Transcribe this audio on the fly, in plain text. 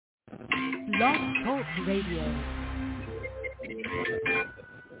Blog Talk Radio.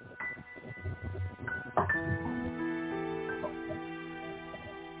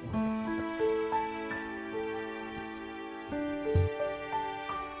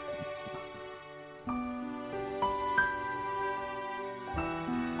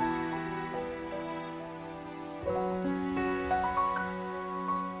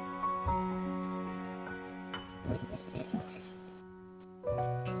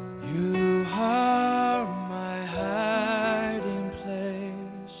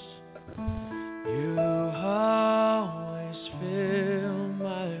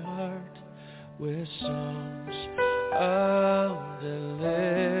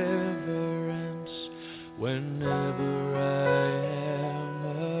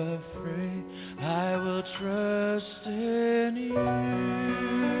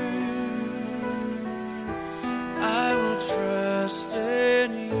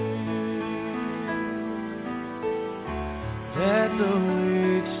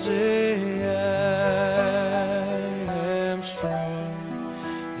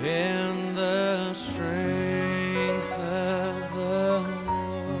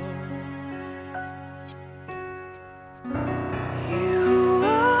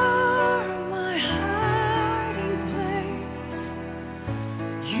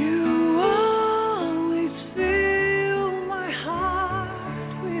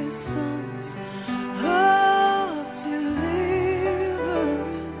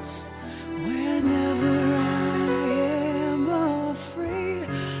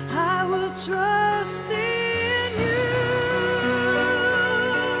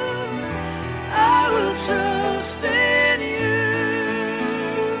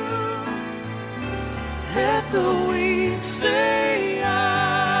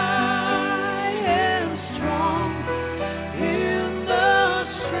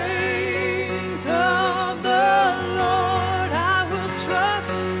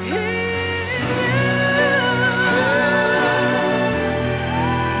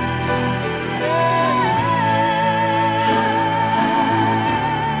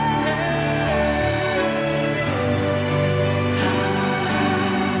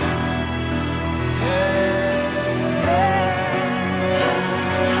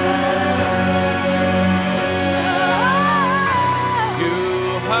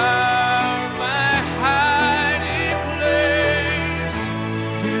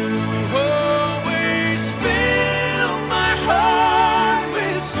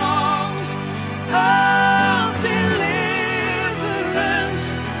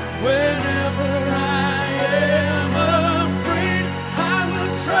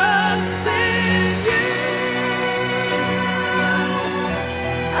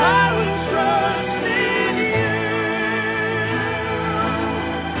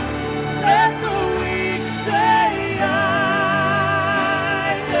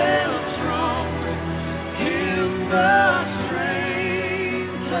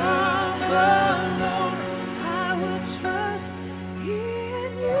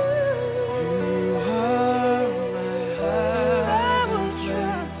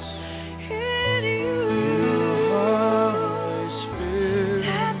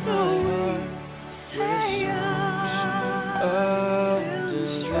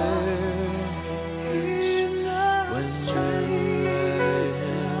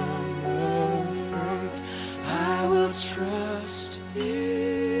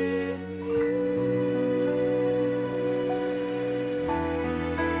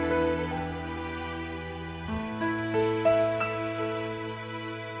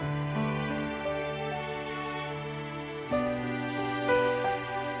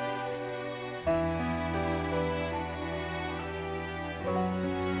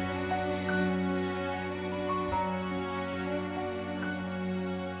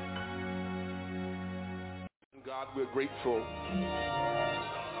 God, we're grateful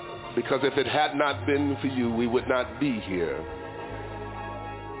because if it had not been for you, we would not be here.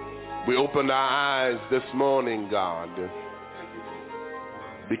 We opened our eyes this morning, God,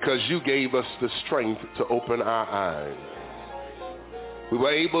 because you gave us the strength to open our eyes. We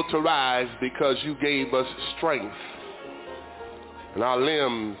were able to rise because you gave us strength in our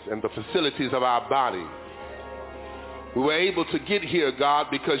limbs and the facilities of our body. We were able to get here, God,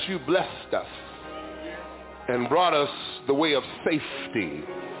 because you blessed us and brought us the way of safety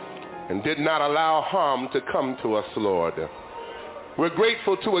and did not allow harm to come to us, Lord. We're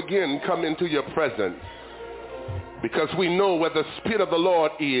grateful to again come into your presence because we know where the Spirit of the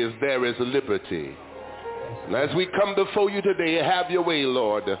Lord is, there is liberty. And as we come before you today, have your way,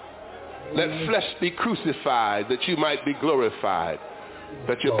 Lord. Let flesh be crucified that you might be glorified.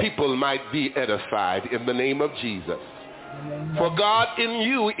 that your people might be edified in the name of Jesus. For God, in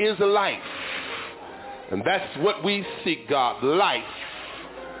you is life. And that's what we seek, God, life,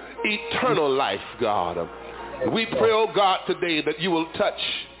 eternal life, God. We pray, oh God, today that you will touch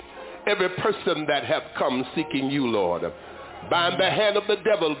every person that have come seeking you, Lord. Bind the hand of the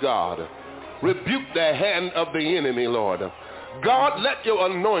devil, God. Rebuke the hand of the enemy, Lord. God, let your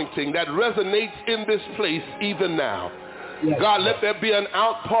anointing that resonates in this place even now. God, let there be an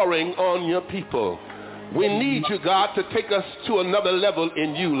outpouring on your people. We need you, God, to take us to another level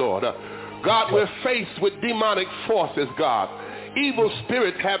in you, Lord. God, we're faced with demonic forces, God. Evil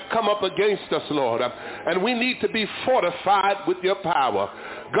spirits have come up against us, Lord, and we need to be fortified with your power.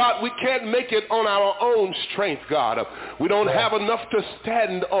 God, we can't make it on our own strength, God. We don't have enough to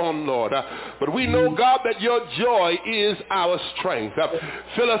stand on, Lord. But we know, God, that your joy is our strength.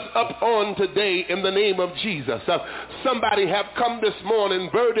 Fill us up on today in the name of Jesus. Somebody have come this morning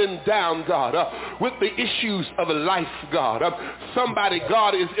burdened down, God, with the issues of life, God. Somebody,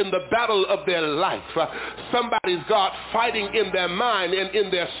 God, is in the battle of their life. Somebody's, God, fighting in their mind and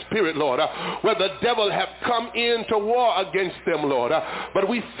in their spirit, Lord, where the devil have come in to war against them, Lord. But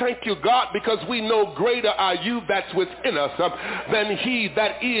we thank you, God, because we know greater are you that's within us than he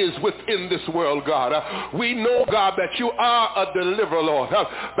that is within this world, God. We know, God, that you are a deliverer, Lord,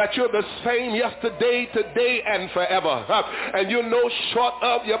 that you're the same yesterday, today, and forever. And you're no short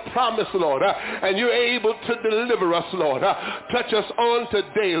of your promise, Lord, and you're able to deliver us, Lord. Touch us on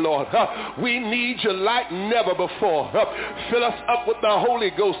today, Lord. We need you like never before. Fill us up with the Holy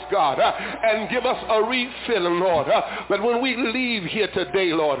Ghost, God, and give us a refilling, Lord, that when we leave here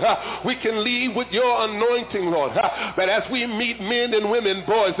today, Lord, we can leave with your anointing, Lord, that as we meet men and women,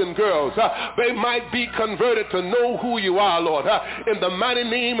 boys and girls, they might be converted to know who you are, Lord. In the mighty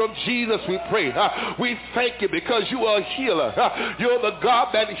name of Jesus we pray. We thank you because you are a healer. You're the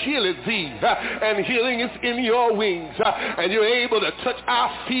God that healeth thee, and healing is in your wings, and you're able to touch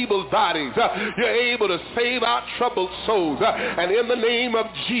our feeble bodies. You're able to save our troubled souls, and in the name of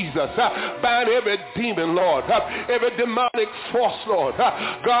Jesus, bind every demon, Lord, every demonic force, Lord,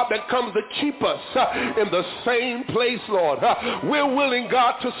 God, that comes to keep us in the same place, Lord. We're willing,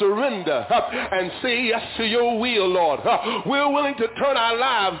 God, to surrender and say yes to your will, Lord. We're willing to turn our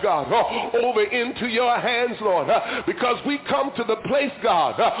lives, God, over into your hands, Lord, because we come to the place,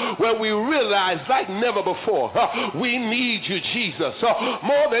 God, where we realize like never before, we need you, Jesus.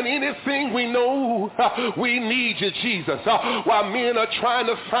 More than anything we know, we need you, Jesus. While men are trying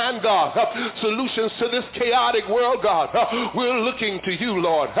to find, God, solutions to this chaotic world, God, we're looking to you,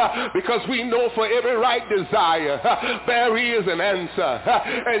 Lord, because we know for every right desire, there is an answer.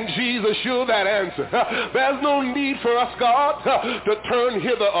 And Jesus, you're that answer. There's no need for us, God, to turn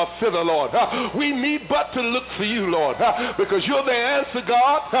hither or thither, Lord. We need but to look for you, Lord, because you're the answer,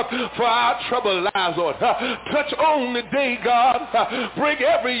 God, for our troubled lives, Lord. Touch on the day, God. Break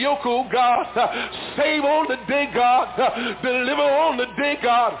every yoke, oh God. Save on the day, God. Deliver on the day,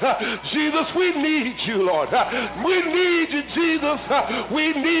 God. Jesus, we need you, Lord. We need you, Jesus.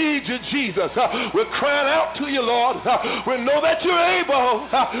 We need you, Jesus. We're crying out to you, Lord. We know that you're able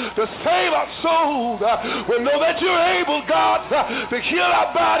to save our souls. We know that you're able, God, to heal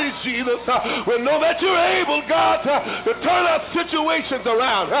our bodies, Jesus. We know that you're able, God, to turn our situations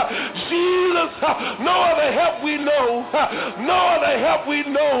around. Jesus, no other help we know. No other help we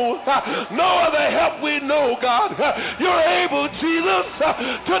know. No other help we know, God. You're able, Jesus,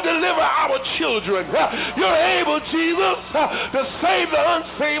 to deliver our children. You're able, Jesus, to save the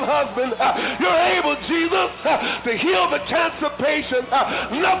unsaved husband. You're able, Jesus, to heal the cancer patient.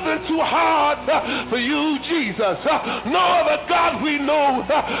 Nothing too hard for you, Jesus. No other God we know.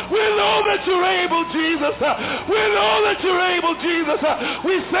 We know that you're able, Jesus. We know that you're able, Jesus.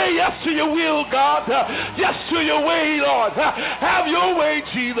 We say yes to your will, God. Yes to your way, Lord. Have your way,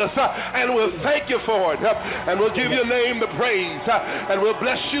 Jesus. And we'll thank you for it. And we'll give your name the praise. And we'll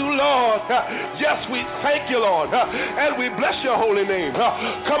bless you, Lord. Yes, we thank you, Lord. And we bless your holy name.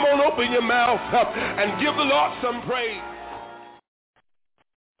 Come on, open your mouth and give the Lord some praise.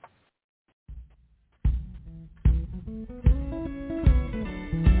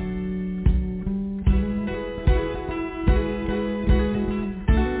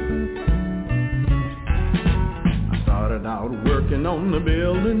 I started out working on the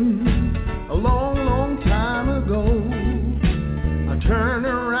building a long, long time ago. I turned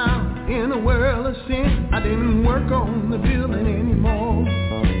around in a world of sin. I didn't work on the building anymore.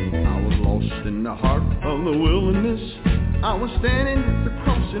 I was lost in the heart of the wilderness. I was standing at the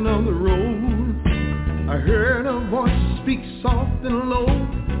crossing of the road. I heard a voice speak soft and low,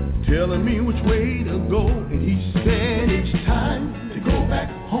 telling me which way to go. And he said, it's time to go back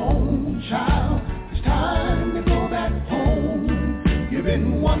home, child. It's time to go back home. You've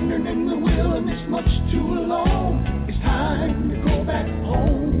been wandering in the wilderness much too long. It's time to go back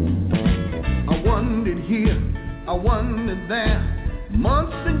home. I wandered here, I wandered there.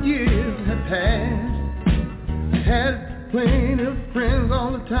 Months and years have passed. I had plenty of friends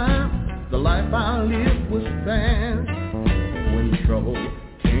all the time. The life I lived was fast. When trouble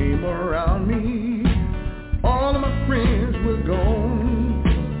came around me, all of my friends were gone.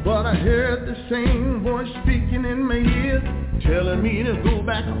 But I heard the same voice speaking in my ears, telling me to go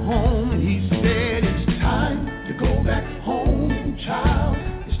back home. He said, it's time to go back home, child.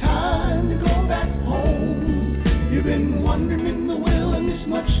 It's time to go back home. You've been wandering in the wilderness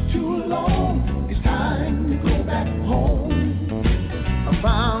much too long. It's time to go back home. I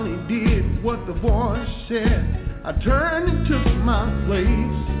finally did what the voice said. I turned and took my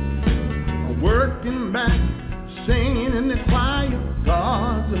place. I'm working back, singing in the choir,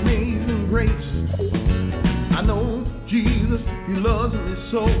 God's amazing grace. I know Jesus, He loves me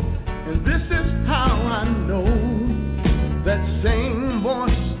so, and this is how I know. That same voice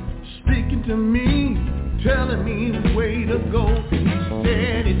speaking to me, telling me the way to go. He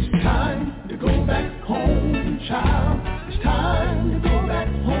said, it's time to go back home, child. It's time to go back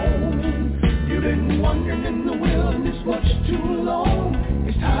home. You've been wandering in the wilderness much too long.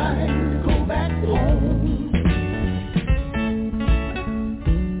 It's time to go back home.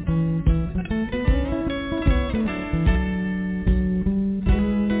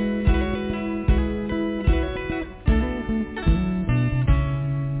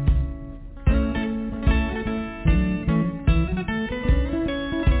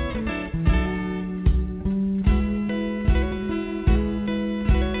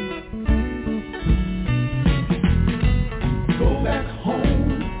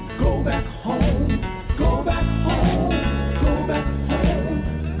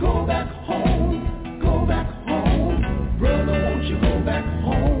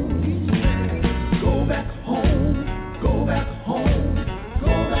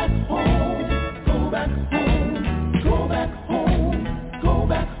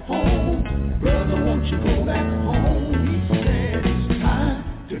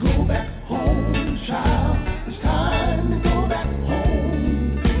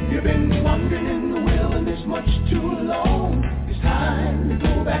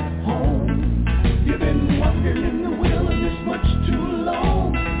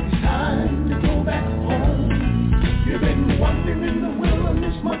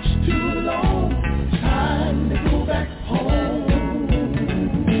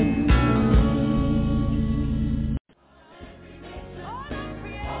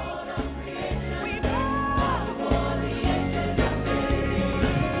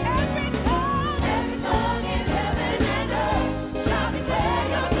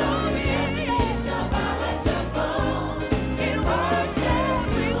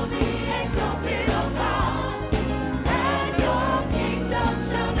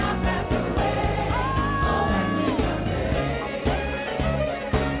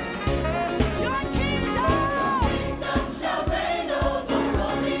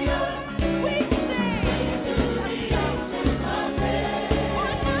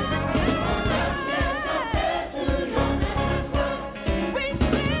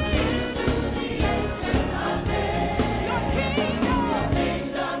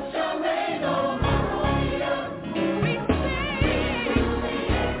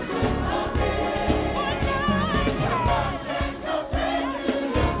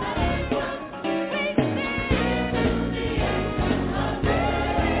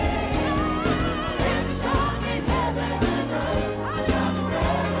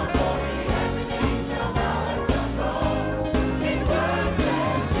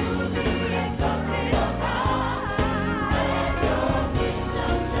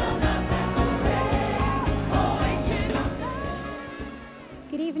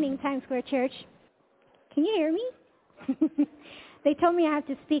 Church. Can you hear me? They told me I have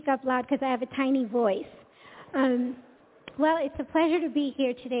to speak up loud because I have a tiny voice. Well, it's a pleasure to be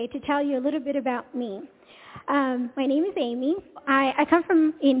here today to tell you a little bit about me. My name is Amy. I come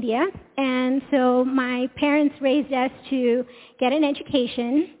from India, and so my parents raised us to get an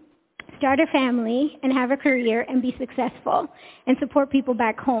education, start a family, and have a career and be successful and support people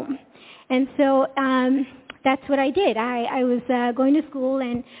back home. And so that's what I did. I was going to school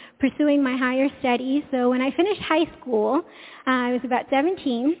and pursuing my higher studies. So when I finished high school, I was about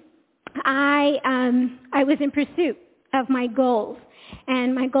 17. I was in pursuit of my goals.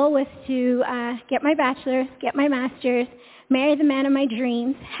 And my goal was to get my bachelor's, get my master's, marry the man of my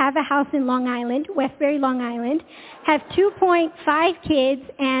dreams, have a house in Long Island, Westbury, Long Island, have 2.5 kids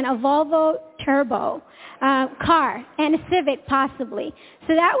and a Volvo Turbo car and a Civic possibly.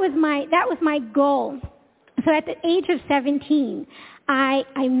 So that was my goal. So at the age of 17, I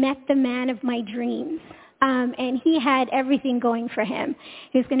met the man of my dreams. And he had everything going for him.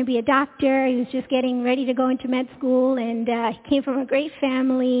 He was going to be a doctor. He was just getting ready to go into med school, and he came from a great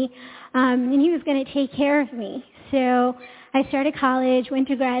family, and he was going to take care of me. So I started college, went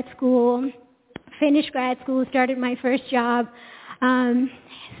to grad school, finished grad school, started my first job.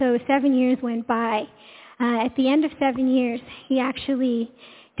 So 7 years went by. At the end of 7 years, he actually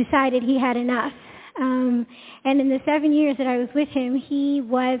decided he had enough. And in the 7 years that I was with him, he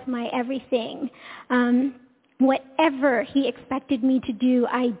was my everything. Whatever he expected me to do,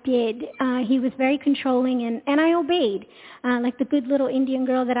 I did. He was very controlling, and I obeyed. Like the good little Indian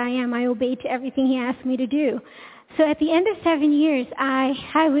girl that I am, I obeyed to everything he asked me to do. So at the end of 7 years,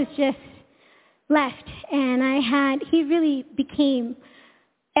 I was just left, and he really became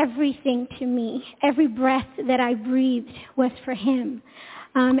everything to me. Every breath that I breathed was for him.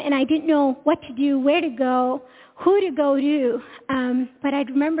 And I didn't know what to do, where to go, who to go to. But I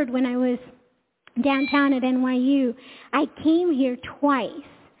remembered when I was downtown at NYU, I came here twice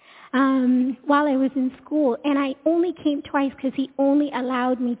while I was in school. And I only came twice because he only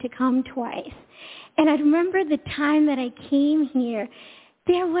allowed me to come twice. And I remember the time that I came here,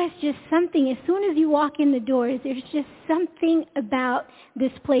 there was just something. As soon as you walk in the doors, there's just something about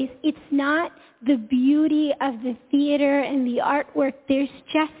this place. It's not the beauty of the theater and the artwork.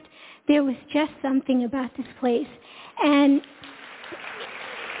 There was just something about this place. And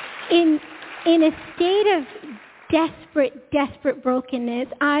in a state of desperate brokenness,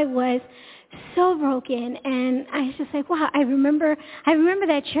 I was so broken, and I was just like, wow, I remember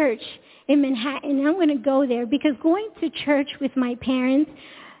that church in Manhattan, and I'm going to go there, because going to church with my parents,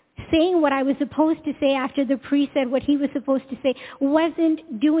 saying what I was supposed to say after the priest said what he was supposed to say,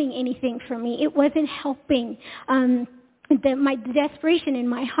 wasn't doing anything for me. It wasn't helping my desperation in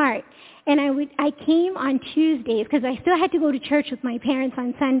my heart. And I came on Tuesdays because I still had to go to church with my parents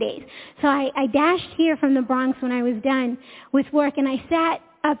on Sundays. So I dashed here from the Bronx when I was done with work, and I sat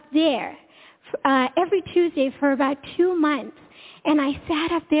up there every Tuesday for about 2 months. And I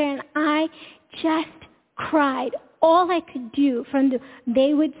sat up there and I just cried. All I could do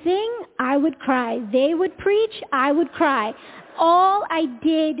they would sing, I would cry. They would preach, I would cry. All I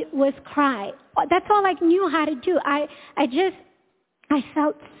did was cry. That's all I knew how to do. I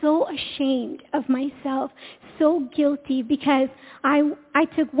felt so ashamed of myself, so guilty, because I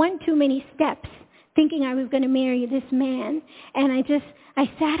took one too many steps thinking I was going to marry this man. And I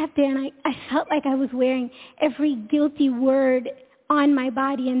sat up there and I felt like I was wearing every guilty word on my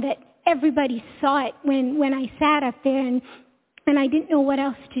body, and that everybody saw it when I sat up there, and I didn't know what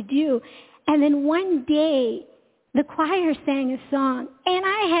else to do. And then one day, the choir sang a song, and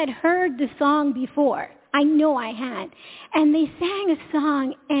I had heard the song before. I know I had. And they sang a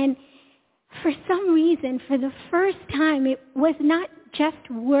song, and for some reason, for the first time, it was not just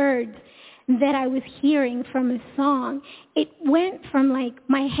words that I was hearing from a song. It went from like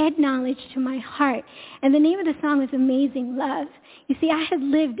my head knowledge to my heart. And the name of the song was Amazing Love. You see, I had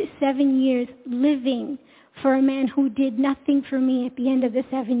lived 7 years living for a man who did nothing for me at the end of the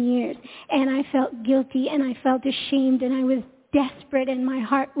 7 years. And I felt guilty, and I felt ashamed, and I was desperate, and my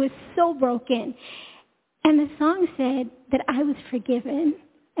heart was so broken. And the song said that I was forgiven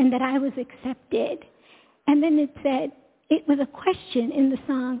and that I was accepted. And then it was a question in the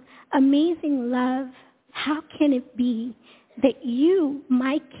song, amazing love, how can it be that you,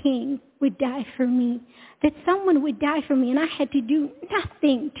 my king, would die for me, that someone would die for me, and I had to do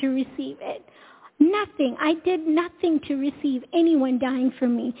nothing to receive it. Nothing. I did nothing to receive anyone dying for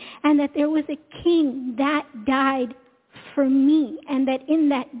me, and that there was a king that died for me, and that in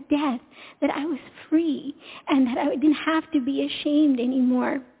that death that I was free, and that I didn't have to be ashamed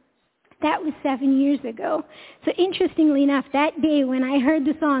anymore. That was 7 years ago. So interestingly enough, that day when I heard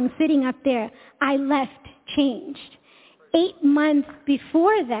the song sitting up there, I left changed. 8 months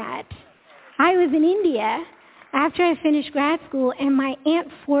before that, I was in India after I finished grad school, and my aunt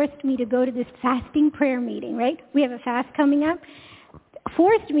forced me to go to this fasting prayer meeting, right? We have a fast coming up.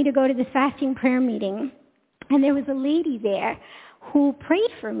 Forced me to go to this fasting prayer meeting. And there was a lady there who prayed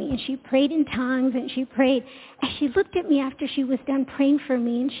for me, and she prayed in tongues, and she prayed. And she looked at me after she was done praying for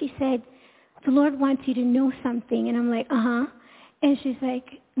me, and she said, the Lord wants you to know something. And I'm like, uh-huh. And she's like,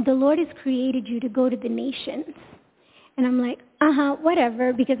 the Lord has created you to go to the nations. And I'm like, uh-huh,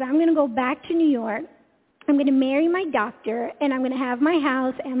 whatever, because I'm going to go back to New York. I'm going to marry my doctor, and I'm going to have my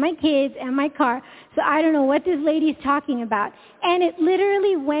house and my kids and my car. So I don't know what this lady's talking about. And it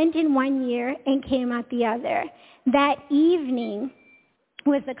literally went in one year and came out the other. That evening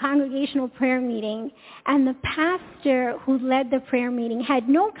was the congregational prayer meeting, and the pastor who led the prayer meeting had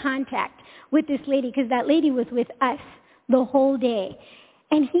no contact with this lady because that lady was with us the whole day.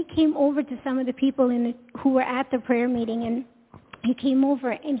 And he came over to some of the people who were at the prayer meeting, and he came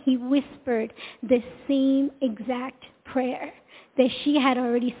over and he whispered the same exact prayer that she had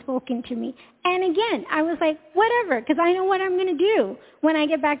already spoken to me. And again, I was like, whatever, because I know what I'm going to do when I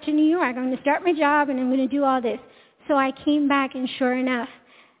get back to New York. I'm going to start my job and I'm going to do all this. So I came back, and sure enough,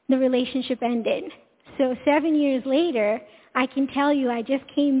 the relationship ended. So 7 years later, I can tell you I just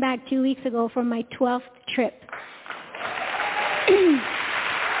came back 2 weeks ago from my 12th trip.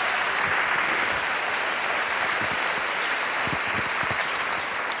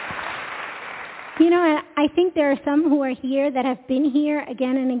 You know, I think there are some who are here that have been here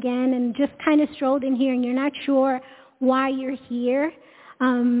again and again and just kind of strolled in here, and you're not sure why you're here.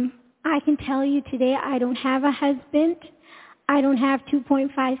 I can tell you today I don't have a husband. I don't have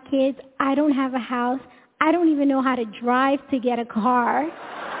 2.5 kids. I don't have a house. I don't even know how to drive to get a car.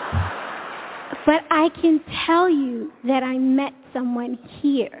 But I can tell you that I met someone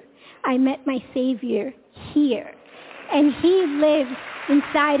here. I met my Savior here. And he lives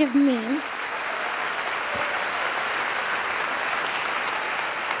inside of me.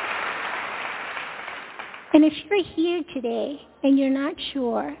 And if you're here today and you're not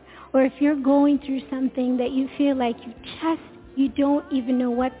sure, or if you're going through something that you feel like you don't even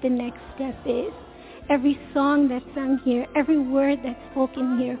know what the next step is, every song that's sung here, every word that's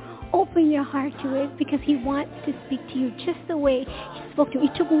spoken here, open your heart to it, because he wants to speak to you just the way he spoke to me.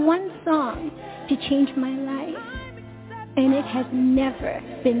 It took one song to change my life, and it has never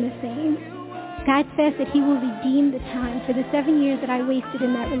been the same. God says that he will redeem the time for the 7 years that I wasted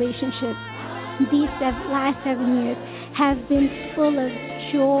in that relationship. These last 7 years have been full of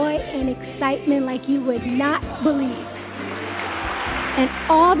joy and excitement like you would not believe. And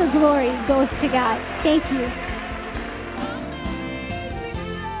all the glory goes to God. Thank you.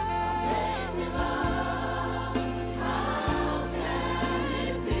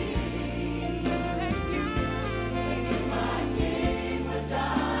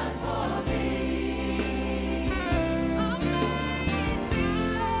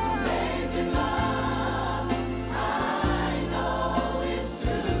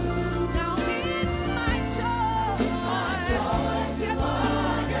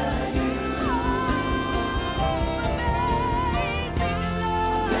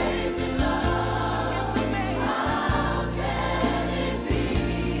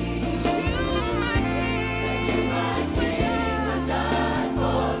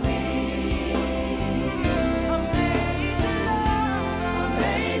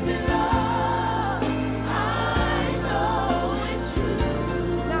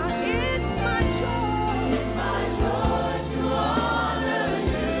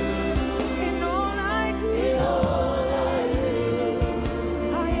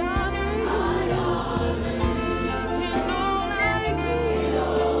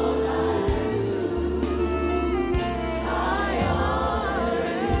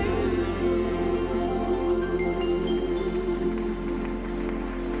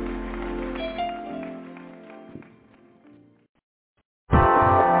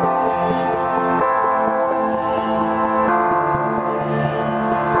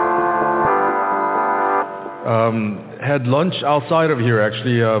 Had lunch outside of here,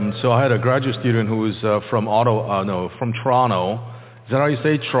 actually. So I had a graduate student who was from Toronto. Is that how you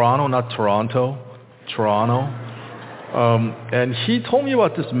say Toronto, not Toronto? Toronto. And he told me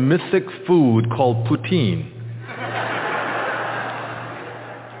about this mythic food called poutine.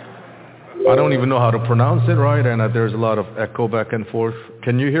 I don't even know how to pronounce it right, and there's a lot of echo back and forth.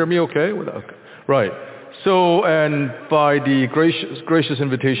 Can you hear me okay? Right. So, and by the gracious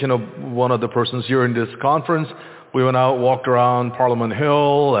invitation of one of the persons here in this conference, we went out, walked around Parliament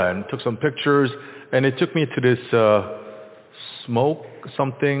Hill, and took some pictures, and it took me to this smoke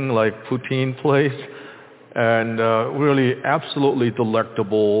something like poutine place, and really absolutely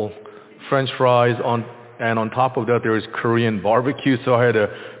delectable French fries, and on top of that there is Korean barbecue, so I had a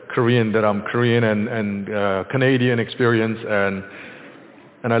Korean and Canadian experience,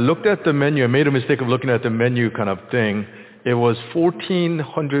 and I looked at the menu. I made a mistake of looking at the menu kind of thing. It was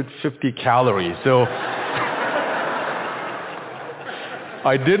 1,450 calories, so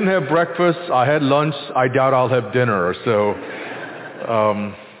I didn't have breakfast. I had lunch. I doubt I'll have dinner.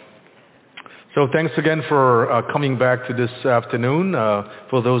 So thanks again for coming back to this afternoon.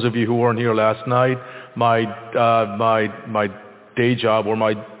 For those of you who weren't here last night, my day job or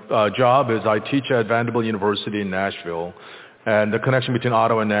my job is I teach at Vanderbilt University in Nashville. And the connection between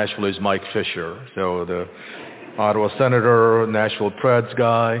Ottawa and Nashville is Mike Fisher. So the Ottawa Senator, Nashville Preds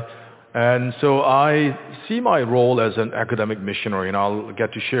guy. And so I see my role as an academic missionary, and I'll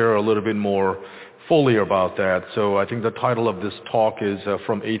get to share a little bit more fully about that. So I think the title of this talk is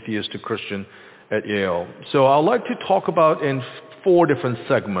From Atheist to Christian at Yale. So I'd like to talk about in 4 different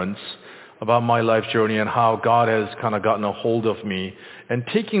segments about my life journey and how God has kind of gotten a hold of me and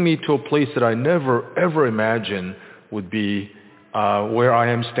taking me to a place that I never, ever imagined would be where I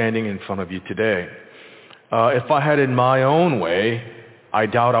am standing in front of you today. If I had it my own way, I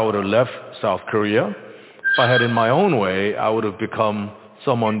doubt I would have left South Korea. If I had it my own way, I would have become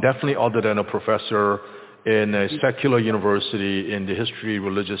someone definitely other than a professor in a secular university in the history,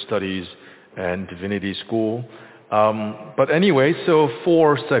 religious studies, and divinity school. But anyway, so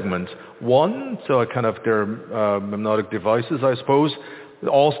 4 segments. 1, so kind of their mnemonic devices, I suppose. They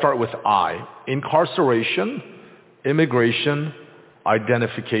all start with I. Incarceration, immigration,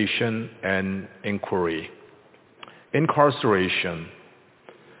 identification, and inquiry. Incarceration.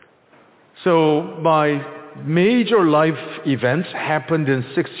 So my major life events happened in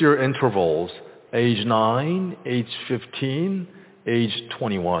 6-year intervals, age 9, age 15, age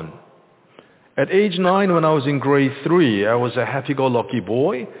 21. At age 9, when I was in grade 3, I was a happy-go-lucky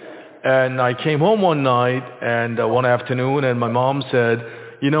boy, and I came home one night and one afternoon, and my mom said,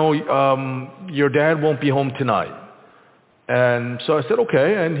 your dad won't be home tonight. And so I said,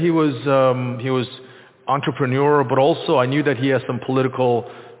 okay, and he was entrepreneur, but also I knew that he has some political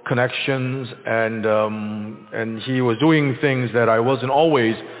connections, and he was doing things that I wasn't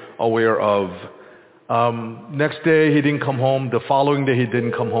always aware of. Next day he didn't come home. The following day he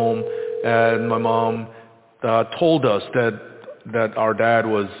didn't come home, and my mom told us that our dad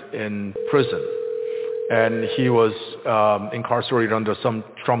was in prison, and he was incarcerated under some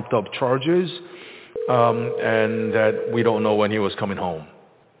trumped up charges, and that we don't know when he was coming home.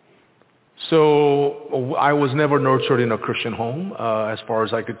 So I was never nurtured in a Christian home. As far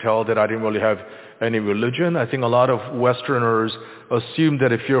as I could tell, that I didn't really have any religion. I think a lot of Westerners assume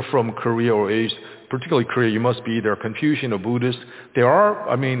that if you're from Korea or Asia, particularly Korea, you must be either Confucian or Buddhist. There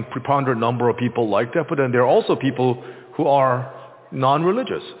are, preponderant number of people like that, but then there are also people who are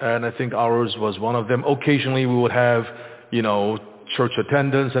non-religious, and I think ours was one of them. Occasionally we would have, church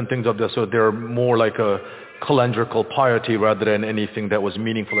attendance and things of that, so they're more like a calendrical piety rather than anything that was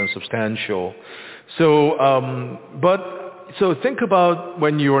meaningful and substantial. So, so think about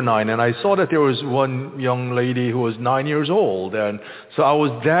when you were 9, and I saw that there was one young lady who was 9 years old, and so I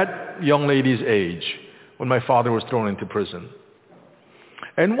was that young lady's age when my father was thrown into prison.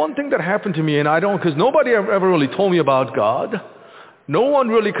 And one thing that happened to me, and because nobody ever really told me about God. No one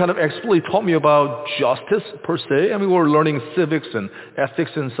really kind of explicitly taught me about justice per se. We were learning civics and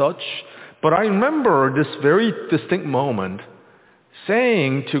ethics and such. But I remember this very distinct moment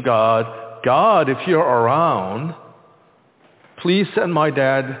saying to God, God, if you're around, please send my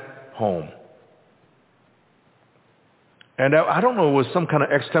dad home. And I don't know, it was some kind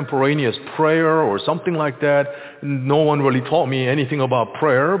of extemporaneous prayer or something like that. No one really taught me anything about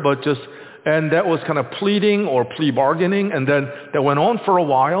prayer, and that was kind of pleading or plea bargaining, and then that went on for a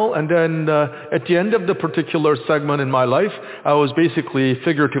while, and then at the end of the particular segment in my life, I was basically,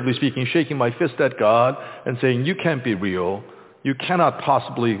 figuratively speaking, shaking my fist at God and saying, you can't be real. You cannot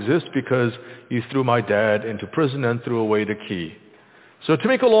possibly exist because you threw my dad into prison and threw away the key. So to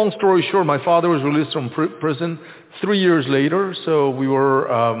make a long story short, my father was released from prison 3 years later, so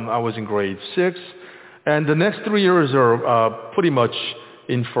I was in grade 6, and the next 3 years are pretty much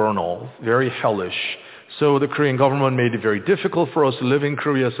infernal, very hellish. So the Korean government made it very difficult for us to live in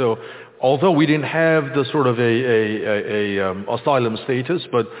Korea. So although we didn't have the sort of a asylum status,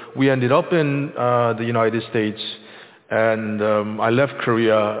 but we ended up in the United States, and I left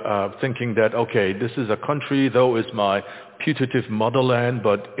Korea thinking that, okay, this is a country, though it's my putative motherland,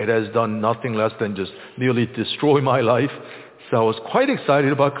 but it has done nothing less than just nearly destroy my life. So I was quite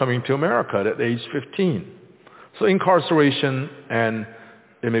excited about coming to America at age 15. So incarceration and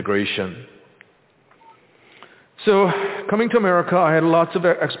immigration. So coming to America, I had lots of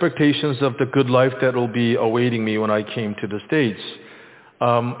expectations of the good life that will be awaiting me when I came to the States.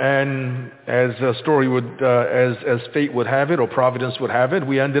 And as a story would, as fate would have it, or Providence would have it,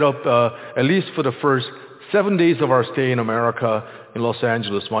 we ended up, at least for the first 7 days of our stay in America in Los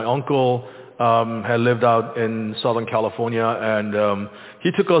Angeles. My uncle had lived out in Southern California, and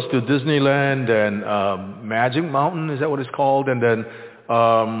he took us to Disneyland and Magic Mountain, is that what it's called? And then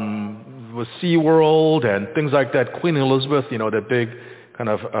was SeaWorld and things like that, Queen Elizabeth, that big kind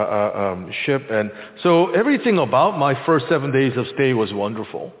of ship. And so everything about my first 7 days of stay was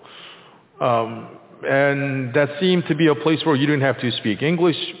wonderful. And that seemed to be a place where you didn't have to speak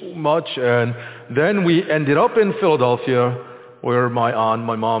English much. And then we ended up in Philadelphia, where my aunt,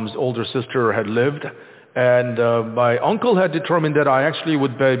 my mom's older sister, had lived. And my uncle had determined that I actually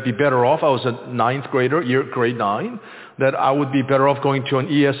would be better off. I was a ninth grader, grade 9, that I would be better off going to an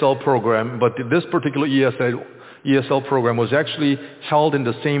ESL program. But this particular ESL program was actually held in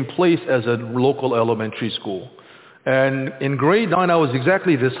the same place as a local elementary school. And in grade 9, I was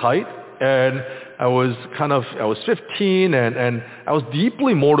exactly this height. And I was 15, and I was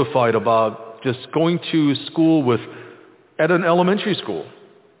deeply mortified about just going to school at an elementary school,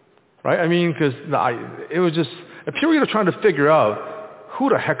 right? I mean, because it was just a period of trying to figure out who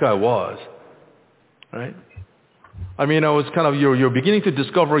the heck I was, right? I mean, I was you're beginning to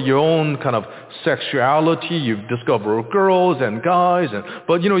discover your own kind of sexuality. You discover girls and guys,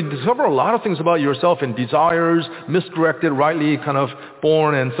 but you discover a lot of things about yourself and desires, misdirected, rightly kind of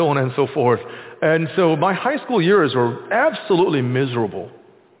born, and so on and so forth. And so my high school years were absolutely miserable.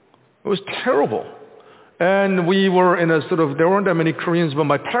 It was terrible. And we were in there weren't that many Koreans, but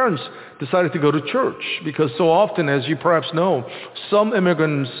my parents decided to go to church because so often, as you perhaps know, some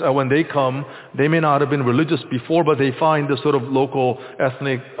immigrants, when they come, they may not have been religious before, but they find the sort of local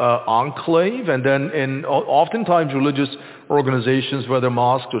ethnic enclave, and then oftentimes religious organizations, whether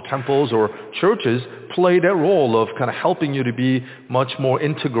mosques or temples or churches, play that role of kind of helping you to be much more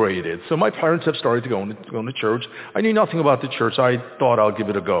integrated. So my parents have started to go to church. I knew nothing about the church. I thought I'll give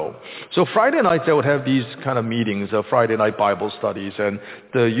it a go. So Friday nights I would have these kind of meetings, Friday night Bible studies, and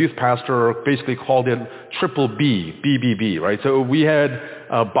the youth pastor basically called it triple B, BBB, right? So we had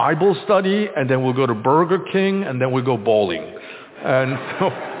a Bible study, and then we'll go to Burger King, and then we'll go bowling. And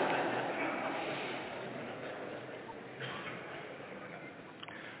so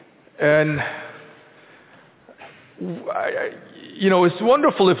and it's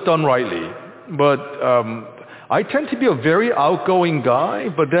wonderful if done rightly, but I tend to be a very outgoing guy,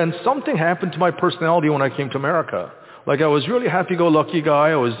 but then something happened to my personality when I came to America. Like I was really happy-go-lucky guy,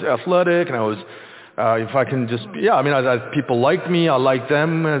 I was athletic, and I was, if I can just, people liked me, I liked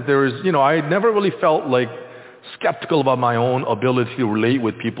them. I never really felt skeptical about my own ability to relate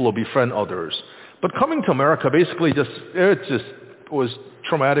with people or befriend others. But coming to America, basically it just was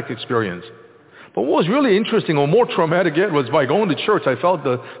traumatic experience. But what was really interesting, or more traumatic yet, was by going to church, I felt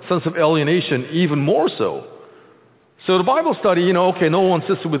the sense of alienation even more so. So the Bible study, okay, no one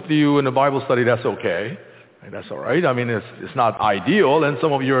sits with you in the Bible study, that's okay. And that's all right. I mean, it's not ideal. And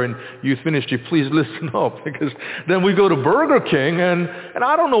some of you are in youth ministry, please listen up, because then we go to Burger King, and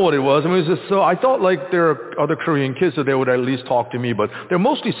I don't know what it was. I mean, it was just so I thought there are other Korean kids, so they would at least talk to me. But they're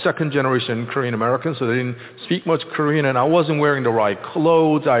mostly second generation Korean Americans, so they didn't speak much Korean, and I wasn't wearing the right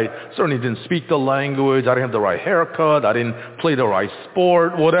clothes. I certainly didn't speak the language. I didn't have the right haircut. I didn't play the right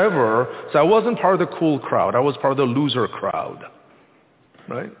sport, whatever. So I wasn't part of the cool crowd. I was part of the loser crowd,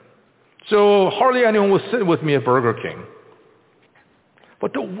 right? So hardly anyone was sitting with me at Burger King.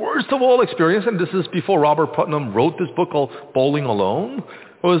 But the worst of all experience, and this is before Robert Putnam wrote this book called Bowling Alone,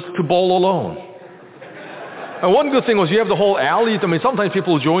 was to bowl alone. And one good thing was you have the whole alley. I mean, sometimes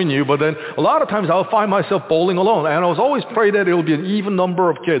people will join you, but then a lot of times I'll find myself bowling alone. And I was always praying that it will be an even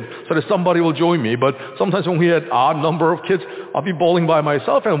number of kids so that somebody will join me. But sometimes when we had odd number of kids, I'll be bowling by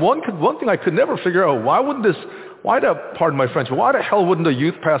myself. And one thing I could never figure out, pardon my French, why the hell wouldn't the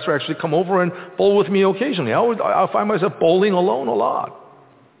youth pastor actually come over and bowl with me occasionally? I'll find myself bowling alone a lot.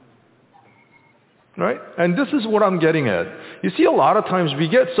 Right? And this is what I'm getting at. You see, a lot of times we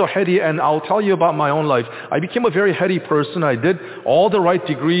get so heady, and I'll tell you about my own life. I became a very heady person. I did all the right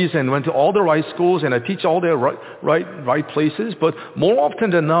degrees and went to all the right schools, and I teach all the right places. But more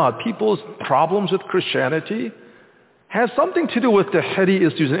often than not, people's problems with Christianity has something to do with the heady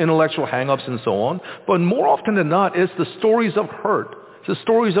issues and intellectual hang-ups and so on. But more often than not, it's the stories of hurt. It's the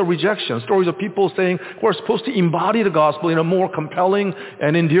stories of rejection, stories of people saying we're supposed to embody the gospel in a more compelling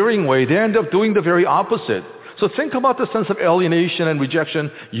and endearing way. They end up doing the very opposite. So think about the sense of alienation and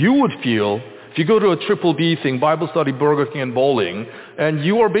rejection you would feel if you go to a triple B thing, Bible study, Burger King, and bowling, and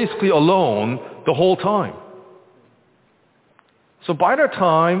you are basically alone the whole time. So by that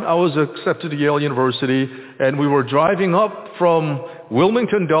time, I was accepted to Yale University, and we were driving up from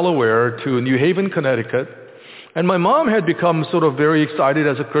Wilmington, Delaware to New Haven, Connecticut. And my mom had become sort of very excited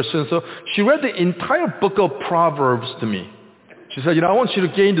as a Christian, so she read the entire book of Proverbs to me. She said, I want you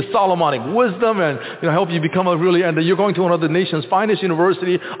to gain the Solomonic wisdom, and I hope you become and you're going to one of the nation's finest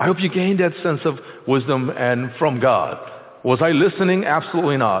university. I hope you gain that sense of wisdom and from God. Was I listening?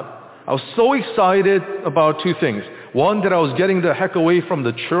 Absolutely not. I was so excited about two things. One, that I was getting the heck away from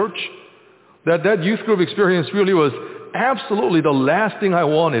the church, that youth group experience really was absolutely the last thing I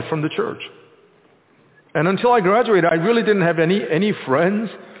wanted from the church. And until I graduated, I really didn't have any friends.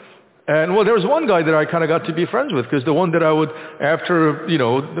 And well, there was one guy that I kind of got to be friends with, because the one that I would, after,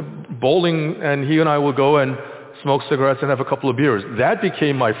 the bowling, and he and I would go and smoke cigarettes and have a couple of beers. That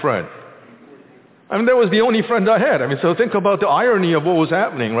became my friend. I mean, that was the only friend I had. I mean, so think about the irony of what was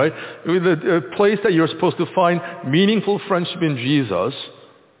happening, right? The place that you're supposed to find meaningful friendship in Jesus.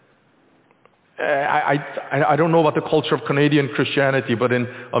 I don't know about the culture of Canadian Christianity, but in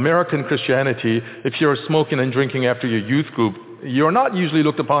American Christianity, if you're smoking and drinking after your youth group, you're not usually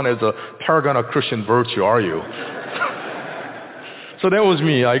looked upon as a paragon of Christian virtue, are you? So that was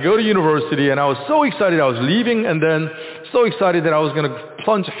me. I go to university, and I was so excited I was leaving, and then so excited that I was going to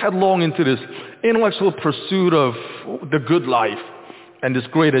plunge headlong into this intellectual pursuit of the good life and this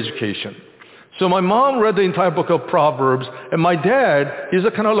great education. So my mom read the entire book of Proverbs, and my dad, he's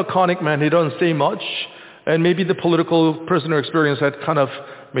a kind of laconic man. He doesn't say much, and maybe the political prisoner experience had kind of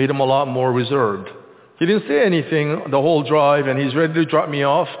made him a lot more reserved. He didn't say anything the whole drive, and he's ready to drop me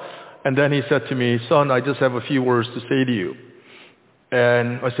off, and then he said to me, "Son, I just have a few words to say to you."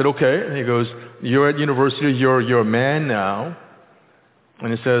 And I said, "Okay." And he goes, "You're at university, you're a man now."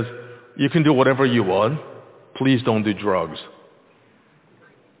 And he says, "You can do whatever you want. Please don't do drugs."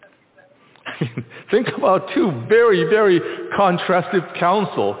 Think about two very, very contrastive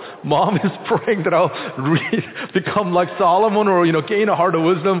counsel. Mom is praying that I'll become like Solomon or, gain a heart of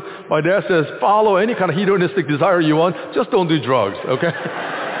wisdom. My dad says, follow any kind of hedonistic desire you want. Just don't do drugs, okay?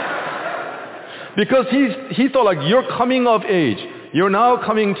 Because he thought like, you're coming of age. You're now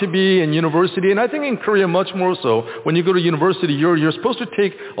coming to be in university, and I think in Korea much more so. When you go to university, you're supposed to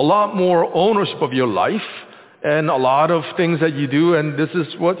take a lot more ownership of your life and a lot of things that you do, and this is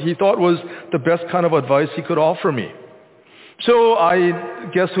what he thought was the best kind of advice he could offer me. So I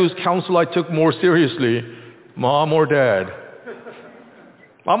guess whose counsel I took more seriously, mom or dad?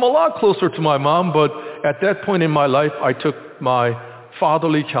 I'm a lot closer to my mom, but at that point in my life, I took my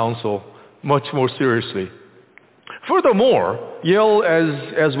fatherly counsel much more seriously. Furthermore, Yale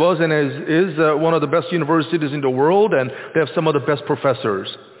as was and as is one of the best universities in the world, and they have some of the best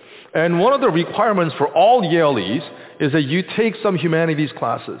professors. And one of the requirements for all Yalees is that you take some humanities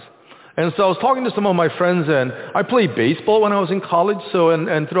classes. And so I was talking to some of my friends, and I played baseball when I was in college,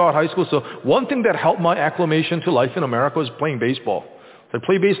 and throughout high school. So one thing that helped my acclimation to life in America was playing baseball. I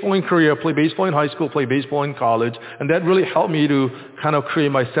played baseball in Korea, played baseball in high school, played baseball in college, and that really helped me to kind of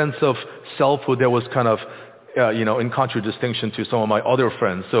create my sense of selfhood that was kind of in contradistinction to some of my other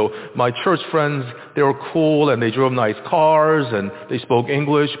friends. So my church friends, they were cool, and they drove nice cars, and they spoke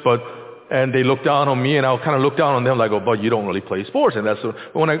English, and they looked down on me, and I kind of looked down on them like, oh, but you don't really play sports. And but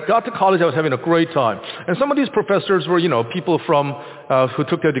when I got to college, I was having a great time. And some of these professors were, people from, who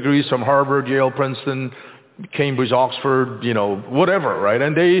took their degrees from Harvard, Yale, Princeton, Cambridge, Oxford, whatever, right?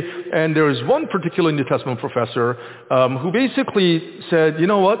 And there was one particular New Testament professor who basically said, you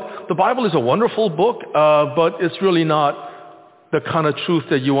know what, the Bible is a wonderful book, but it's really not the kind of truth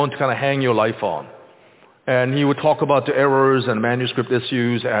that you want to kind of hang your life on. And he would talk about the errors and manuscript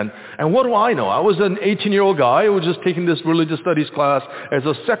issues, and what do I know? I was an 18-year-old guy who was just taking this religious studies class as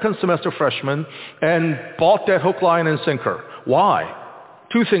a second semester freshman and bought that hook, line, and sinker. Why?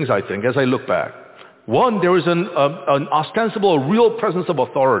 Two things, I think, as I look back. One, there was an ostensible, real presence of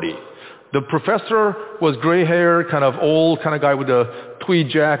authority. The professor was gray-haired, kind of old kind of guy with a tweed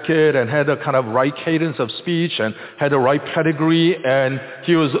jacket, and had a kind of right cadence of speech and had the right pedigree. And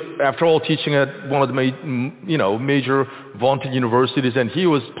he was, after all, teaching at one of the major vaunted universities, and he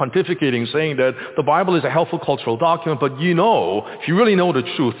was pontificating, saying that the Bible is a helpful cultural document, but if you really know the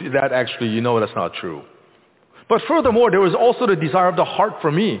truth, that actually, that's not true. But furthermore, there was also the desire of the heart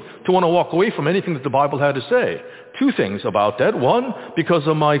for me to want to walk away from anything that the Bible had to say. Two things about that. One, because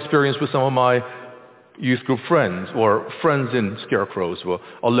of my experience with some of my youth group friends, or friends in scarecrows, or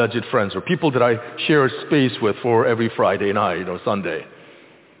alleged friends, or people that I shared space with for every Friday night or Sunday.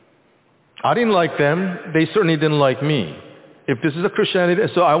 I didn't like them. They certainly didn't like me. If this is a Christianity,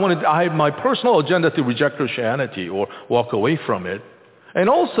 so I had my personal agenda to reject Christianity or walk away from it. And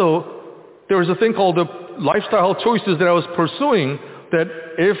also, there was a thing called the lifestyle choices that I was pursuing that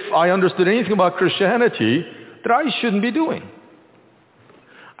if I understood anything about Christianity, that I shouldn't be doing.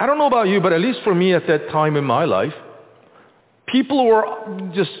 I don't know about you, but at least for me at that time in my life, people were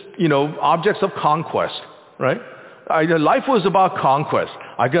just, objects of conquest, right? Life was about conquest.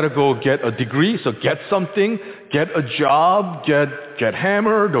 I got to go get a degree, so get something, get a job, get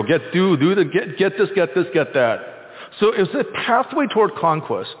hammered, or get this, get that. So it's a pathway toward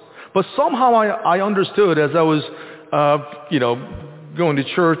conquest. But somehow I understood as I was, going to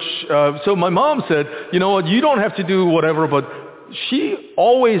church. So my mom said, you know what, you don't have to do whatever, but she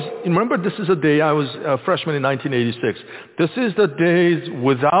always, remember this is a day, I was a freshman in 1986. This is the days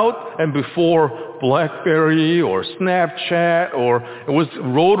without and before BlackBerry or Snapchat, or it was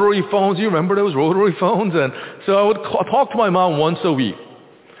rotary phones. You remember those rotary phones? And so I would talk to my mom once a week.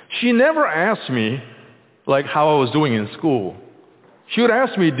 She never asked me like how I was doing in school. She would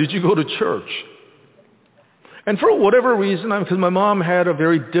ask me, did you go to church? And for whatever reason, because my mom had a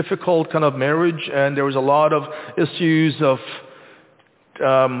very difficult kind of marriage, and there was a lot of issues of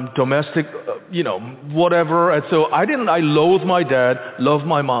domestic, whatever. And so I loathed my dad, loved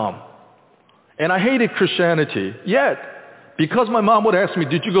my mom. And I hated Christianity. Yet, because my mom would ask me,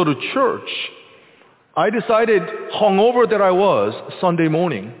 did you go to church? I decided, hungover that I was, Sunday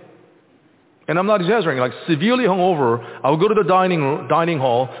morning, and I'm not exaggerating, like severely hungover, I would go to the dining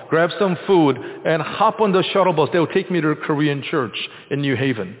hall, grab some food, and hop on the shuttle bus. They would take me to a Korean church in New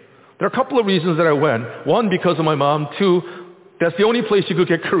Haven. There are a couple of reasons that I went. One, because of my mom. Two, that's the only place you could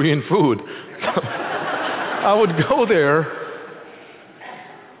get Korean food. I would go there.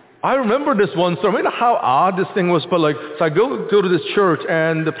 I remember this one story. I don't know how odd this thing was, but so I go to this church,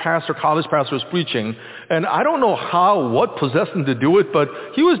 and the college pastor was preaching, and I don't know what possessed him to do it, but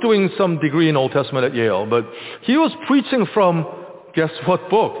he was doing some degree in Old Testament at Yale, but he was preaching from, guess what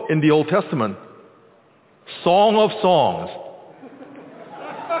book in the Old Testament? Song of Songs.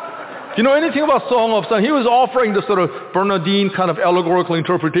 Do you know anything about Song of Songs? He was offering the sort of Bernardine kind of allegorical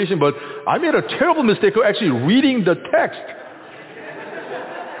interpretation, but I made a terrible mistake of actually reading the text.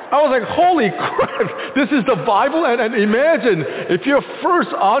 I was like, holy crap, this is the Bible? And imagine if your first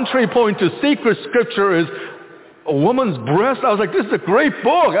entree point to sacred scripture is a woman's breast. I was like, this is a great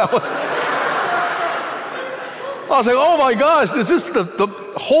book. I was like, oh my gosh, this is the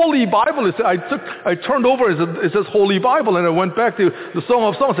Holy Bible. I turned over, it says Holy Bible, and I went back to the Song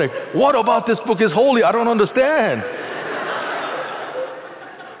of Songs saying, what about this book is holy? I don't understand.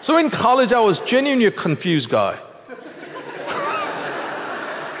 So in college, I was genuinely a confused guy.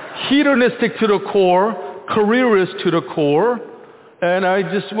 Hedonistic to the core, careerist to the core, and I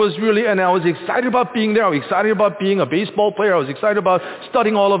just was really, and I was excited about being there. I was excited about being a baseball player. I was excited about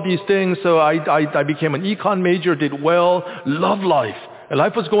studying all of these things. So I became an econ major, did well, loved life. And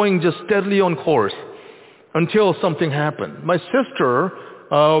life was going just steadily on course until something happened. My sister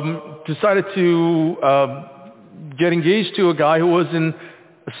decided to get engaged to a guy who was in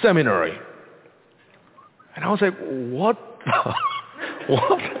a seminary. And I was like, what?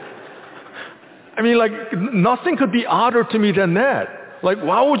 What? I mean, nothing could be odder to me than that.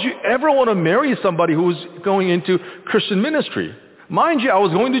 Why would you ever want to marry somebody who's going into Christian ministry? Mind you, I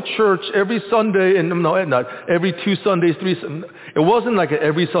was going to church every Sunday, every 2 Sundays, 3. It wasn't like an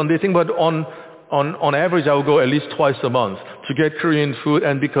every Sunday thing, but on average, I would go at least twice a month to get Korean food,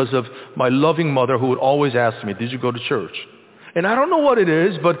 and because of my loving mother who would always ask me, did you go to church? And I don't know what it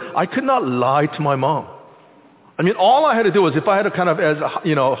is, but I could not lie to my mom. I mean, all I had to do was, if I had a kind of,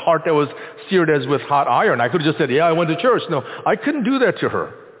 heart that was seared as with hot iron, I could have just said, yeah, I went to church. No, I couldn't do that to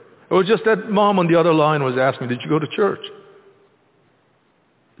her. It was just that mom on the other line was asking me, did you go to church?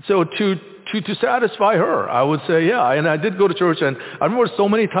 So to satisfy her, I would say, yeah. And I did go to church, and I remember so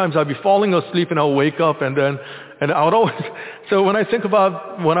many times I'd be falling asleep, and I'll wake up, and I would always, so when I think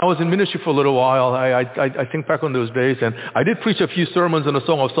about when I was in ministry for a little while, I think back on those days, and I did preach a few sermons on the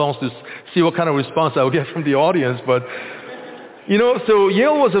Song of Songs to see what kind of response I would get from the audience, but, so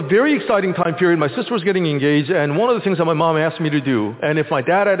Yale was a very exciting time period. My sister was getting engaged, and one of the things that my mom asked me to do, and if my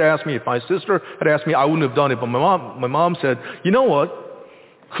dad had asked me, if my sister had asked me, I wouldn't have done it, but my mom said, you know what,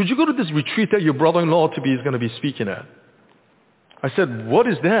 could you go to this retreat that your brother-in-law is going to be speaking at? I said, what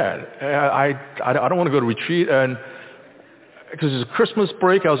is that? I don't want to go to retreat, and because it's a Christmas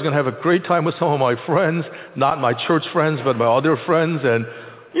break, I was going to have a great time with some of my friends, not my church friends, but my other friends, and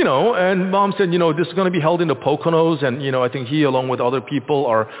Mom said, this is going to be held in the Poconos, and, I think he, along with other people,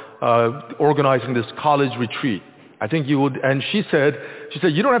 are organizing this college retreat. I think you would, and she said,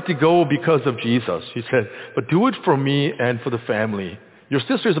 you don't have to go because of Jesus. She said, but do it for me and for the family. Your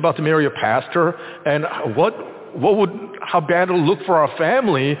sister is about to marry a pastor, and how bad it'll look for our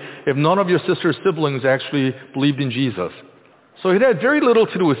family if none of your sister's siblings actually believed in Jesus. So it had very little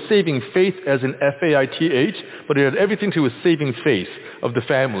to do with saving faith as in F-A-I-T-H, but it had everything to do with saving face of the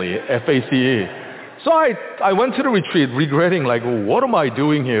family, F-A-C-E. So I went to the retreat regretting, what am I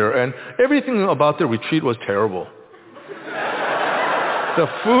doing here? And everything about the retreat was terrible. The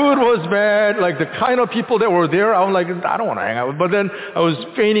food was bad. Like the kind of people that were there, I was like, I don't want to hang out with. But then I was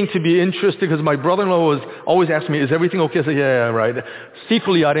feigning to be interested because my brother-in-law was always asking me, is everything okay? I said, yeah, right.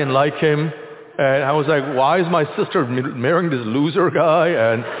 Secretly, I didn't like him. And I was like, why is my sister marrying this loser guy?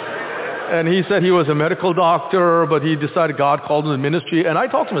 And he said he was a medical doctor, but he decided God called him to ministry. And I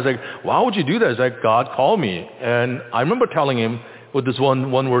talked to him, I was like, why would you do that? He's like, God called me. And I remember telling him with this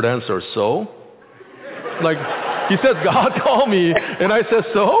one-word answer, so? Like, he said, God called me. And I said,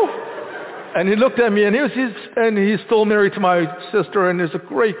 so? And he looked at me, and he's still married to my sister, and he's a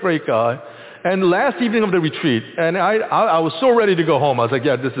great, great guy. And last evening of the retreat, and I was so ready to go home. I was like,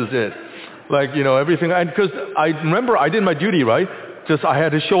 yeah, this is it. Like, everything. Because I remember I did my duty, right? Just I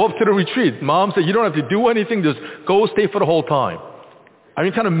had to show up to the retreat. Mom said, you don't have to do anything. Just go stay for the whole time. I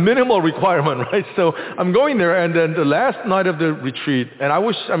mean, kind of minimal requirement, right? So I'm going there, and then the last night of the retreat, and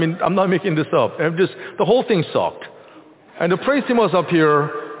I'm not making this up. The whole thing sucked. And the praise team was up here,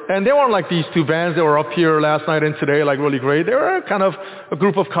 and they weren't like these two bands that were up here last night and today, like really great. They were kind of a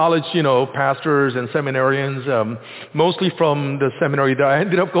group of college, pastors and seminarians, mostly from the seminary that I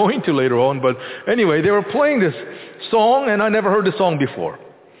ended up going to later on. But anyway, they were playing this song, and I never heard the song before.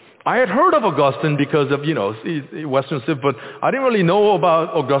 I had heard of Augustine because of, Western Civ, but I didn't really know about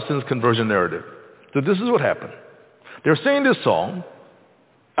Augustine's conversion narrative. So this is what happened. They're singing this song.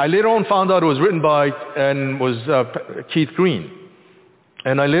 I later on found out it was written by and was Keith Green.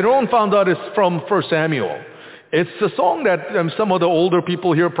 And I later on found out it's from 1 Samuel. It's a song that some of the older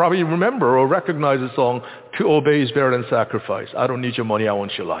people here probably remember or recognize the song, to obey is better than sacrifice. I don't need your money, I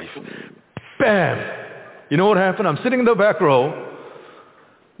want your life. Bam! You know what happened? I'm sitting in the back row.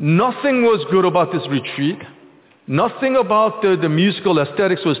 Nothing was good about this retreat. Nothing about the musical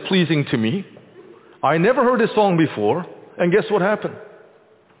aesthetics was pleasing to me. I never heard this song before. And guess what happened?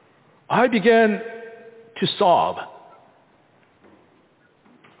 I began to sob.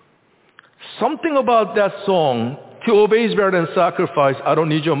 Something about that song, to obey is better than sacrifice, I don't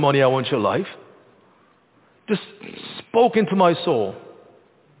need your money, I want your life, just spoke into my soul.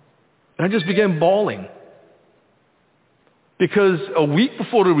 And I just began bawling. Because a week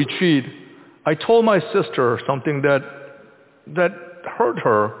before the retreat, I told my sister something that hurt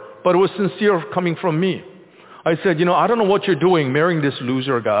her, but it was sincere coming from me. I said, I don't know what you're doing marrying this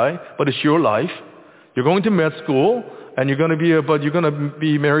loser guy, but it's your life. You're going to med school, and you're going to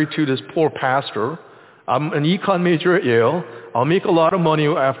be married to this poor pastor. I'm an econ major at Yale. I'll make a lot of money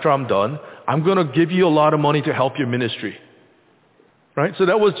after I'm done. I'm going to give you a lot of money to help your ministry. Right? So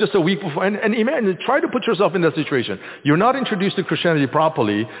that was just a week before. And imagine, try to put yourself in that situation. You're not introduced to Christianity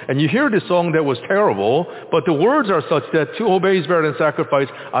properly, and you hear this song that was terrible, but the words are such that to obey is better than sacrifice.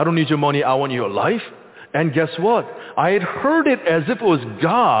 I don't need your money, I want your life. And guess what? I had heard it as if it was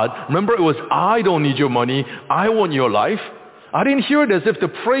God. Remember, it was, I don't need your money, I want your life. I didn't hear it as if the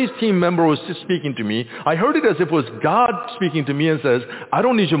praise team member was just speaking to me. I heard it as if it was God speaking to me and says, I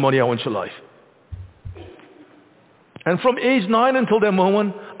don't need your money, I want your life. And from age 9 until that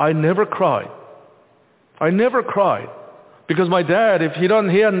moment, I never cried. I never cried. Because my dad, if he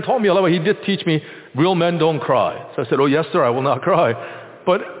hadn't told me a lot, he did teach me, real men don't cry. So I said, oh yes sir, I will not cry.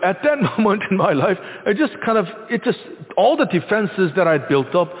 But at that moment in my life, all the defenses that I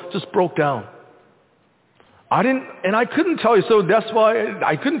built up just broke down. I couldn't tell you, so that's why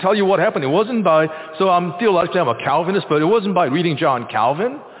I couldn't tell you what happened. It wasn't I'm theologically, I'm a Calvinist, but it wasn't by reading John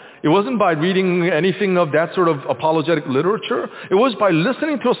Calvin. It wasn't by reading anything of that sort of apologetic literature. It was by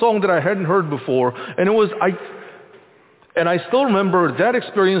listening to a song that I hadn't heard before. And I still remember that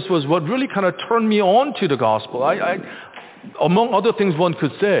experience was what really kind of turned me on to the gospel. Among other things one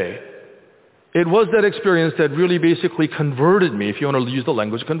could say, it was that experience that really basically converted me, if you want to use the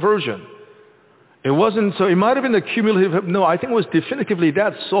language conversion. It wasn't, so it might have been the cumulative, no, I think it was definitively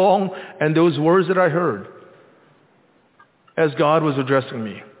that song and those words that I heard as God was addressing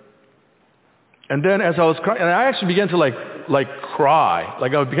me. And then as I was crying, and I actually began to like cry,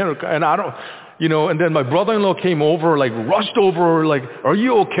 and then my brother-in-law came over, rushed over, are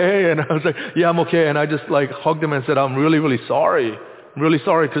you okay? And I was like, yeah, I'm okay. And I just hugged him and said, I'm really, really sorry. I'm really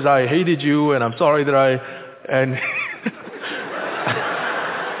sorry because I hated you, and I'm sorry that and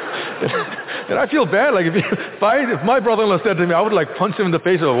I feel bad. If my brother-in-law said to me, I would punch him in the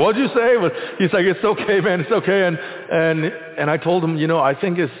face. What'd you say? But he's like, it's okay, man, it's okay. And I told him, I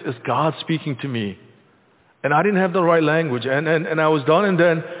think it's God speaking to me. And I didn't have the right language. And I was done.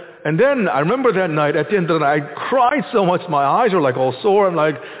 And then I remember that night, at the end of the night, I cried so much, my eyes were all sore. I'm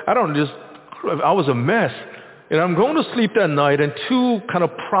I was a mess. And I'm going to sleep that night, and two kind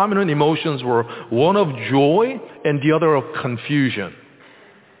of prominent emotions were one of joy and the other of confusion.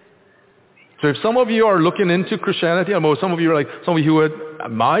 So if some of you are looking into Christianity, or some of you are like, some of you who had,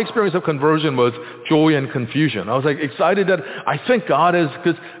 my experience of conversion was joy and confusion. I was like excited that I think God is,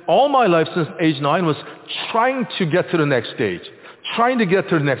 because all my life since age 9 was trying to get to the next stage. Trying to get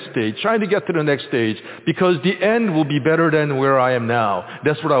to the next stage, because the end will be better than where I am now.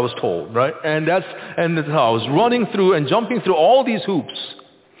 That's what I was told, right? And that's how I was running through and jumping through all these hoops.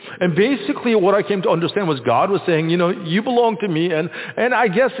 And basically what I came to understand was God was saying, you belong to me, and I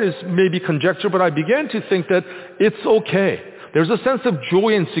guess it's maybe conjecture, but I began to think that it's okay. There's a sense of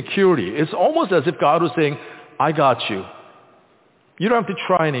joy and security. It's almost as if God was saying, I got you. You don't have to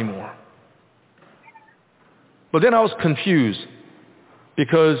try anymore. But then I was confused.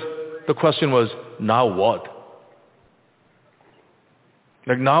 Because the question was, now what?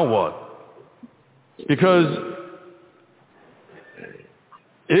 Like, now what? Because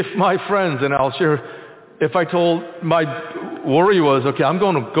if my friends, and I'll share, if I told, my worry was, okay, I'm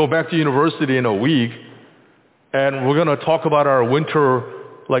going to go back to university in a week, and we're going to talk about our winter,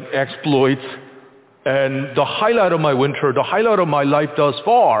 exploits, and the highlight of my winter, the highlight of my life thus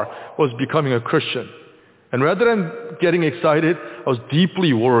far was becoming a Christian. And rather than getting excited, I was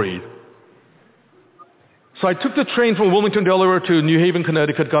deeply worried. So I took the train from Wilmington, Delaware to New Haven,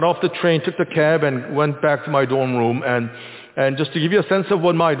 Connecticut, got off the train, took the cab, and went back to my dorm room. And just to give you a sense of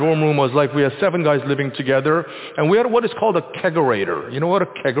what my dorm room was like, we had 7 guys living together, and we had what is called a kegerator. You know what a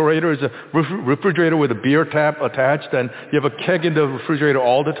kegerator is? A refrigerator with a beer tap attached, and you have a keg in the refrigerator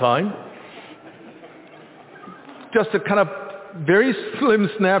all the time. Just a kind of very slim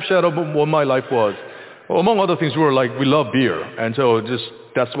snapshot of what my life was. Well, among other things, we love beer, and so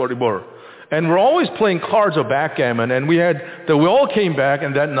that's what we were. And we're always playing cards or backgammon, and we all came back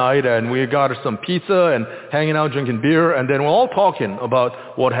and that night, and we got some pizza and hanging out drinking beer, and then we're all talking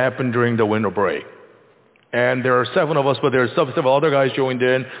about what happened during the winter break. And there are 7 of us, but there are several other guys joined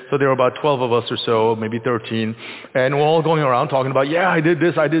in, so there were about 12 of us or so, maybe 13. And we're all going around talking about, yeah, I did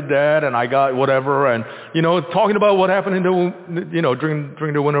this, I did that, and I got whatever, and, talking about what happened in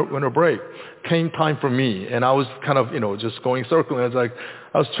during the winter break. Came time for me, and I was kind of, just going circling.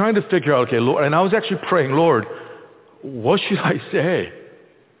 I was trying to figure out, okay, Lord, and I was actually praying, Lord, what should I say?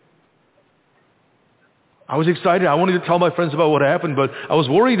 I was excited. I wanted to tell my friends about what happened, but I was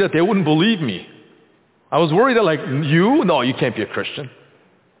worried that they wouldn't believe me. I was worried that no, you can't be a Christian.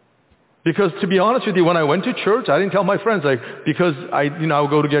 Because to be honest with you, when I went to church, I didn't tell my friends, because I would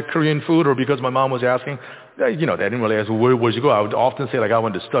go to get Korean food, or because my mom was asking, they didn't really ask, where'd you go? I would often say, I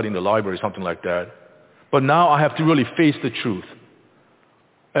went to study in the library, something like that. But now I have to really face the truth.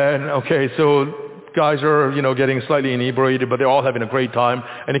 And okay, so guys are, getting slightly inebriated, but they're all having a great time.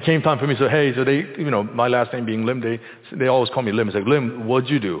 And it came time for me to say, hey, so they, my last name being Lim, they always call me Lim. It's like, Lim, what'd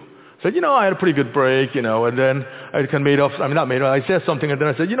you do? I said, I had a pretty good break, and then I kind of I said something, and then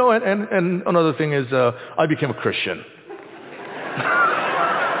I said, and another thing is, I became a Christian.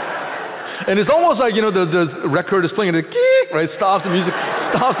 And it's almost like, the record is playing, and it right, stops, the music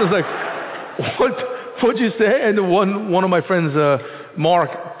stops, it's like, what'd you say? And one of my friends, Mark,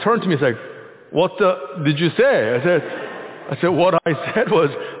 turned to me and said, what did you say? I said, what I said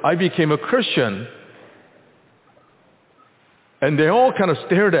was, I became a Christian. And they all kind of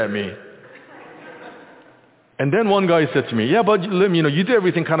stared at me. And then one guy said to me, yeah, but Lim, you do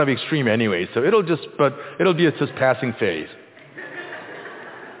everything kind of extreme anyway, so it'll be a just passing phase.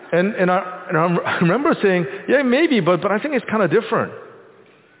 And I remember saying, yeah, maybe, but I think it's kind of different.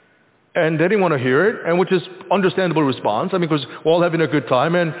 And they didn't want to hear it, and which is understandable response. Because we're all having a good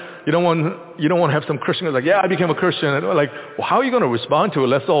time, and you don't want to have some Christian who's like, yeah, I became a Christian. And well, how are you going to respond to it?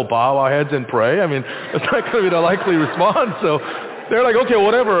 Let's all bow our heads and pray. It's not going to be the likely response. So they're like, okay,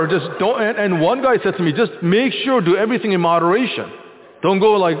 whatever, just don't. And one guy said to me, just make sure do everything in moderation. Don't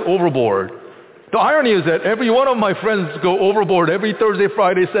go overboard. The irony is that every one of my friends go overboard every Thursday,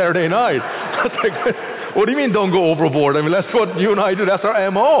 Friday, Saturday night. What do you mean don't go overboard? That's what you and I do. That's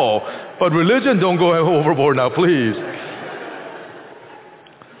our MO. But religion, don't go overboard now, please.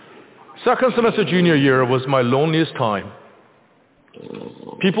 Second semester junior year was my loneliest time.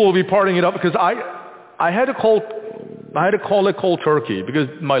 People will be partying it up because I had to call it cold turkey because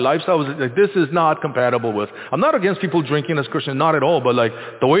my lifestyle was like, this is not compatible with. I'm not against people drinking as Christians, not at all, but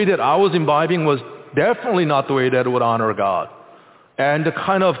the way that I was imbibing was definitely not the way that would honor God. And the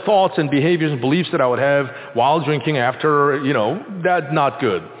kind of thoughts and behaviors and beliefs that I would have while drinking after, that's not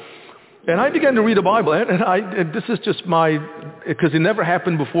good. And I began to read the Bible, and this is just because it never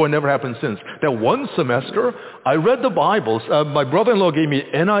happened before, it never happened since. That one semester, I read the Bible. My brother-in-law gave me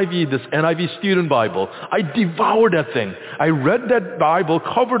this NIV student Bible. I devoured that thing. I read that Bible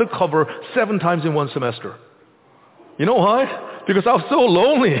cover to cover 7 times in one semester. You know why? Because I was so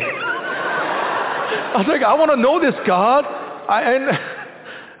lonely. I was like, I want to know this God.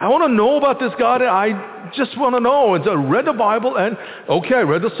 I want to know about this God, and I just want to know. And so I read the Bible, and okay, I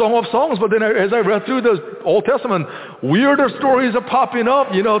read the Song of Songs, but then as I read through the Old Testament, weirder stories are popping up,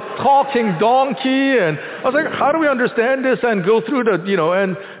 talking donkey, and I was like, how do we understand this? And go through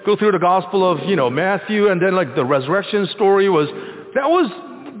the Gospel of, Matthew, and then like the resurrection story was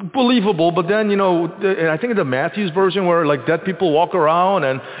believable, but then, I think in the Matthew's version where like dead people walk around,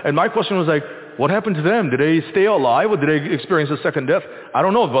 and my question was like, what happened to them? Did they stay alive, or did they experience a second death? I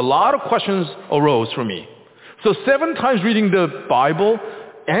don't know, but a lot of questions arose for me. So 7 times reading the Bible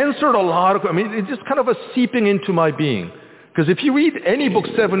answered a lot of, it's just kind of a seeping into my being. Because if you read any book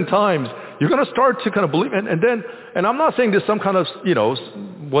 7 times, you're going to start to kind of believe, and I'm not saying there's some kind of,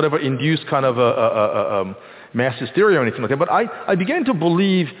 whatever induced kind of mass hysteria or anything like that, but I began to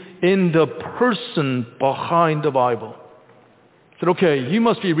believe in the person behind the Bible. I said, okay, you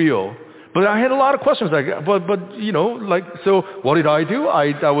must be real. But I had a lot of questions, so what did I do?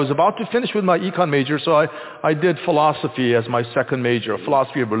 I was about to finish with my econ major, so I did philosophy as my second major,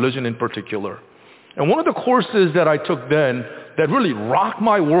 philosophy of religion in particular. And one of the courses that I took then that really rocked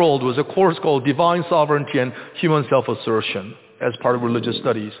my world was a course called Divine Sovereignty and Human Self-Assertion as part of religious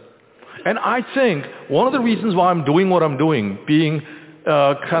studies. And I think one of the reasons why I'm doing what I'm doing, being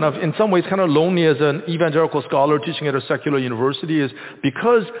kind of in some ways kind of lonely as an evangelical scholar teaching at a secular university, is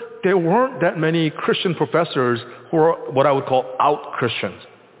because there weren't that many Christian professors who are what I would call out Christians,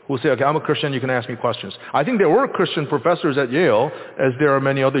 who say, okay, I'm a Christian, you can ask me questions. I think there were Christian professors at Yale, as there are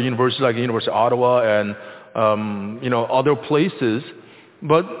many other universities like the University of Ottawa and other places,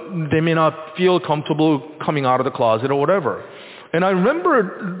 but they may not feel comfortable coming out of the closet or whatever. And I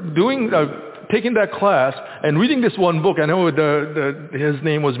remember taking that class and reading this one book. I know his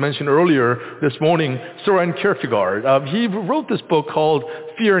name was mentioned earlier this morning, Søren Kierkegaard. He wrote this book called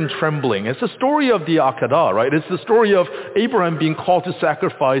Fear and Trembling. It's the story of the Akedah, right? It's the story of Abraham being called to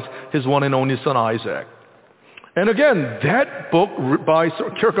sacrifice his one and only son Isaac. And again, that book by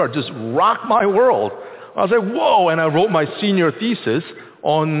Kierkegaard just rocked my world. I was like, whoa, and I wrote my senior thesis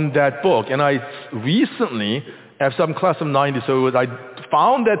on that book. And I recently, after I'm class of 90, I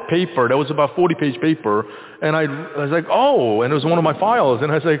found that paper, that was about 40-page paper, and I was like, oh, and it was one of my files.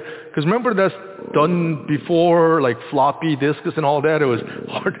 And I was like, because remember that's done before, like floppy disks and all that, it was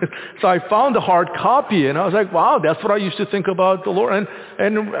hard. So I found a hard copy, and I was like, wow, that's what I used to think about the Lord.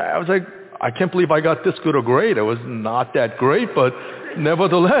 And I was like, I can't believe I got this good a grade. It was not that great, but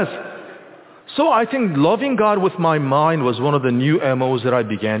nevertheless. So I think loving God with my mind was one of the new MOs that I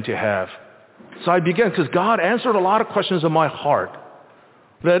began to have. So I began, because God answered a lot of questions in my heart,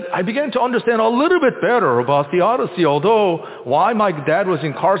 that I began to understand a little bit better about theodicy, although why my dad was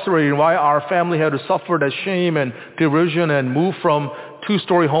incarcerated and why our family had to suffer that shame and derision and move from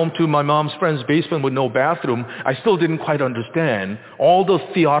 2-story home to my mom's friend's basement with no bathroom, I still didn't quite understand all the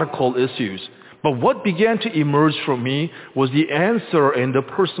theological issues. But what began to emerge from me was the answer in the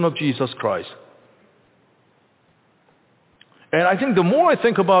person of Jesus Christ. And I think the more I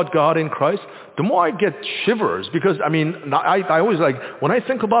think about God in Christ, the more I get shivers, because I always when I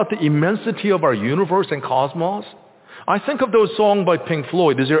think about the immensity of our universe and cosmos, I think of those songs by Pink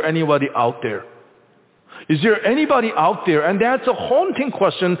Floyd, is there anybody out there? Is there anybody out there? And that's a haunting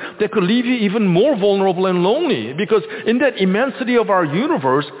question that could leave you even more vulnerable and lonely, because in that immensity of our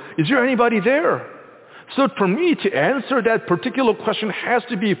universe, is there anybody there? So for me to answer that particular question has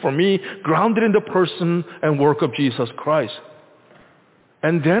to be, for me, grounded in the person and work of Jesus Christ.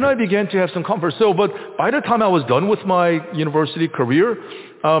 And then I began to have some comfort. But by the time I was done with my university career,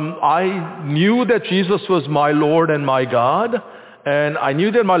 I knew that Jesus was my Lord and my God, and I knew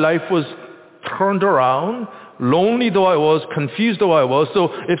that my life was turned around, lonely though I was, confused though I was. So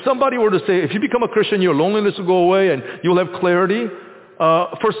if somebody were to say, if you become a Christian, your loneliness will go away and you'll have clarity,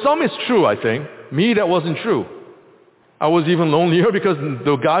 for some it's true, I think. Me, that wasn't true. I was even lonelier because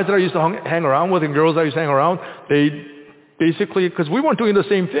the guys that I used to hang around with and girls I used to hang around, they basically, because we weren't doing the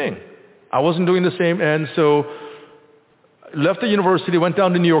same thing. I wasn't doing the same, and so left the university, went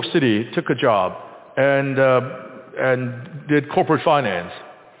down to New York City, took a job, and did corporate finance.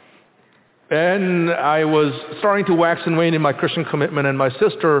 And I was starting to wax and wane in my Christian commitment, and my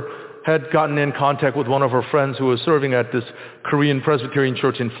sister had gotten in contact with one of her friends who was serving at this Korean Presbyterian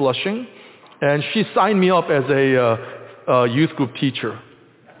church in Flushing, and she signed me up as a youth group teacher.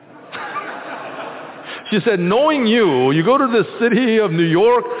 She said, knowing you go to the city of New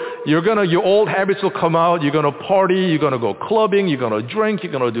York, your old habits will come out, you're going to party, you're going to go clubbing, you're going to drink,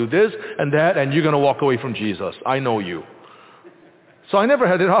 you're going to do this and that, and you're going to walk away from Jesus. I know you. So I never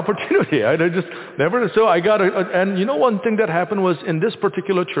had that opportunity. I just never, so I got and you know one thing that happened was in this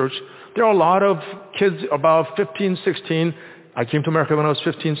particular church, there are a lot of kids about 15, 16. I came to America when I was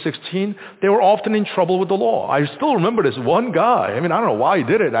 15, 16. They were often in trouble with the law. I still remember this one guy. I mean, I don't know why he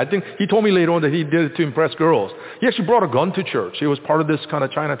did it. I think he told me later on that he did it to impress girls. He actually brought a gun to church. He was part of this kind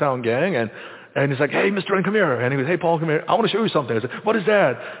of Chinatown gang, and he's like, hey, Mr. N, come here. And he goes, hey, Paul, come here. I want to show you something. I said, what is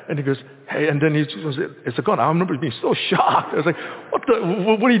that? And he goes, hey, and then he goes, it's a gun. I remember being so shocked. I was like,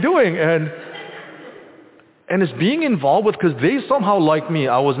 what are you doing? And it's being involved with, because they somehow liked me.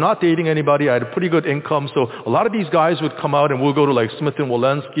 I was not dating anybody. I had a pretty good income. So a lot of these guys would come out and we'll go to like Smith &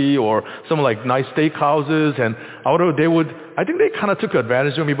 Wollensky or some like nice steakhouses. And I think they kind of took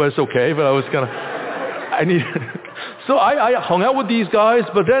advantage of me, but it's okay. But I was kind of, so I hung out with these guys.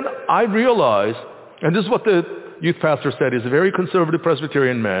 But then I realized, and this is what the youth pastor said, he's a very conservative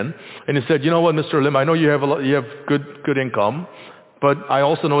Presbyterian man. And he said, you know what, Mr. Lim, I know you have good income. But I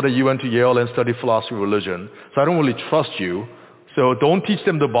also know that you went to Yale and studied philosophy of religion. So I don't really trust you. So don't teach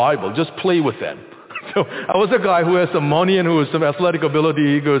them the Bible. Just play with them. So I was a guy who has some money and who has some athletic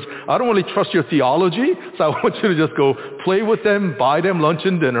ability. He goes, I don't really trust your theology. So I want you to just go play with them, buy them lunch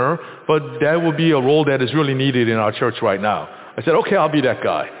and dinner. But that will be a role that is really needed in our church right now. I said, okay, I'll be that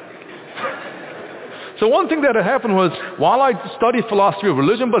guy. So one thing that had happened was, while I studied philosophy of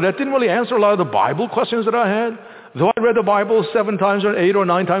religion, but that didn't really answer a lot of the Bible questions that I had. Though I read the Bible 7 times or 8 or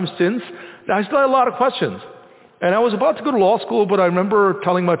 9 times since, I still had a lot of questions. And I was about to go to law school, but I remember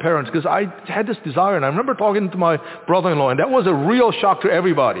telling my parents, because I had this desire, and I remember talking to my brother-in-law, and that was a real shock to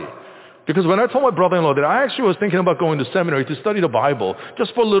everybody. Because when I told my brother-in-law that I actually was thinking about going to seminary to study the Bible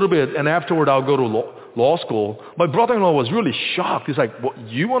just for a little bit, and afterward I'll go to law school, my brother-in-law was really shocked. He's like, what,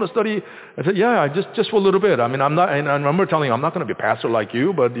 you want to study? I said, yeah, just for a little bit. I mean, I'm not, and I remember telling him, I'm not going to be a pastor like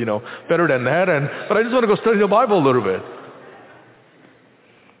you, but, better than that. But I just want to go study the Bible a little bit.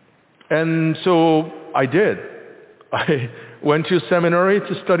 And so I did. I went to seminary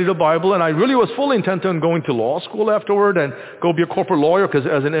to study the Bible, and I really was fully intent on going to law school afterward and go be a corporate lawyer, because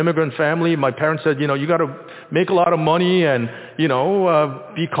as an immigrant family, my parents said, you got to make a lot of money and,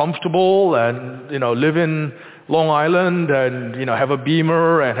 be comfortable and, live in Long Island and, have a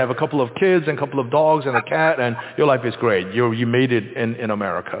Beamer and have a couple of kids and a couple of dogs and a cat, and your life is great. You made it in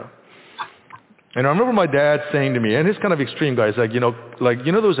America. And I remember my dad saying to me, and he's kind of extreme guy, he's like,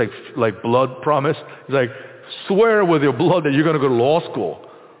 those like blood promise? He's like, swear with your blood that you're going to go to law school.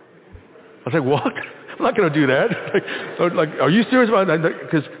 I was like, what? I'm not going to do that. Are you serious about that?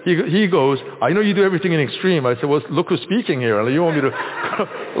 Because he goes, I know you do everything in extreme. I said, well, look who's speaking here. You want me to,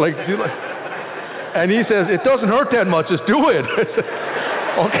 and he says, it doesn't hurt that much. Just do it. I said,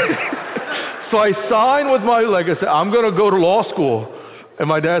 okay. So I signed with I said, I'm going to go to law school. And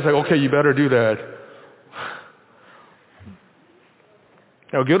my dad's like, okay, you better do that.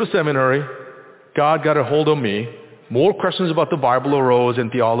 I'll go to seminary. God got a hold of me. More questions about the Bible arose and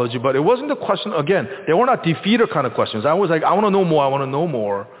theology, but it wasn't a question, again, they were not defeater kind of questions. I was like, I want to know more, I want to know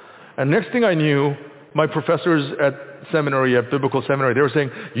more. And next thing I knew, my professors at seminary, at biblical seminary, they were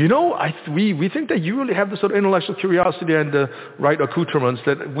saying, we think that you really have this sort of intellectual curiosity and the right accoutrements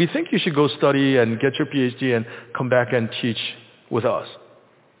that we think you should go study and get your PhD and come back and teach with us.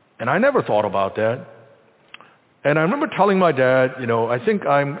 And I never thought about that. And I remember telling my dad,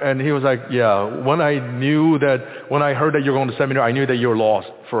 and he was like, yeah, when I heard that you're going to seminary, I knew that you're lost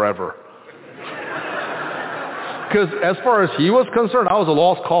forever. Because as far as he was concerned, I was a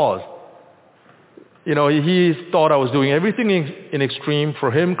lost cause. He thought I was doing everything in extreme.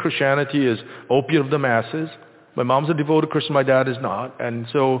 For him, Christianity is opiate of the masses. My mom's a devoted Christian, my dad is not. And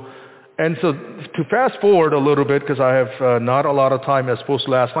so to fast forward a little bit, because I have not a lot of time as opposed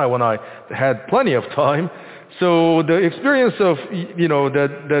to last night when I had plenty of time. So the experience of,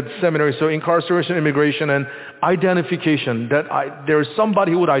 that seminary, so incarceration, immigration, and identification, that there is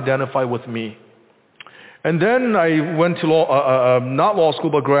somebody who would identify with me. And then I went to not law school,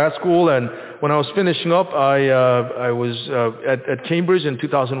 but grad school, and when I was finishing up, I was at Cambridge in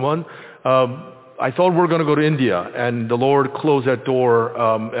 2001. I thought we were going to go to India, and the Lord closed that door,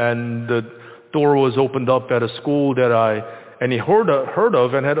 and the door was opened up at a school that he heard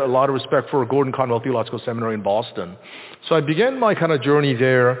of and had a lot of respect for Gordon Conwell Theological Seminary in Boston. So I began my kind of journey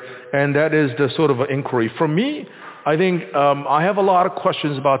there, and that is the sort of inquiry. For me, I think I have a lot of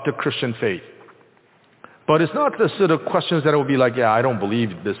questions about the Christian faith. But it's not the sort of questions that I would be like, yeah, I don't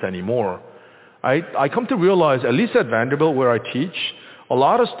believe this anymore. I come to realize, at least at Vanderbilt where I teach, a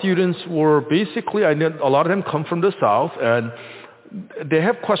lot of students were basically, a lot of them come from the South, and they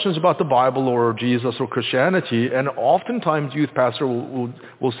have questions about the Bible or Jesus or Christianity, and oftentimes youth pastor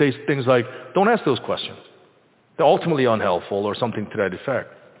will say things like, don't ask those questions. They're ultimately unhelpful or something to that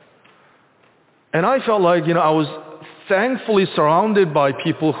effect. And I felt like, I was thankfully surrounded by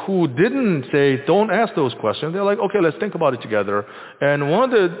people who didn't say, don't ask those questions. They're like, okay, let's think about it together. And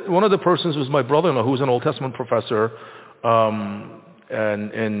one of the persons was my brother-in-law, who's an Old Testament professor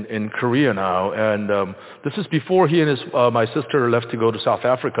and in Korea now. And this is before he and my sister left to go to South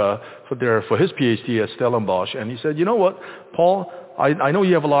Africa for his PhD at Stellenbosch. And he said, you know what, Paul, I know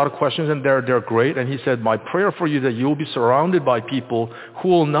you have a lot of questions and they're great. And he said, my prayer for you is that you'll be surrounded by people who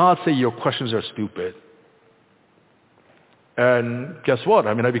will not say your questions are stupid. And guess what?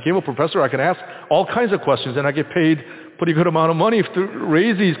 I became a professor. I can ask all kinds of questions and I get paid a pretty good amount of money to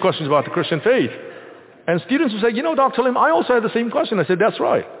raise these questions about the Christian faith. And students will say, Dr. Lim, I also had the same question. I said, that's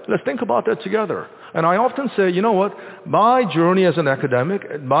right. Let's think about that together. And I often say, you know what? My journey as an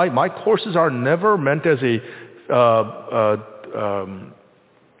academic, my courses are never meant as a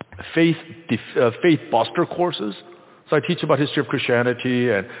faith buster courses. So I teach about history of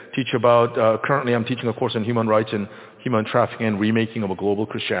Christianity and teach about, currently I'm teaching a course on human rights and human trafficking and remaking of a global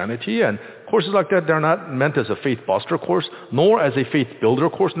Christianity. And courses like that, they're not meant as a faith buster course, nor as a faith builder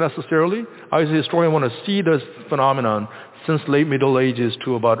course necessarily. I as a historian want to see this phenomenon since late Middle Ages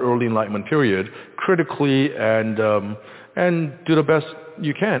to about early Enlightenment period critically and do the best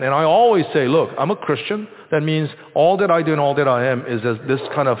you can. And I always say, look, I'm a Christian. That means all that I do and all that I am is this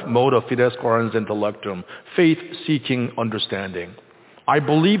kind of mode of fides quaerens intellectum, faith-seeking understanding. I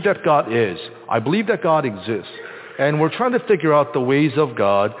believe that God is. I believe that God exists. And we're trying to figure out the ways of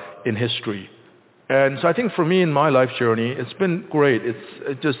God in history. And so I think for me in my life journey, it's been great.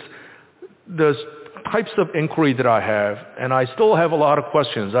 It's just the types of inquiry that I have, and I still have a lot of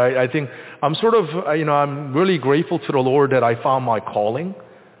questions. I think I'm I'm really grateful to the Lord that I found my calling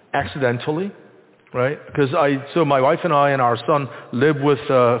accidentally, right? So my wife and I and our son lived with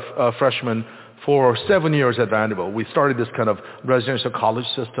freshmen for 7 years at Vanderbilt. We started this kind of residential college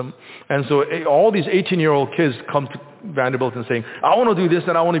system. And so all these 18-year-old kids come to Vanderbilt and saying, I want to do this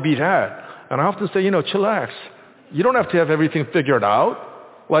and I want to be that. And I often say, chillax. You don't have to have everything figured out.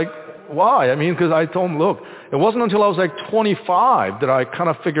 Like, why? Because I told them, look, it wasn't until I was like 25 that I kind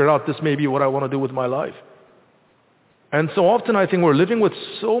of figured out this may be what I want to do with my life. And so often I think we're living with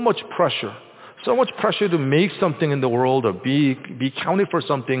so much pressure to make something in the world or be counted for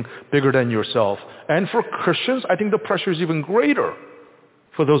something bigger than yourself. And for Christians, I think the pressure is even greater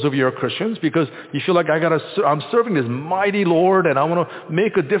for those of you who are Christians because you feel like I'm serving this mighty Lord and I want to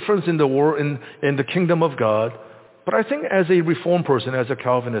make a difference in the world, in the kingdom of God. But I think as a Reformed person, as a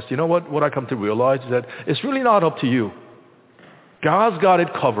Calvinist, you know what I come to realize is that it's really not up to you. God's got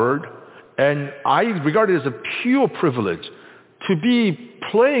it covered, and I regard it as a pure privilege to be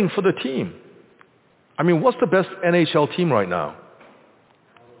playing for the team. What's the best NHL team right now?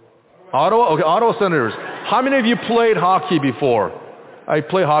 Ottawa? Okay, Ottawa Senators. How many of you played hockey before? I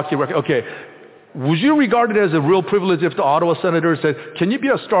play hockey. Okay. Would you regard it as a real privilege if the Ottawa Senators said, can you be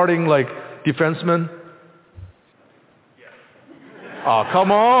a starting, defenseman? Oh,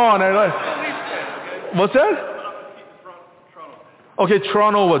 come on. What's that? Okay,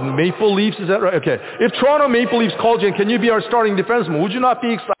 Toronto, what, Maple Leafs, is that right? Okay. If Toronto Maple Leafs called you and can you be our starting defenseman, would you not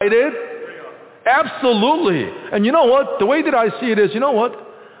be excited? Absolutely. And you know what? The way that I see it is,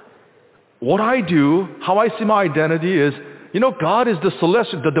 what I do, how I see my identity is, God is the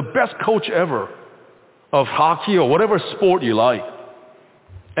celestial, the best coach ever of hockey or whatever sport you like.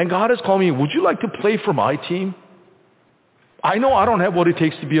 And God has called me, would you like to play for my team? I know I don't have what it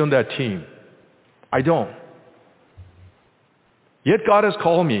takes to be on that team. I don't. Yet God has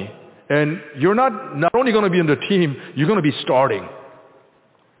called me, and you're not only going to be on the team, you're going to be starting.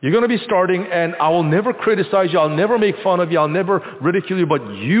 You're going to be starting, and I will never criticize you. I'll never make fun of you. I'll never ridicule you, but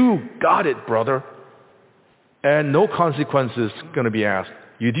you got it, brother. And no consequences going to be asked.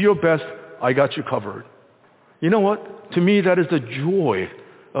 You do your best. I got you covered. You know what? To me, that is the joy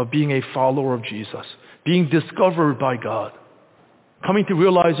of being a follower of Jesus, being discovered by God. Coming to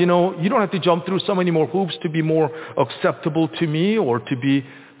realize, you don't have to jump through so many more hoops to be more acceptable to me or to be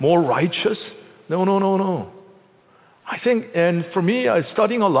more righteous. No. I think, and for me, I'm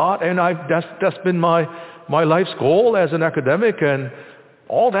studying a lot, and that's been my life's goal as an academic and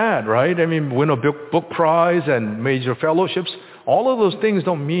all that, right? Win a book prize and major fellowships. All of those things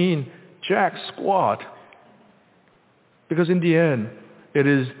don't mean jack squat. Because in the end, it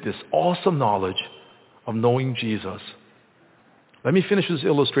is this awesome knowledge of knowing Jesus. Let me finish this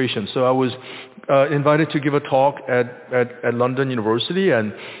illustration. So I was invited to give a talk at London University,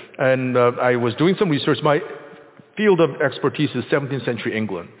 and I was doing some research. My field of expertise is 17th century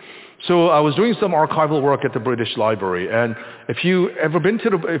England. So I was doing some archival work at the British Library. And if you ever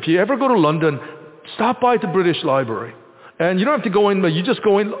go to London, stop by the British Library. And you don't have to go in, but you just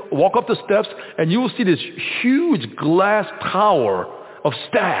go in, walk up the steps, and you will see this huge glass tower of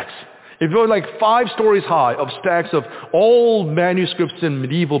stacks. If you're like 5 stories high of stacks of old manuscripts and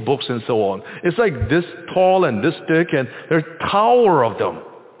medieval books and so on. It's like this tall and this thick, and there's a tower of them.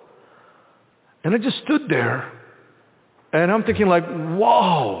 And I just stood there, and I'm thinking like,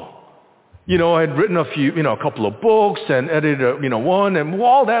 wow. You know, I had written a couple of books and edited, one and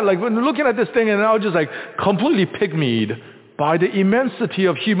all that. Like, when looking at this thing, and I was just like completely pygmied by the immensity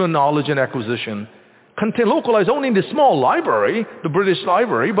of human knowledge and acquisition. Localized only in this small library, the British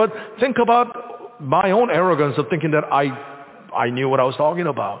Library, but think about my own arrogance of thinking that I knew what I was talking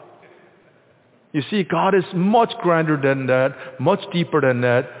about. You see, God is much grander than that, much deeper than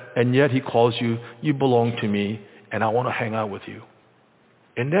that, and yet he calls you, you belong to me, and I want to hang out with you.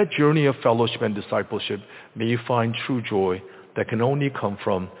 In that journey of fellowship and discipleship, may you find true joy that can only come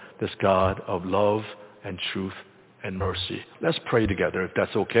from this God of love and truth and mercy. Let's pray together, if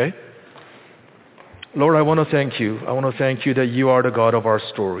that's okay. Lord, I want to thank you. I want to thank you that you are the God of our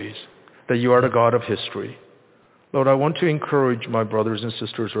stories, that you are the God of history. Lord, I want to encourage my brothers and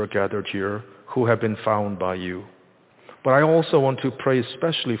sisters who are gathered here who have been found by you. But I also want to pray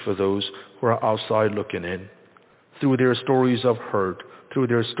especially for those who are outside looking in, through their stories of hurt, through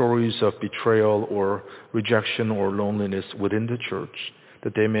their stories of betrayal or rejection or loneliness within the church,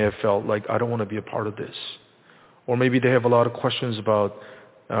 that they may have felt like, I don't want to be a part of this. Or maybe they have a lot of questions about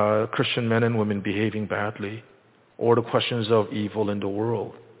Christian men and women behaving badly, or the questions of evil in the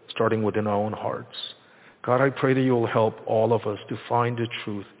world, starting within our own hearts. God, I pray that you will help all of us to find the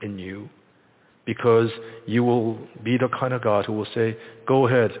truth in you, because you will be the kind of God who will say, go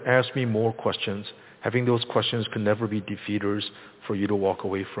ahead, ask me more questions. Having those questions can never be defeaters for you to walk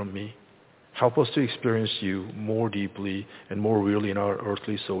away from me. Help us to experience you more deeply and more really in our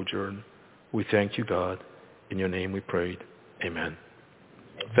earthly sojourn. We thank you, God. In your name we prayed. Amen.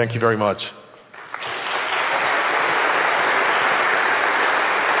 Thank you very much.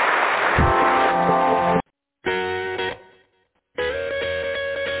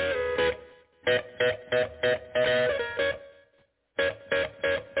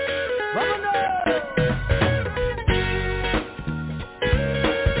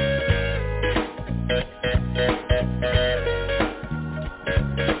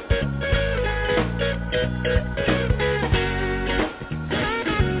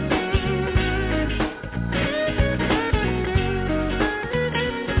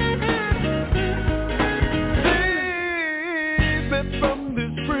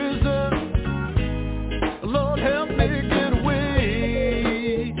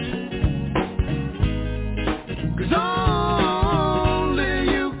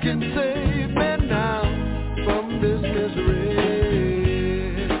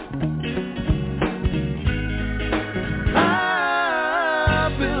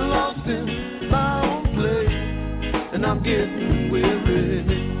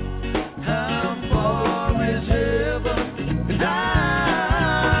 How far is heaven?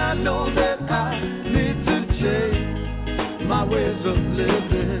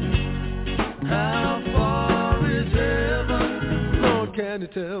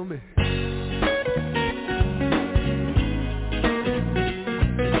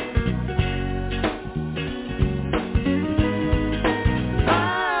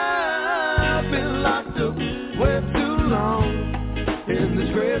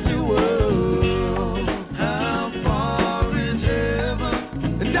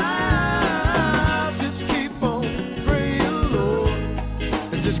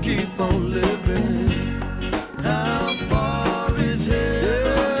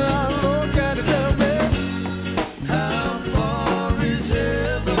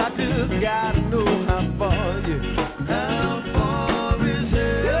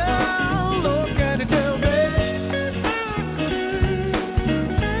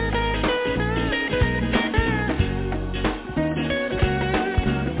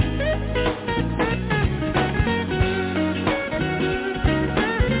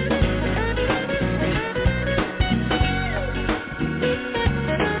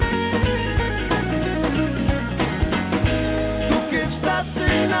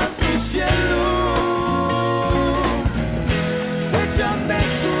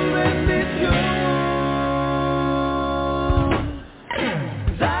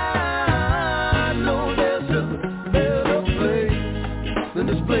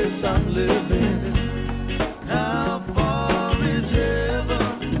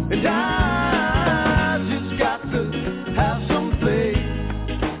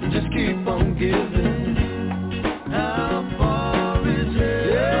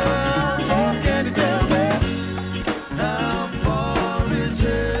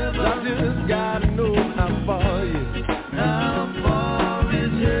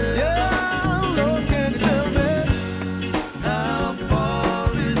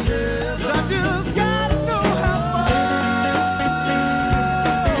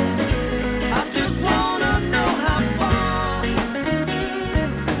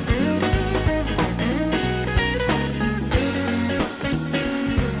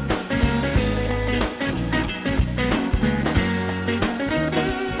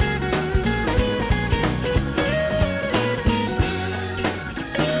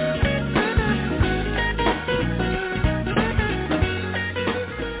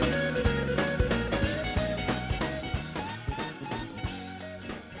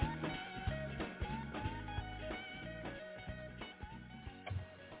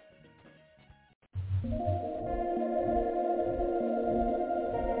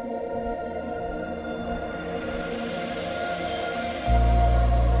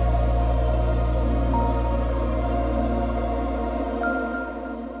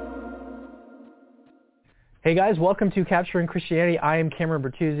 Hey guys, welcome to Capturing Christianity. I am Cameron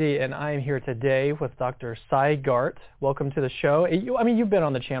Bertuzzi, and I am here today with Dr. Cy Gart. Welcome to the show. You've been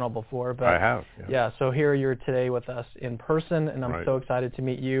on the channel before, but I have. Yeah, so here you're today with us in person, and I'm Right. so excited to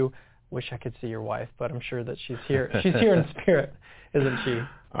meet you. Wish I could see your wife, but I'm sure that she's here. She's here in spirit, isn't she?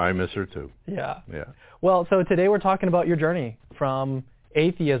 I miss her too. Yeah. Yeah. Well, so today we're talking about your journey from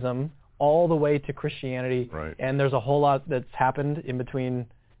atheism all the way to Christianity, Right. and there's a whole lot that's happened in between,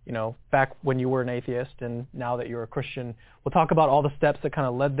 back when you were an atheist and now that you're a Christian. We'll talk about all the steps that kind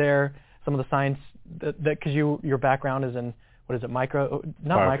of led there, some of the science that because your background is in, what is it,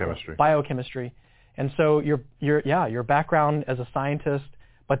 biochemistry. And so your background as a scientist,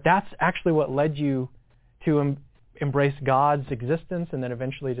 but that's actually what led you to embrace God's existence and then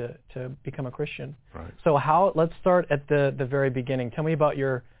eventually to become a Christian. Right. So let's start at the very beginning. Tell me about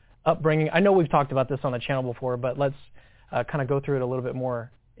your upbringing. I know we've talked about this on the channel before, but let's kind of go through it a little bit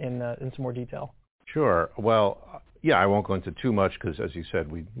more in some more detail. Sure. Well, I won't go into too much because, as you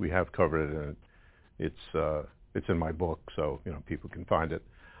said, we have covered it, and it's in my book, so people can find it.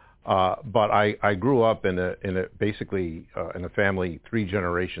 But I grew up in a family 3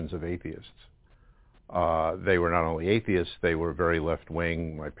 generations of atheists. They were not only atheists, they were very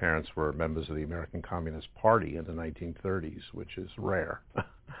left-wing. My parents were members of the American Communist Party in the 1930s, which is rare.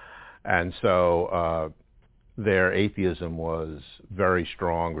 And so their atheism was very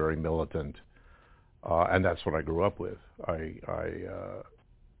strong, very militant, and that's what I grew up with. I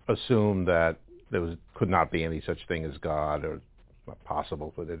assumed that there could not be any such thing as God, or it's not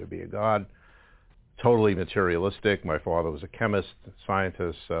possible for there to be a God. Totally materialistic. My father was a chemist,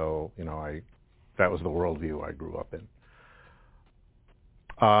 scientist, so that was the worldview I grew up in.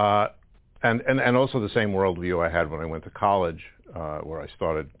 And also the same worldview I had when I went to college, where I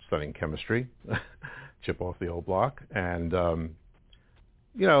started studying chemistry, chip off the old block. And,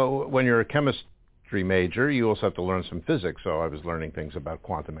 when you're a chemistry major, you also have to learn some physics. So I was learning things about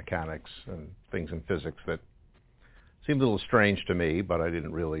quantum mechanics and things in physics that seemed a little strange to me, but I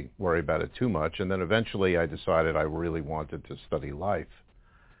didn't really worry about it too much. And then eventually I decided I really wanted to study life.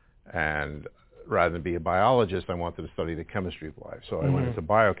 And rather than be a biologist, I wanted to study the chemistry of life. So I went into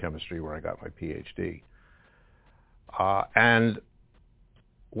biochemistry, where I got my PhD. And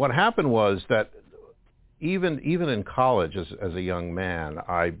what happened was that even in college, as a young man,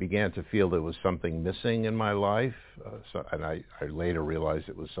 I began to feel there was something missing in my life. And I later realized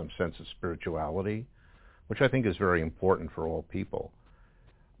it was some sense of spirituality, which I think is very important for all people.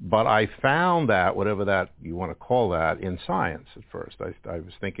 But I found that, whatever that you want to call that, in science at first. I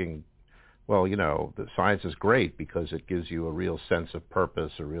was thinking, well, the science is great because it gives you a real sense of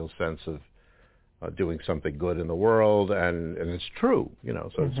purpose, a real sense of doing something good in the world, and it's true,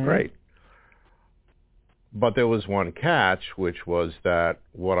 so it's great. But there was one catch, which was that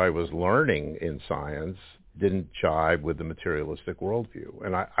what I was learning in science didn't jive with the materialistic worldview.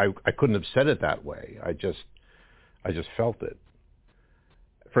 And I couldn't have said it that way. I just felt it.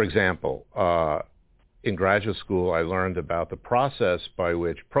 For example, in graduate school, I learned about the process by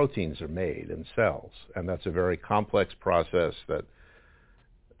which proteins are made in cells. And that's a very complex process that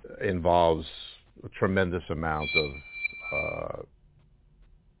involves a tremendous amount of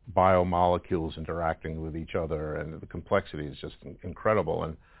biomolecules interacting with each other, and the complexity is just incredible.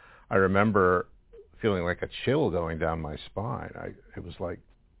 And I remember feeling like a chill going down my spine. It was like,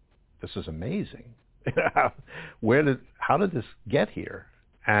 this is amazing. How did this get here?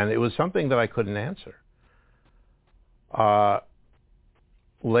 And it was something that I couldn't answer.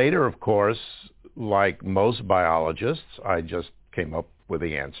 Later, of course, like most biologists, I just came up with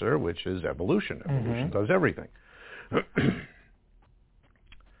the answer, which is evolution. Evolution does everything.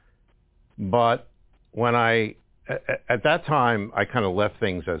 But when at that time, I kind of left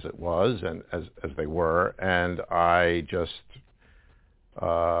things as it was and as they were, and I just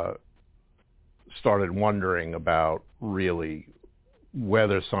started wondering about really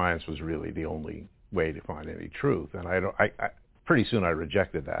whether science was really the only way to find any truth. And I pretty soon I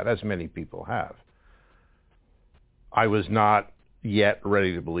rejected that, as many people have. I was not yet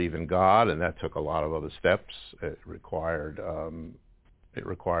ready to believe in God, and that took a lot of other steps. It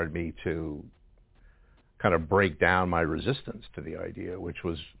required me to kind of break down my resistance to the idea, which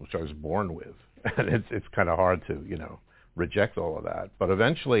I was born with. And it's kind of hard to, reject all of that. But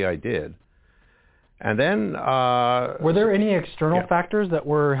eventually I did. And then... were there any external factors that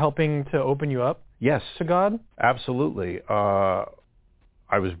were helping to open you up? Yes. To God? Absolutely. I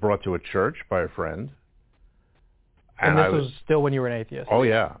was brought to a church by a friend. And this was still when you were an atheist? Oh,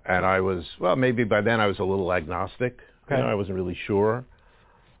 yeah. And I was, maybe by then I was a little agnostic. Okay. I wasn't really sure.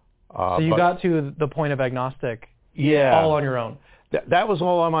 So you got to the point of agnostic all on your own. That was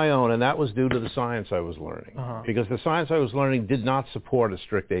all on my own, and that was due to the science I was learning. Because the science I was learning did not support a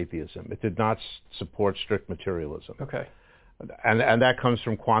strict atheism. It did not support strict materialism. Okay. And that comes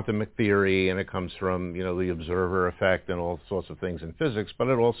from quantum theory, and it comes from, the observer effect and all sorts of things in physics, but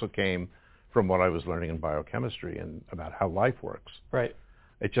it also came from what I was learning in biochemistry and about how life works. Right.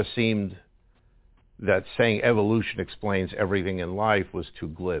 It just seemed that saying evolution explains everything in life was too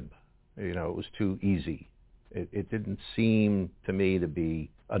glib. It was too easy. It didn't seem to me to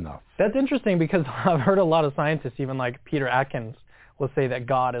be enough. That's interesting because I've heard a lot of scientists, even like Peter Atkins, will say that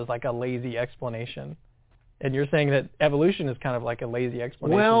God is like a lazy explanation. And you're saying that evolution is kind of like a lazy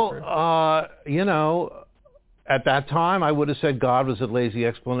explanation. Well, at that time, I would have said God was a lazy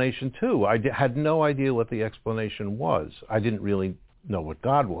explanation too. I had no idea what the explanation was. I didn't really know what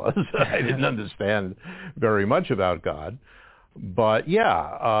God was. I didn't understand very much about God. But yeah,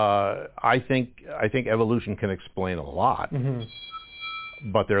 I think evolution can explain a lot.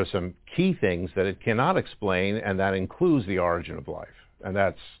 But there are some key things that it cannot explain, and that includes the origin of life. And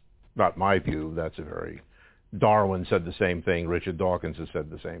that's not my view. Darwin said the same thing. Richard Dawkins has said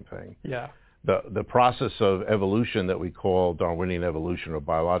the same thing. Yeah. The process of evolution that we call Darwinian evolution or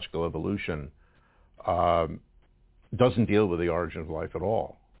biological evolution doesn't deal with the origin of life at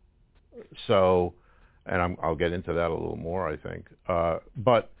all. So, and I'll get into that a little more, I think.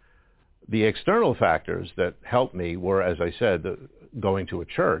 But the external factors that helped me were, as I said, going to a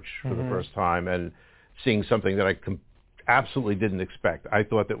church for the first time and seeing something that I absolutely didn't expect. I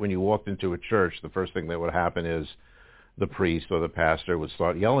thought that when you walked into a church, the first thing that would happen is the priest or the pastor would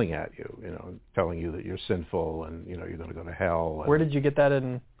start yelling at you, telling you that you're sinful and, you're going to go to hell. Where did you get that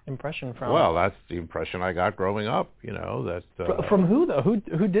impression from? Well, that's the impression I got growing up, that... From who, though?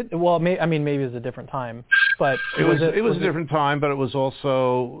 Who did... Well, maybe it was a different time, but... It was a different time, but it was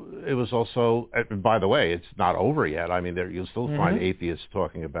also... By the way, it's not over yet. I mean, you'll still find atheists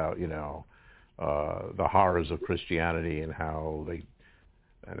talking about, the horrors of Christianity and how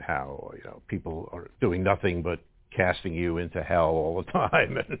people are doing nothing but casting you into hell all the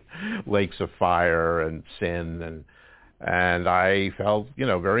time and lakes of fire and sin and I felt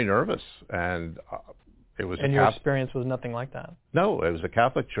very nervous and it was. And your experience was nothing like that? No, it was a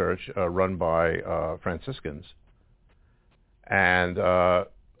Catholic church run by Franciscans, and the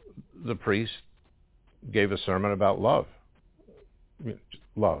priest gave a sermon about love.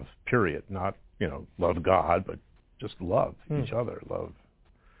 Love, period, not love God, but just love each other, love.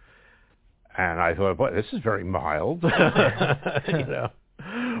 And I thought, boy, this is very mild.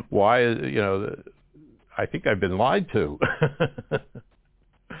 Why, I think I've been lied to.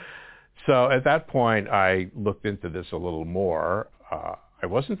 So at that point, I looked into this a little more. I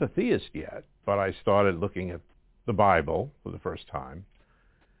wasn't a theist yet, but I started looking at the Bible for the first time.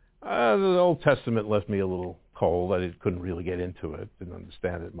 The Old Testament left me a little cold. I couldn't really get into it, didn't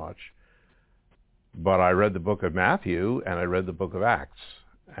understand it much. But I read the book of Matthew and I read the book of Acts,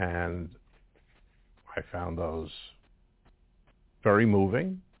 and I found those very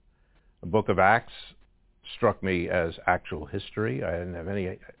moving. The book of Acts struck me as actual history.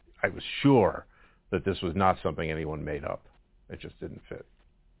 I was sure that this was not something anyone made up. It just didn't fit.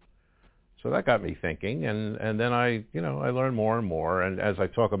 So that got me thinking, and then I learned more and more. And as I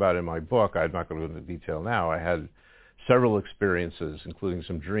talk about in my book, I'm not going to go into detail now, I had several experiences, including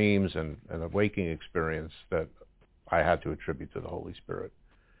some dreams and a waking experience that I had to attribute to the Holy Spirit.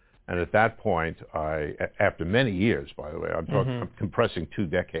 And at that point, after many years, by the way, I'm compressing 2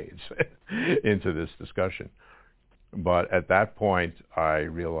 decades into this discussion. But at that point, I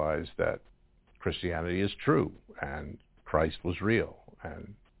realized that Christianity is true, and Christ was real,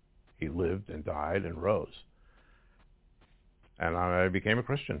 and he lived and died and rose. And I became a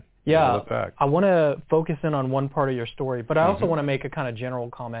Christian. Yeah, I want to focus in on one part of your story, but I also want to make a kind of general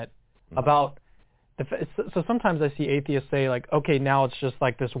comment about so sometimes I see atheists say, like, okay, now it's just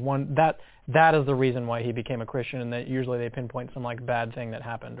like this one, that is the reason why he became a Christian, and that usually they pinpoint some like bad thing that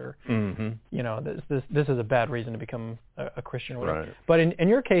happened, or this is a bad reason to become a Christian or whatever. Right. But in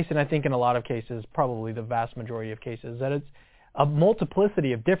your case, and I think in a lot of cases, probably the vast majority of cases, that it's a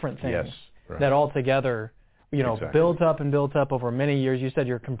multiplicity of different things that all together built up and built up over many years. You said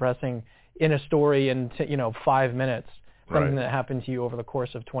you're compressing in a story into 5 minutes something that happened to you over the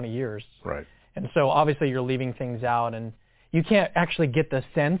course of 20 years. Right. And so obviously you're leaving things out, and you can't actually get the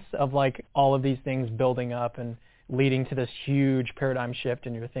sense of like all of these things building up and leading to this huge paradigm shift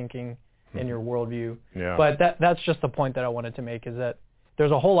in your thinking, in your worldview. Yeah. But that's just the point that I wanted to make, is that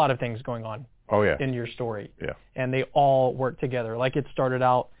there's a whole lot of things going on in your story. Yeah. And they all work together. Like it started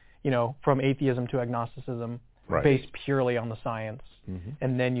out, from atheism to agnosticism, based purely on the science.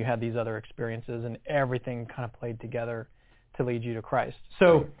 And then you had these other experiences, and everything kind of played together to lead you to Christ.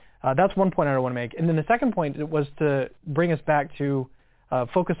 So that's one point I want to make. And then the second point was to bring us back to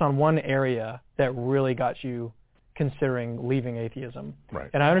focus on one area that really got you considering leaving atheism. Right.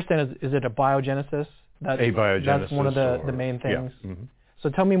 And I understand, is it abiogenesis? Abiogenesis. That's one of the main things. Yeah. Mm-hmm. So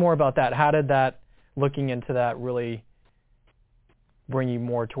tell me more about that. How did that, looking into that, really bring you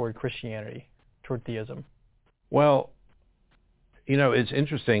more toward Christianity, toward theism? Well, it's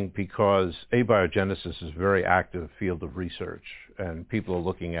interesting because abiogenesis is a very active field of research, and people are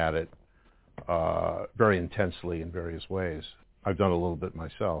looking at it very intensely in various ways. I've done a little bit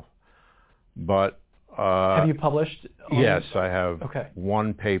myself. But have you published? Yes, I have Okay.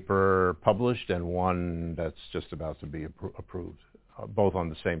 one paper published and one that's just about to be approved, both on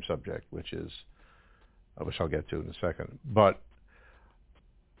the same subject, which I'll get to in a second. But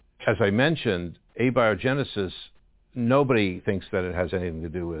as I mentioned, abiogenesis, nobody thinks that it has anything to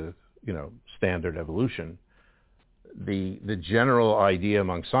do with, standard evolution. The general idea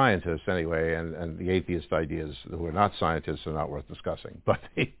among scientists, anyway, and the atheist ideas who are not scientists are not worth discussing. But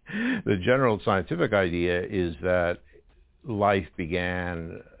the general scientific idea is that life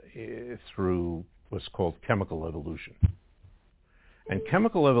began through what's called chemical evolution. And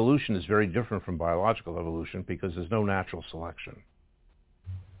chemical evolution is very different from biological evolution because there's no natural selection.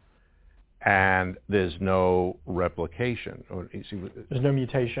 And there's no replication. There's no